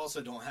because we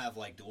also don't have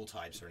like dual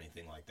types or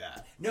anything like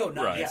that. No,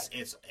 not Right. yet.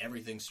 It's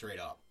everything straight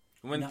up.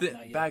 When Not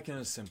yet. back in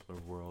a simpler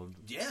world,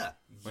 Yeah,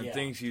 when Yeah.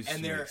 things used and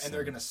to they're make and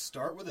they're gonna sense.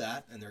 start with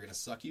that, and they're gonna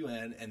suck you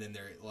in, and then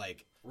they're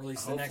like,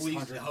 Release the next hopefully,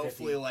 150.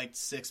 hopefully, like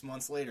 6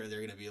 months later,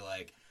 they're gonna be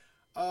like,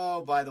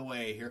 oh, by the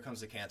way, here comes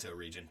the Kanto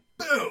region.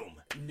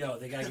 Boom! No,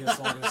 they got to give us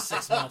longer than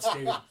 6 months,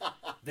 dude.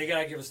 They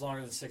got to give us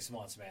longer than 6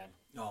 months, man.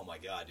 Oh my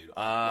god, dude.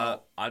 I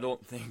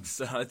don't think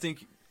so. I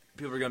think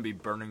people are going to be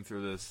burning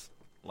through this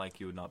like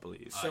you would not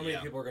believe. So many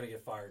yeah. people are going to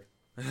get fired.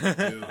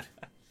 Dude.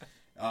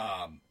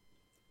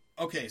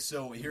 Okay,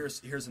 so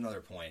here's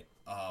another point.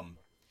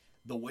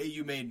 The way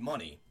you made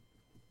money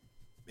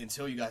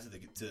until you got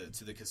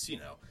to the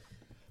casino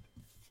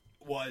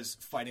was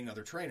fighting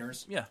other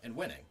trainers Yeah. and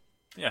winning.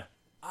 Yeah.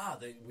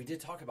 We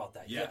did talk about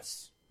that. Yeah.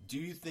 Yes. Do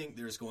you think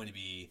there's going to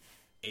be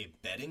a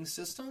betting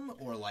system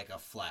or like a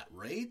flat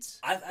rate?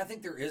 I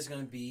think there is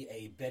going to be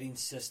a betting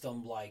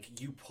system. Like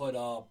you put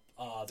up,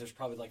 there's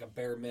probably like a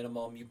bare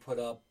minimum. You put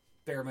up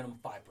bare minimum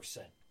 5%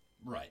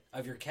 Right.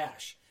 of your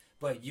cash,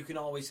 but you can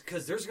always,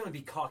 because there's going to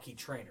be cocky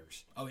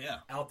trainers Oh yeah.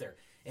 out there.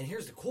 And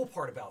here's the cool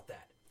part about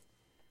that.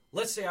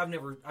 Let's say I've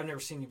never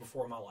seen you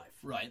before in my life,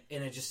 Right.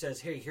 and it just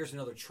says, "Hey, here's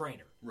another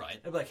trainer." Right.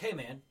 I'd be like, "Hey,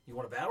 man, you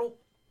want to battle?"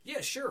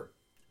 Yeah, sure.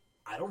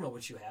 I don't know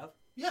what you have.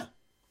 Yeah.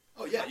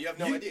 Oh yeah. You have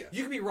no idea.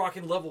 You could be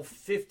rocking level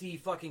 50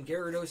 fucking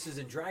Gyarados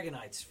and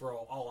Dragonites for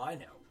all I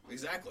know.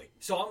 exactly.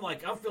 So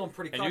I'm feeling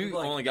pretty And cocky. you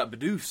only got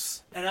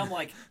Bidoof. And I'm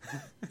like,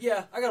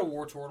 yeah, I got a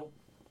War Turtle.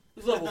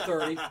 It's level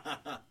 30.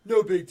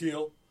 No big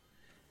deal.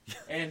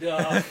 And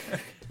You're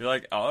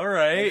like, all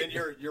right. And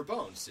then your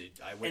bones. See,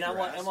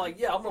 I'm like,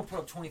 yeah, I'm gonna put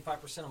up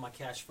 25% of my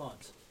cash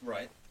funds.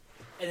 right.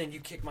 And then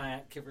you kick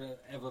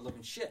ever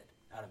living shit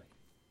out of me.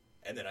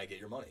 And then I get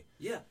your money.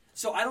 Yeah.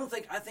 So I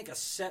think a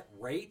set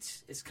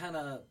rate is kind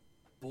of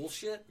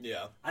bullshit.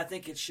 Yeah. I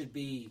think it should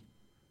be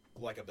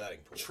Like a betting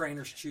pool.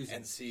 trainers choosing.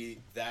 And see,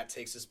 that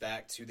takes us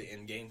back to the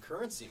in-game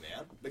currency,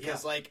 man.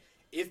 Because Yeah. like,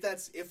 if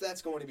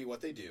that's going to be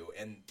what they do,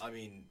 and I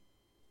mean,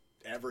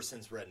 ever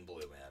since Red and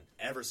Blue, man,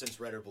 ever since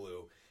Red or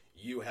Blue,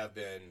 you have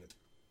been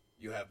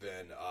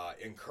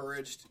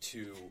encouraged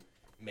to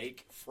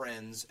make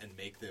friends and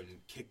make them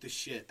kick the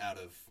shit out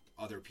of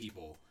other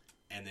people,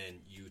 and then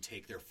you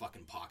take their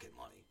fucking pocket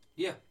money.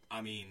 Yeah.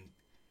 I mean,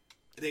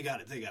 they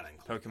got it. They got it.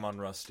 Pokemon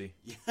Rusty.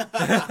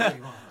 I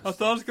I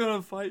thought I was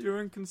going to fight you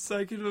in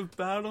consecutive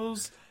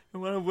battles,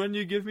 and when I win,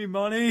 you give me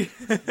money.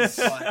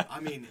 But I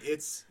mean,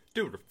 it's.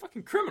 Dude, we're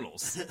fucking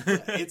criminals.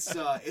 It's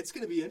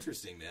going to be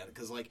interesting, man.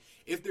 Because like,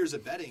 if there's a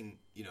betting,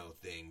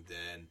 thing,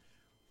 then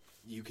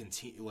you can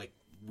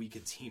we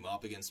could team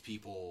up against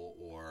people,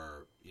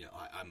 or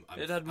I'm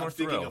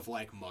thinking thrill. of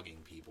like mugging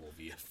people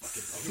via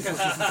fucking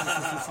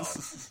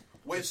Pokemon.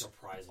 Which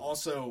surprising.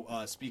 also,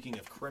 speaking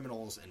of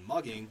criminals and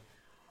mugging,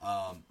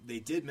 they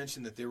did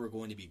mention that there were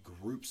going to be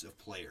groups of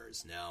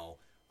players. Now,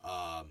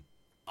 I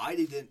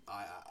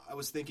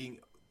was thinking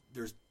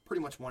there's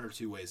pretty much one or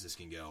two ways this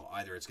can go.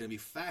 Either it's going to be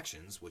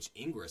factions, which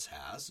Ingress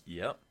has,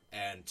 Yep.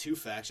 and 2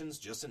 factions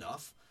just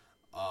enough,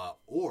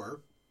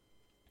 or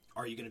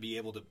are you going to be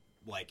able to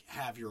like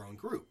have your own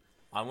group?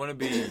 I want to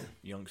be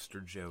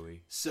youngster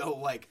Joey. So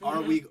like,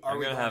 are we I'm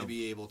going gonna to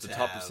be able to the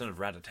top have, percent of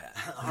Rat-a-tat?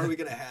 are we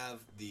going to have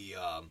the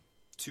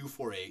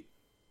 248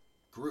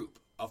 group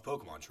of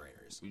Pokemon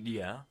trainers?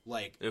 Yeah.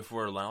 Like, If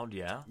we're allowed,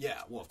 yeah.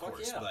 yeah, well, of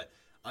course, yeah. but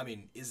I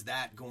mean, is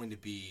it going to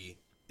be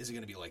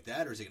like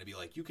that, or is it going to be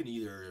like you can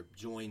either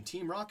join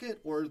Team Rocket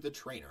or the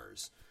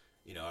trainers?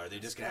 Are they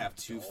just going to have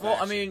 2 factions? Well,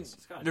 I mean,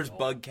 kinda there's dull.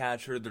 Bug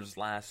Catcher, there's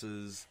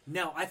Lasses,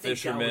 Now, I think that would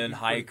Fisherman, be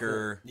pretty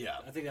Hiker. cool. Yeah.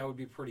 I think that would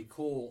be pretty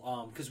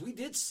cool because we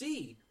did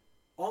see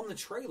on the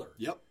trailer.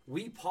 Yep.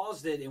 We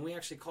paused it and we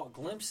actually caught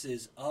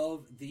glimpses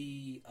of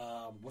the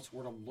what's the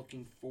word I'm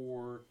looking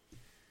for?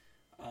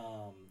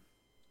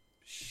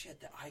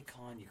 The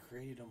icon you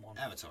created them on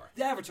Avatar.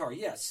 The Avatar,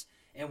 yes.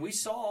 And we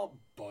saw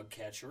Bug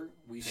Catcher,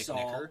 we saw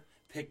Picnicker.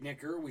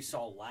 Picnicker, we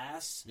saw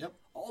Lass. Yep.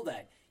 All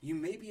that. You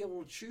may be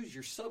able to choose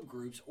your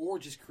subgroups or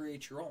just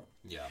create your own.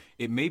 Yeah.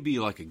 It may be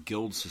like a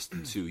guild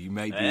system too. You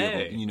may be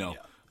Hey. able,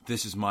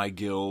 this is my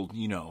guild.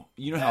 You know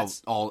how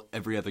That's-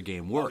 every other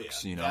game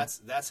works. Oh, yeah.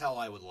 That's how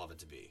I would love it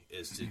to be.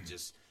 Is to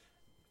just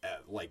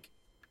like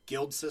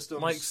guild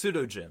systems, Like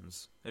pseudo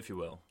gyms, if you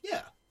will.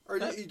 yeah, or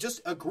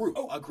just a group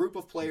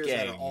of players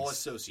that are all Gangs.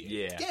 associated.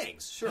 Yeah.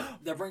 Gangs, sure.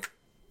 That bring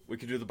We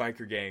could do the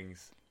biker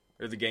gangs.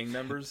 Or the gang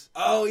members.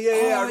 Oh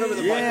yeah, I remember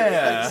the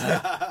Yeah.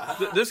 biker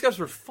gangs. Those guys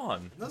were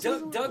fun. Those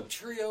guys were Doug cool.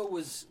 Trio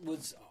was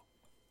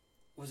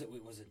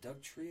it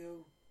Doug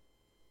Trio?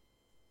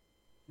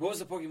 What was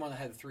the Pokemon that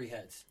had the 3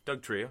 heads?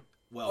 Doug Trio.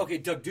 Well, Okay,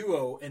 Doug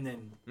Duo and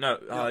then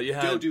No, you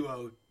had...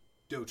 Doduo,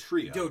 Do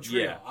Trio. Do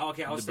Trio. Yeah. Oh,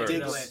 okay, I was The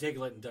thinking of birds.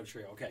 Diglett and Doug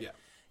Trio. Okay. Yeah.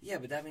 Yeah,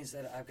 but that means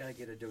that I've got to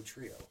get a Do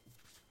Trio.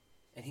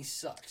 And he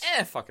sucks.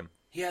 fuck him.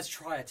 He has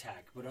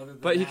Tri-Attack, but other than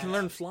But he that- can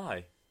learn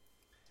fly.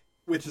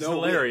 With Which is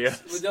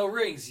hilarious. With no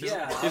rings,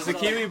 yeah. He's the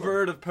kiwi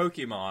bird of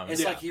Pokemon.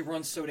 It's Yeah. like he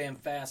runs so damn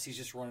fast, he's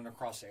just running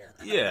across the air.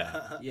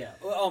 Yeah. Yeah.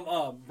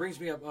 Brings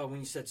me up when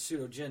you said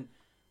gyms.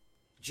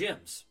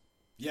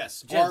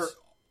 Yes, Gyms.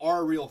 are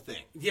a real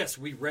thing. Yes,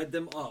 we read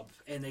them up,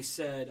 and they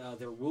said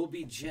there will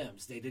be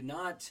gyms. They did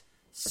not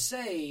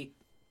say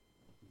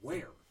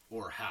where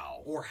Or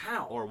how? or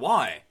how, Or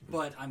why?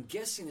 but I'm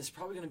guessing it's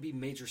probably going to be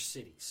major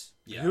cities.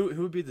 Yeah.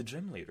 Who would be the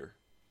gym leader?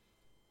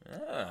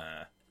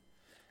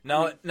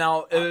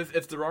 Now,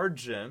 if there are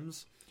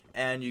gyms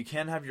and you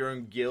can have your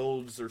own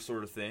guilds or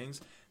sort of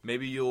things,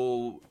 maybe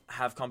you'll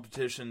have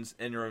competitions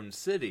in your own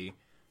city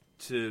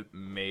to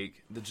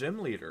make the gym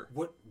leader.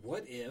 What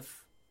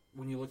if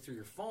when you look through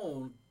your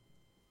phone,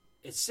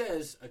 it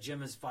says a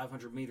gym is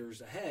 500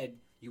 meters ahead.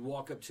 You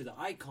walk up to the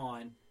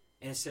icon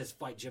and it says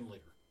fight gym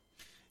leader.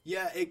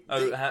 Yeah.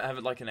 Have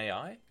it like an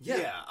AI?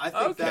 Yeah, I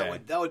think Okay.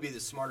 that would be the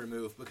smarter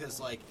move because,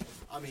 like,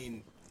 I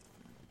mean,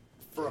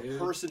 for a Dude.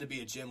 person to be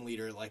a gym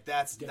leader, like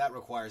that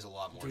requires a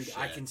lot more Dude, shit.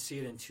 I can see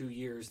it in 2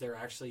 years. They're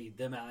actually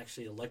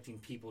electing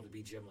people to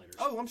be gym leaders.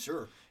 Oh, I'm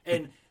sure.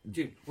 And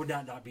dude, would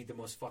that not be the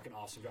most fucking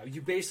awesome job?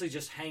 You basically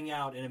just hang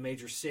out in a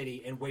major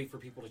city and wait for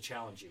people to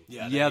challenge you.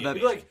 Yeah. Yeah, that'd that- be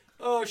Be like,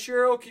 oh,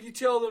 Cheryl, can you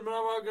tell them I'm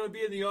not going to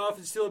be in the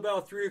office till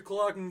about 3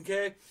 o'clock,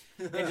 okay?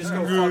 And just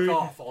go fuck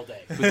off all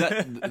day.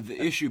 But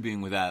the issue being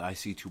with that, I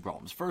see 2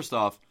 problems. First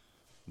off,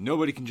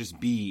 nobody can just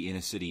be in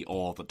a city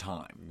all the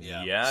time.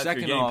 Yeah. if you're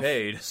getting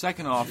paid.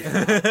 Second off,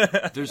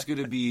 there's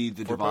going to be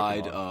the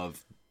divide Pokemon.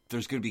 of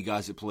there's going to be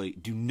guys that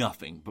do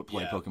nothing but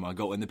play Yeah. Pokemon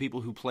Go, and the people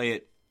who play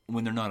it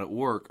when they're not at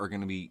work are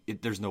going to be.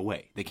 There's no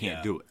way they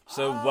can't do it.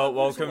 So,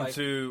 welcome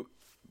to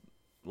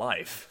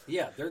life.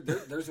 Yeah,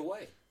 there's a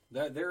way.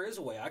 There is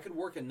a way. I could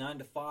work a 9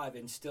 to 5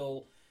 and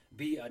still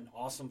be an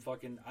awesome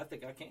I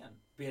think I can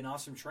be an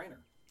awesome trainer.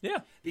 Yeah.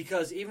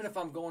 Because even if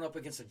I'm going up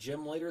against a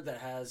gym leader that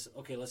has,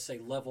 let's say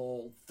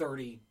level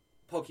 30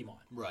 Pokemon.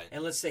 Right.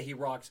 And let's say he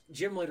rocks,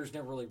 gym leaders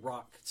never really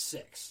rock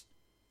 6.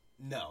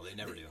 No, they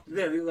never do.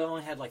 Yeah, they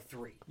only had like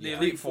 3. The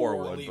Elite Four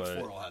would, Elite but...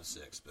 Four will have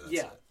 6, but that's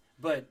yeah. it.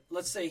 But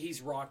let's say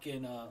he's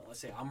rocking, let's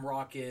say I'm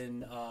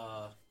rocking,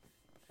 or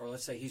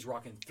let's say he's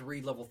rocking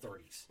 3 level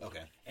 30s.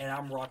 Okay. And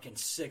I'm rocking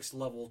 6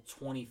 level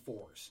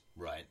 24s.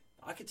 Right.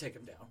 I could take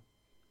him down.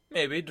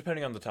 Maybe,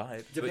 depending on the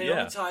type. Depending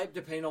on the type,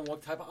 depending on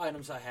what type of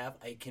items I have,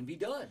 it can be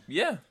done.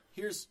 Yeah.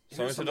 Here's as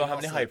long as they don't have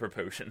any hyper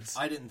potions.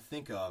 I didn't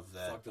think of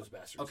that. Fuck those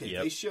bastards. Okay,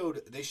 Yep.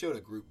 they showed a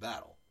group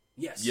battle.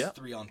 Yes. Yeah.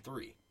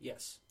 3-on-3.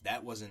 Yes.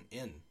 That wasn't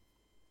in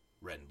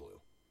Red and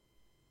Blue.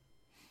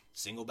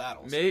 Single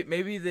battles.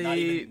 Maybe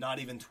they... Not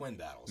even twin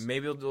battles.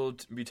 Maybe they'll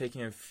be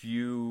taking a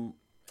few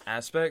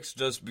aspects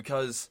just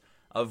because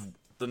of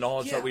the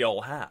knowledge that we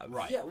all have.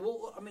 Right. Yeah,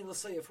 well, I mean, let's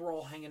say if we're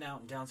all hanging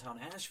out in downtown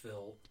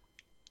Asheville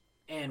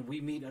and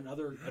we meet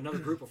another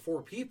group of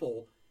 4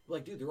 people, we're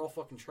like, dude, they're all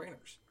fucking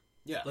trainers.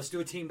 Yeah. Let's do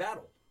a team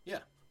battle. Yeah.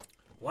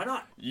 Why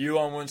not? You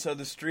on one side of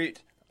the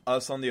street,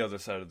 us on the other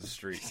side of the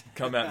street.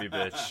 Come at me,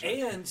 bitch.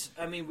 And,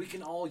 I mean, we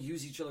can all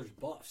use each other's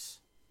buffs.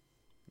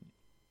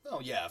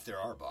 Oh, yeah, if there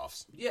are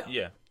buffs. Yeah.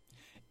 Yeah.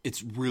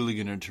 It's really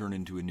going to turn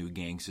into a new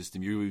gang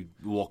system. You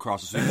walk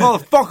across the street,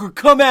 motherfucker,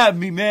 come at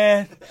me,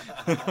 man.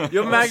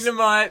 Your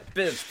Magnemite,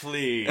 bitch,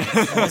 please.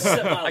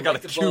 I got a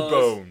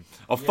Cubone.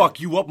 I'll fuck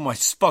you up with my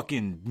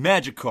fucking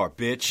magic car,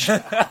 bitch.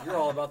 You're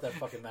all about that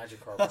fucking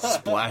magic card.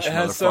 Splash, It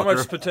has so motherfucker.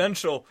 much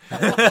potential.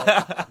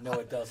 No,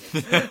 it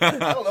doesn't.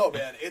 I don't know,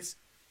 man. It's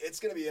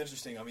going to be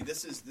interesting. I mean,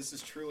 this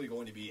is truly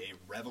going to be a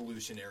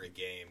revolutionary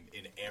game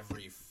in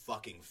every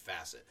fucking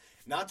facet.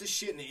 Not to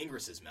shit in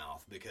Ingress's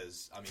mouth,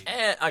 because, I mean...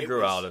 I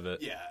grew out of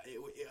it. Yeah,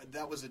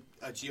 that was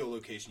a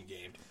geolocation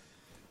game.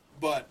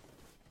 But,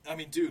 I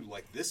mean, dude,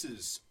 like, this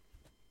is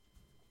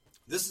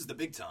the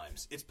big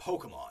times. It's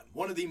Pokemon.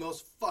 One of the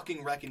most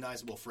fucking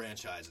recognizable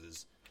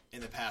franchises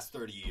in the past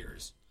 30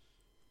 years.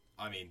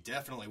 I mean,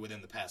 definitely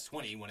within the past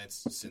 20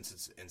 since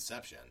its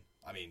inception.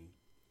 I mean,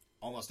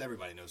 almost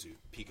everybody knows who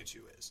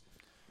Pikachu is.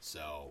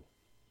 So,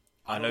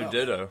 I don't know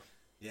Ditto.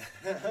 Yeah.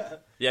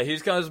 Yeah,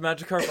 he's got his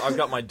Magikarp. I've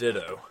got my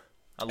Ditto.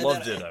 I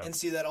love Ditto. And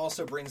see, that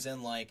also brings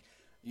in, like,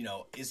 you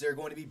know, is there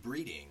going to be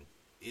breeding?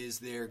 Is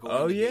there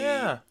going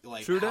to be,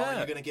 like, true how that. are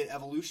you going to get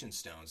evolution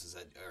stones?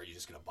 Are you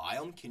just going to buy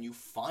them? Can you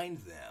find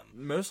them?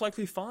 Most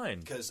likely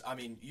fine. Because, I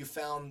mean, you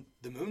found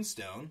the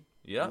Moonstone.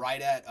 Yeah.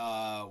 Right at,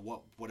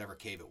 whatever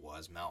cave it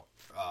was, Mount,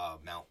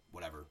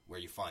 whatever, where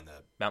you find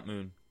the... Mount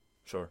Moon.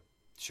 Sure.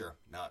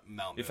 Mount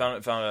Moon. You found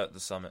it at the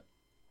summit.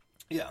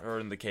 Yeah.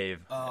 Or in the cave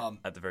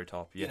at the very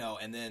top. Yeah. You know,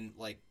 and then,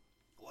 like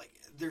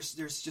there's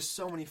just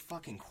so many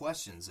fucking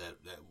questions that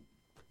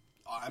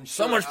I'm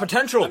sure... So much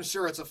potential! I'm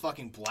sure it's a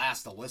fucking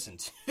blast to listen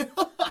to.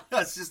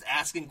 It's just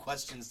asking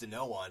questions to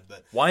no one,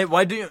 but... Why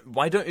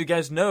don't you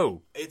guys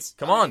know?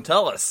 Come on,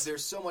 tell us.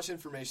 There's so much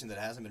information that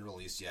hasn't been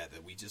released yet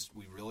that we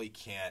really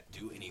can't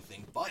do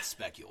anything but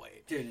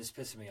speculate. Dude, it's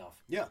pissing me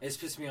off. Yeah. It's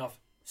pissing me off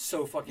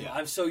so fucking... Yeah.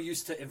 I'm so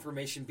used to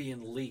information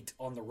being leaked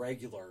on the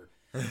regular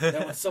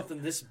that when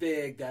something this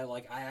big that,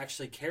 like, I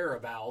actually care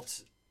about...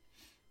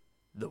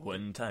 The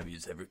one time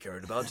he's ever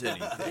cared about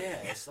anything. Yeah,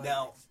 it's like,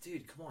 Now,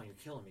 dude, come on, you're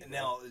killing me. Bro.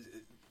 Now,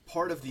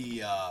 part of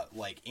the,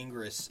 like,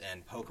 Ingress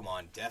and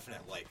Pokemon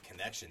definite, like,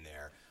 connection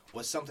there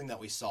was something that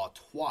we saw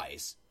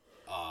twice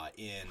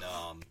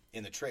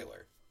in the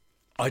trailer.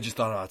 I just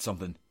thought about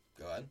something.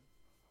 Go ahead.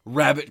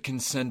 Rabbit can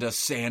send us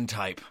sand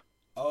type.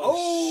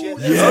 Oh shit!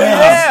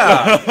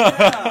 Yeah!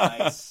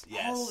 Nice.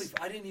 Yes. Holy,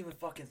 I didn't even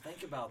fucking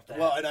think about that.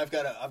 Well, and I've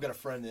got a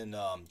friend in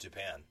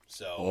Japan,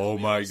 so Oh we'll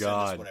be my able to send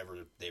us God. whatever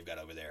they've got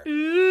over there.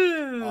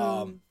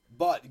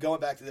 But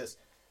going back to this,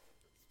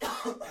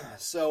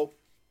 so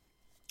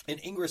in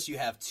Ingress you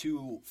have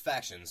 2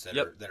 factions that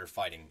are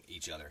fighting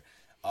each other.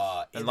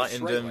 In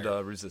Enlightened the and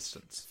trailer,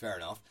 Resistance. fair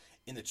enough.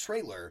 In the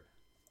trailer,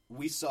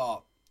 we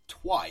saw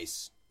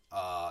twice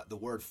the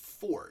word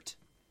fort.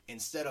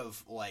 Instead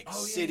of, like,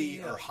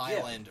 city or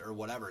highland or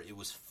whatever, it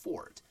was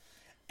fort.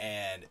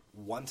 And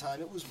one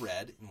time it was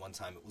red, and one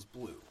time it was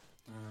blue.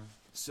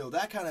 So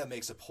that kind of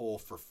makes a poll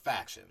for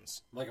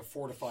factions. like a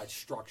fortified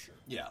structure.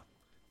 Yeah.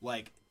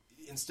 Like,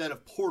 instead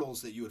of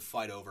portals that you would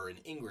fight over in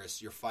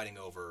Ingress, you're fighting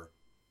over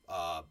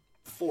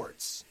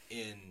forts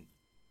in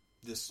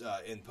this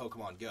in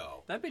Pokemon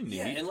Go. That'd be neat.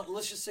 Yeah, and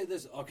let's just say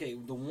this. Okay,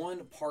 the one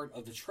part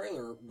of the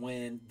trailer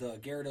when the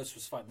Gyarados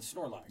was fighting the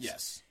Snorlax.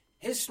 Yes.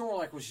 His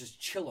Snorlax was just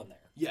chilling there.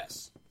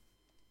 Yes.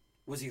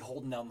 Was he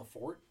holding down the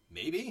fort?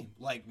 Maybe.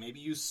 Like,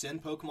 maybe you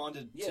send Pokemon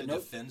to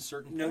defend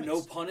certain points.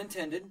 No pun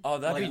intended. Oh,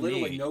 that'd like, be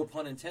literally neat. no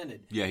pun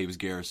intended. Yeah, he was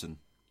Garrison.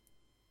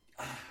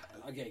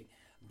 Okay,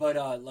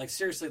 But like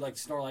seriously, like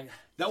Snorlax.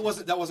 That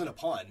wasn't a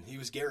pun. He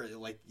was Garrett.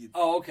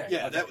 Oh, okay.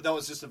 Yeah, okay. that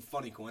was just a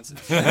funny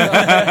coincidence.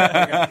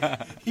 Okay.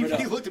 He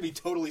But, looked at me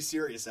totally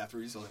serious after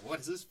he was like, "What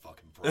is this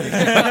fucking break?"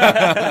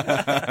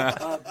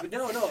 But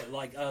no,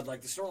 like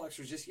the Snorlax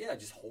was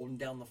just holding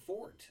down the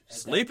fort at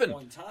Sleeping. that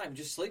point in time,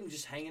 just sleeping,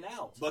 just hanging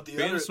out. But the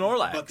Being other a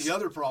Snorlax. But the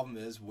other problem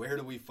is, where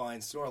do we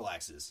find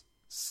Snorlaxes?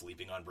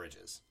 Sleeping on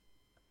bridges.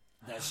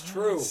 That's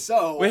true.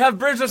 So We have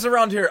bridges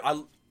around here.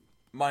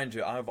 Mind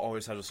you, I've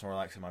always had a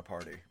Snorlax in my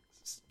party.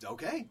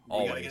 okay,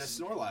 we gotta get a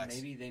Always. Snorlax.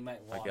 Maybe they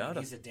might want. gotta.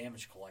 He's a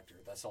damage collector.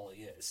 That's all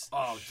he is.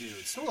 Oh, dude,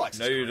 Snorlax.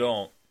 No, is you great.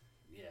 don't.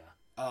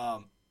 Yeah.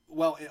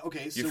 Well,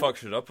 okay. So You fuck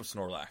shit up with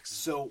Snorlax.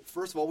 So,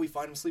 first of all, we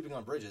find him sleeping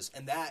on bridges,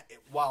 and that,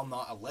 while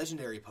not a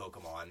legendary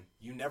Pokemon,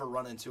 you never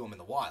run into him in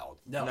the wild.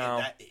 No.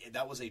 No.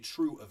 That was a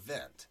true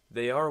event.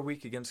 They are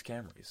weak against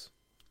Camrys.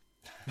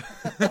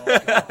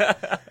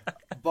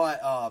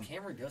 But,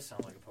 Cameron does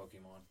sound like a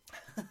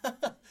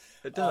Pokemon.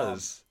 It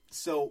does.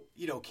 so,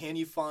 can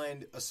you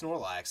find a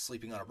Snorlax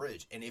sleeping on a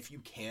bridge? And if you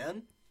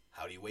can,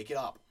 how do you wake it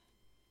up?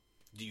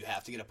 Do you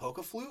have to get a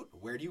Poke Flute?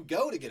 Where do you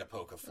go to get a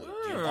Poke Flute?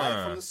 Do you buy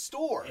it from the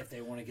store? If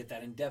they want to get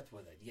that in depth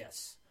with it,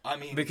 yes. I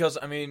mean, Because,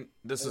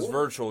 this is Or-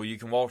 virtual. You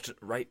can walk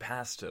right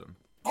past him.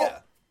 yeah.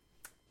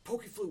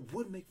 Pokeflute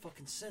would make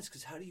fucking sense,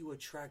 because how do you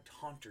attract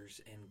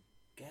Haunters and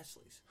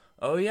Ghastlies?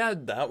 Oh, yeah,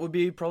 that would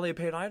be probably a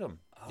paid item.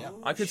 Yeah.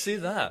 Oh, I could see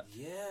shit. that.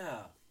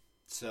 Yeah.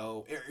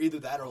 So, either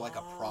that or like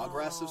a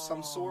progress of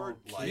some sort.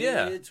 Like,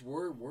 Yeah. Kids,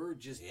 we're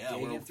just Yeah,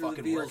 digging we're through the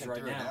fucking deals working right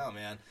through it now,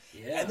 man.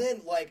 Yeah. And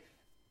then,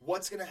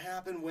 what's going to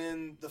happen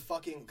when the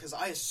fucking... Because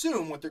I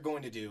assume what they're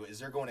going to do is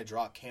they're going to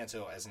drop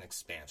Kanto as an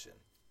expansion.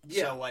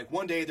 Yeah. So,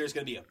 one day there's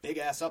going to be a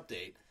big-ass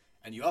update,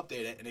 and you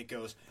update it, and it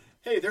goes,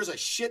 hey, there's a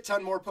shit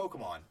ton more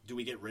Pokemon. Do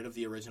we get rid of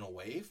the original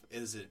wave?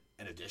 Is it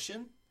an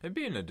addition? It'd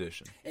be an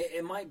addition.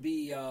 It might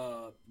be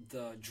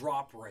the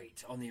drop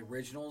rate on the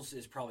originals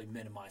is probably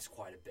minimized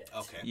quite a bit.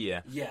 Okay.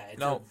 Yeah. Yeah,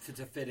 No.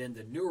 to fit in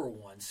the newer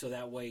ones, so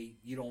that way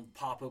you don't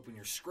pop open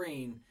your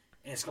screen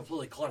and it's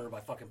completely cluttered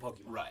by fucking Pokemon.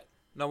 Right.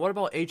 Now, what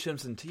about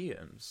HMs and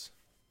TMs?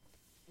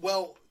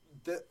 Well,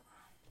 the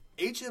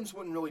HMs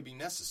wouldn't really be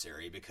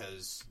necessary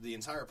because the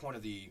entire point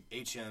of the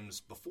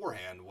HMs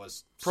beforehand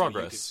was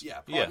Progress. So you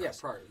could, Yeah. progress.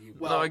 Yeah, probably.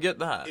 Well, No, I get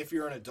that. If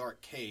you're in a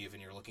dark cave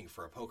and you're looking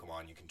for a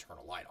Pokemon, you can turn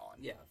a light on.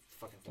 yeah,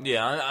 fucking.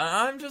 Yeah,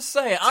 I'm just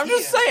saying. I'm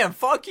just saying.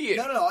 Fuck you.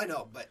 No, I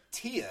know. But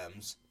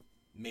TMs,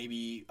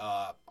 maybe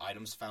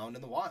items found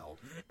in the wild.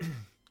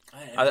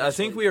 I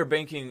think we are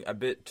banking a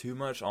bit too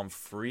much on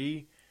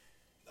free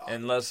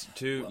and less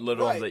too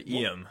little on the right.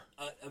 EM.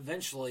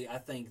 Eventually, I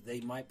think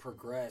they might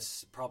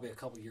progress probably a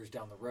couple years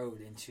down the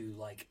road into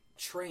like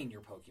train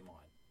your Pokemon.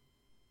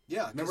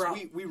 Yeah, because Remember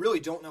how- we really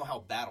don't know how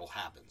battle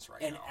happens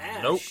right And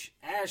now.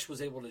 Ash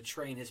was able to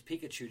train his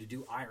Pikachu to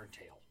do Iron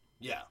Tail.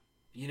 Yeah.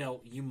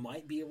 You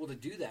might be able to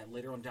do that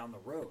later on down the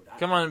road.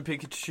 Come on,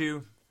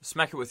 Pikachu.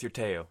 Smack it with your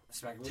tail.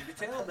 Smack it with your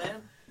tail,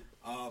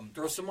 man.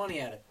 Throw some money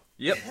at it.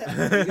 Yep.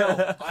 There you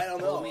go. I don't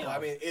Blow me know. off.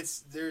 I mean,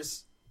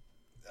 there's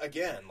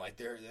again,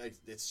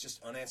 it's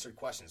just unanswered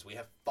questions. We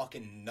have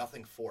fucking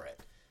nothing for it.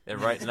 And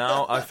right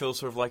now, I feel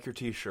sort of like your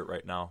T-shirt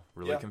right now.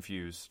 Really Yeah.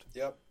 confused.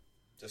 Yep.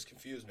 Just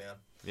confused, man.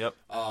 Yep.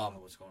 I don't know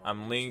what's going on.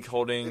 I'm Link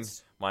holding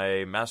It's-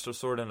 my Master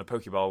Sword and a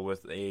Pokeball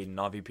with a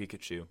Navi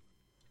Pikachu.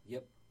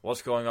 Yep.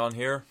 What's going on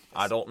here?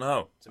 I don't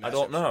know. a I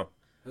don't mashup. know.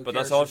 Who But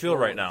cares? that's how I Just feel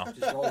roll right it. now.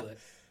 Just roll it.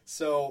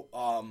 So,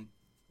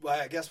 well,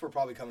 I guess we're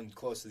probably coming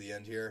close to the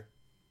end here.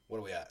 What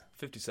are we at?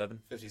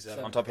 57.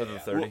 57. On top of the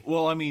 30.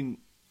 Well, I mean,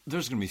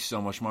 there's going to be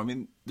so much more. I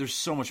mean, there's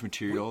so much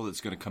material that's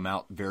going to come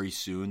out very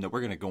soon that we're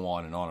going to go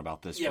on and on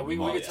about this. Yeah, for we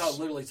months. could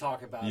literally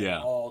talk about it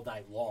Yeah. all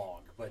night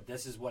long. But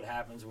this is what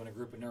happens when a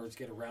group of nerds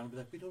get around and be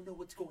like, we don't know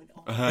what's going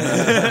on.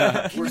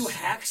 Can you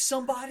hack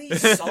somebody?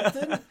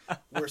 Something?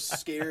 We're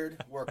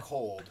scared, we're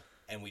cold,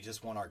 and we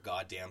just want our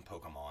goddamn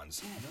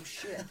Pokemons. Yeah, no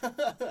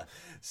shit.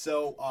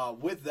 So,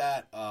 with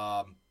that,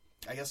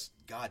 I guess,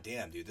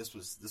 goddamn, dude, this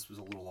was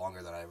a little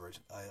longer than I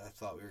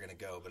thought we were gonna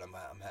go, but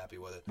I'm happy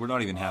with it. We're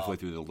not even halfway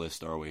through the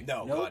list, are we?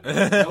 No, Nope. God,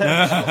 no.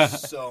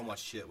 There's so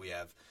much shit we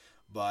have.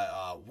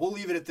 But we'll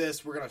leave it at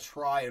this. We're going to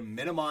try and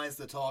minimize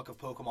the talk of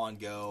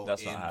Pokemon Go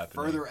That's in not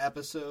happening. further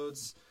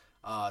episodes.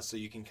 So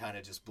you can kind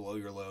of just blow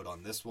your load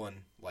on this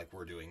one like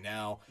we're doing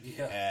now.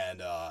 Yeah.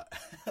 And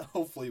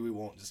hopefully we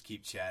won't just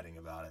keep chatting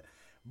about it.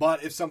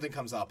 But if something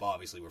comes up,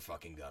 obviously we're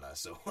fucking gonna.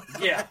 So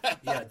Yeah,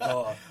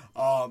 duh.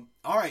 all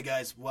right,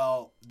 guys.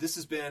 Well, this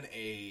has been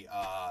a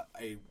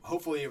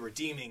hopefully a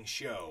redeeming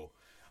show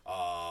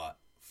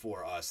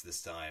for us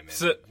this time,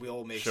 and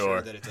we'll make sure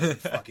that it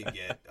doesn't fucking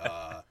get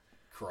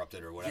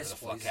corrupted or whatever Yes, the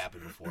fuck please.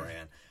 happened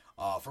beforehand.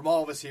 From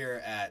all of us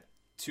here at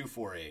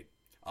 248,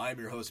 I'm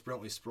your host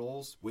Brentley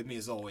Sproles. With me,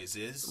 as always,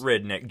 is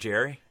Redneck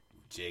Jerry.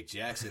 Jake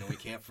Jackson, and we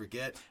can't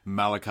forget,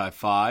 Malachi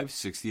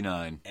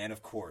 5:69. and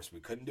of course, we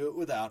couldn't do it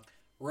without.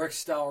 Rick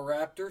Style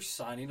Raptor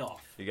signing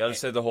off. You got to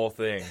say the whole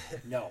thing.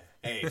 No.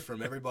 Hey,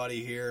 from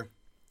everybody here,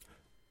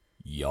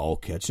 y'all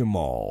catch 'em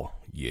all.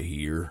 You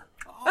hear?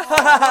 He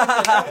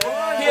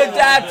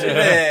adapted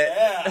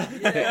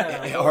it.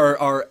 Yeah.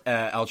 Our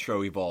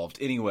outro evolved.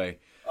 Anyway,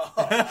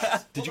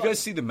 Did you guys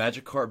see the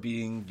Magikarp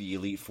beating the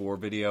Elite Four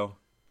video?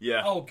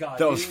 Yeah. Oh god, That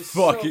dude, was it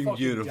so fucking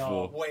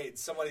beautiful. dumb. Wait,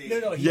 somebody.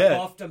 No, he Yeah.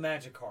 buffed a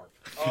Magikarp.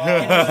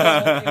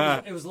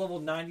 And it was level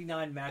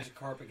 99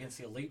 Magikarp against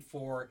the Elite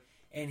Four,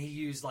 and he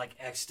used like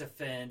X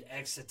defend,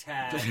 X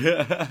attack.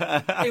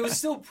 It was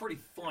still pretty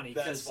funny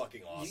That's because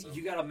fucking awesome.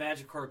 you got a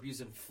Magikarp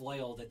using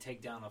flail to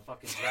take down a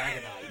fucking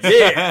Dragonite.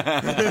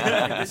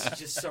 Yeah. This is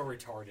just so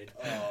retarded.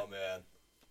 Oh man.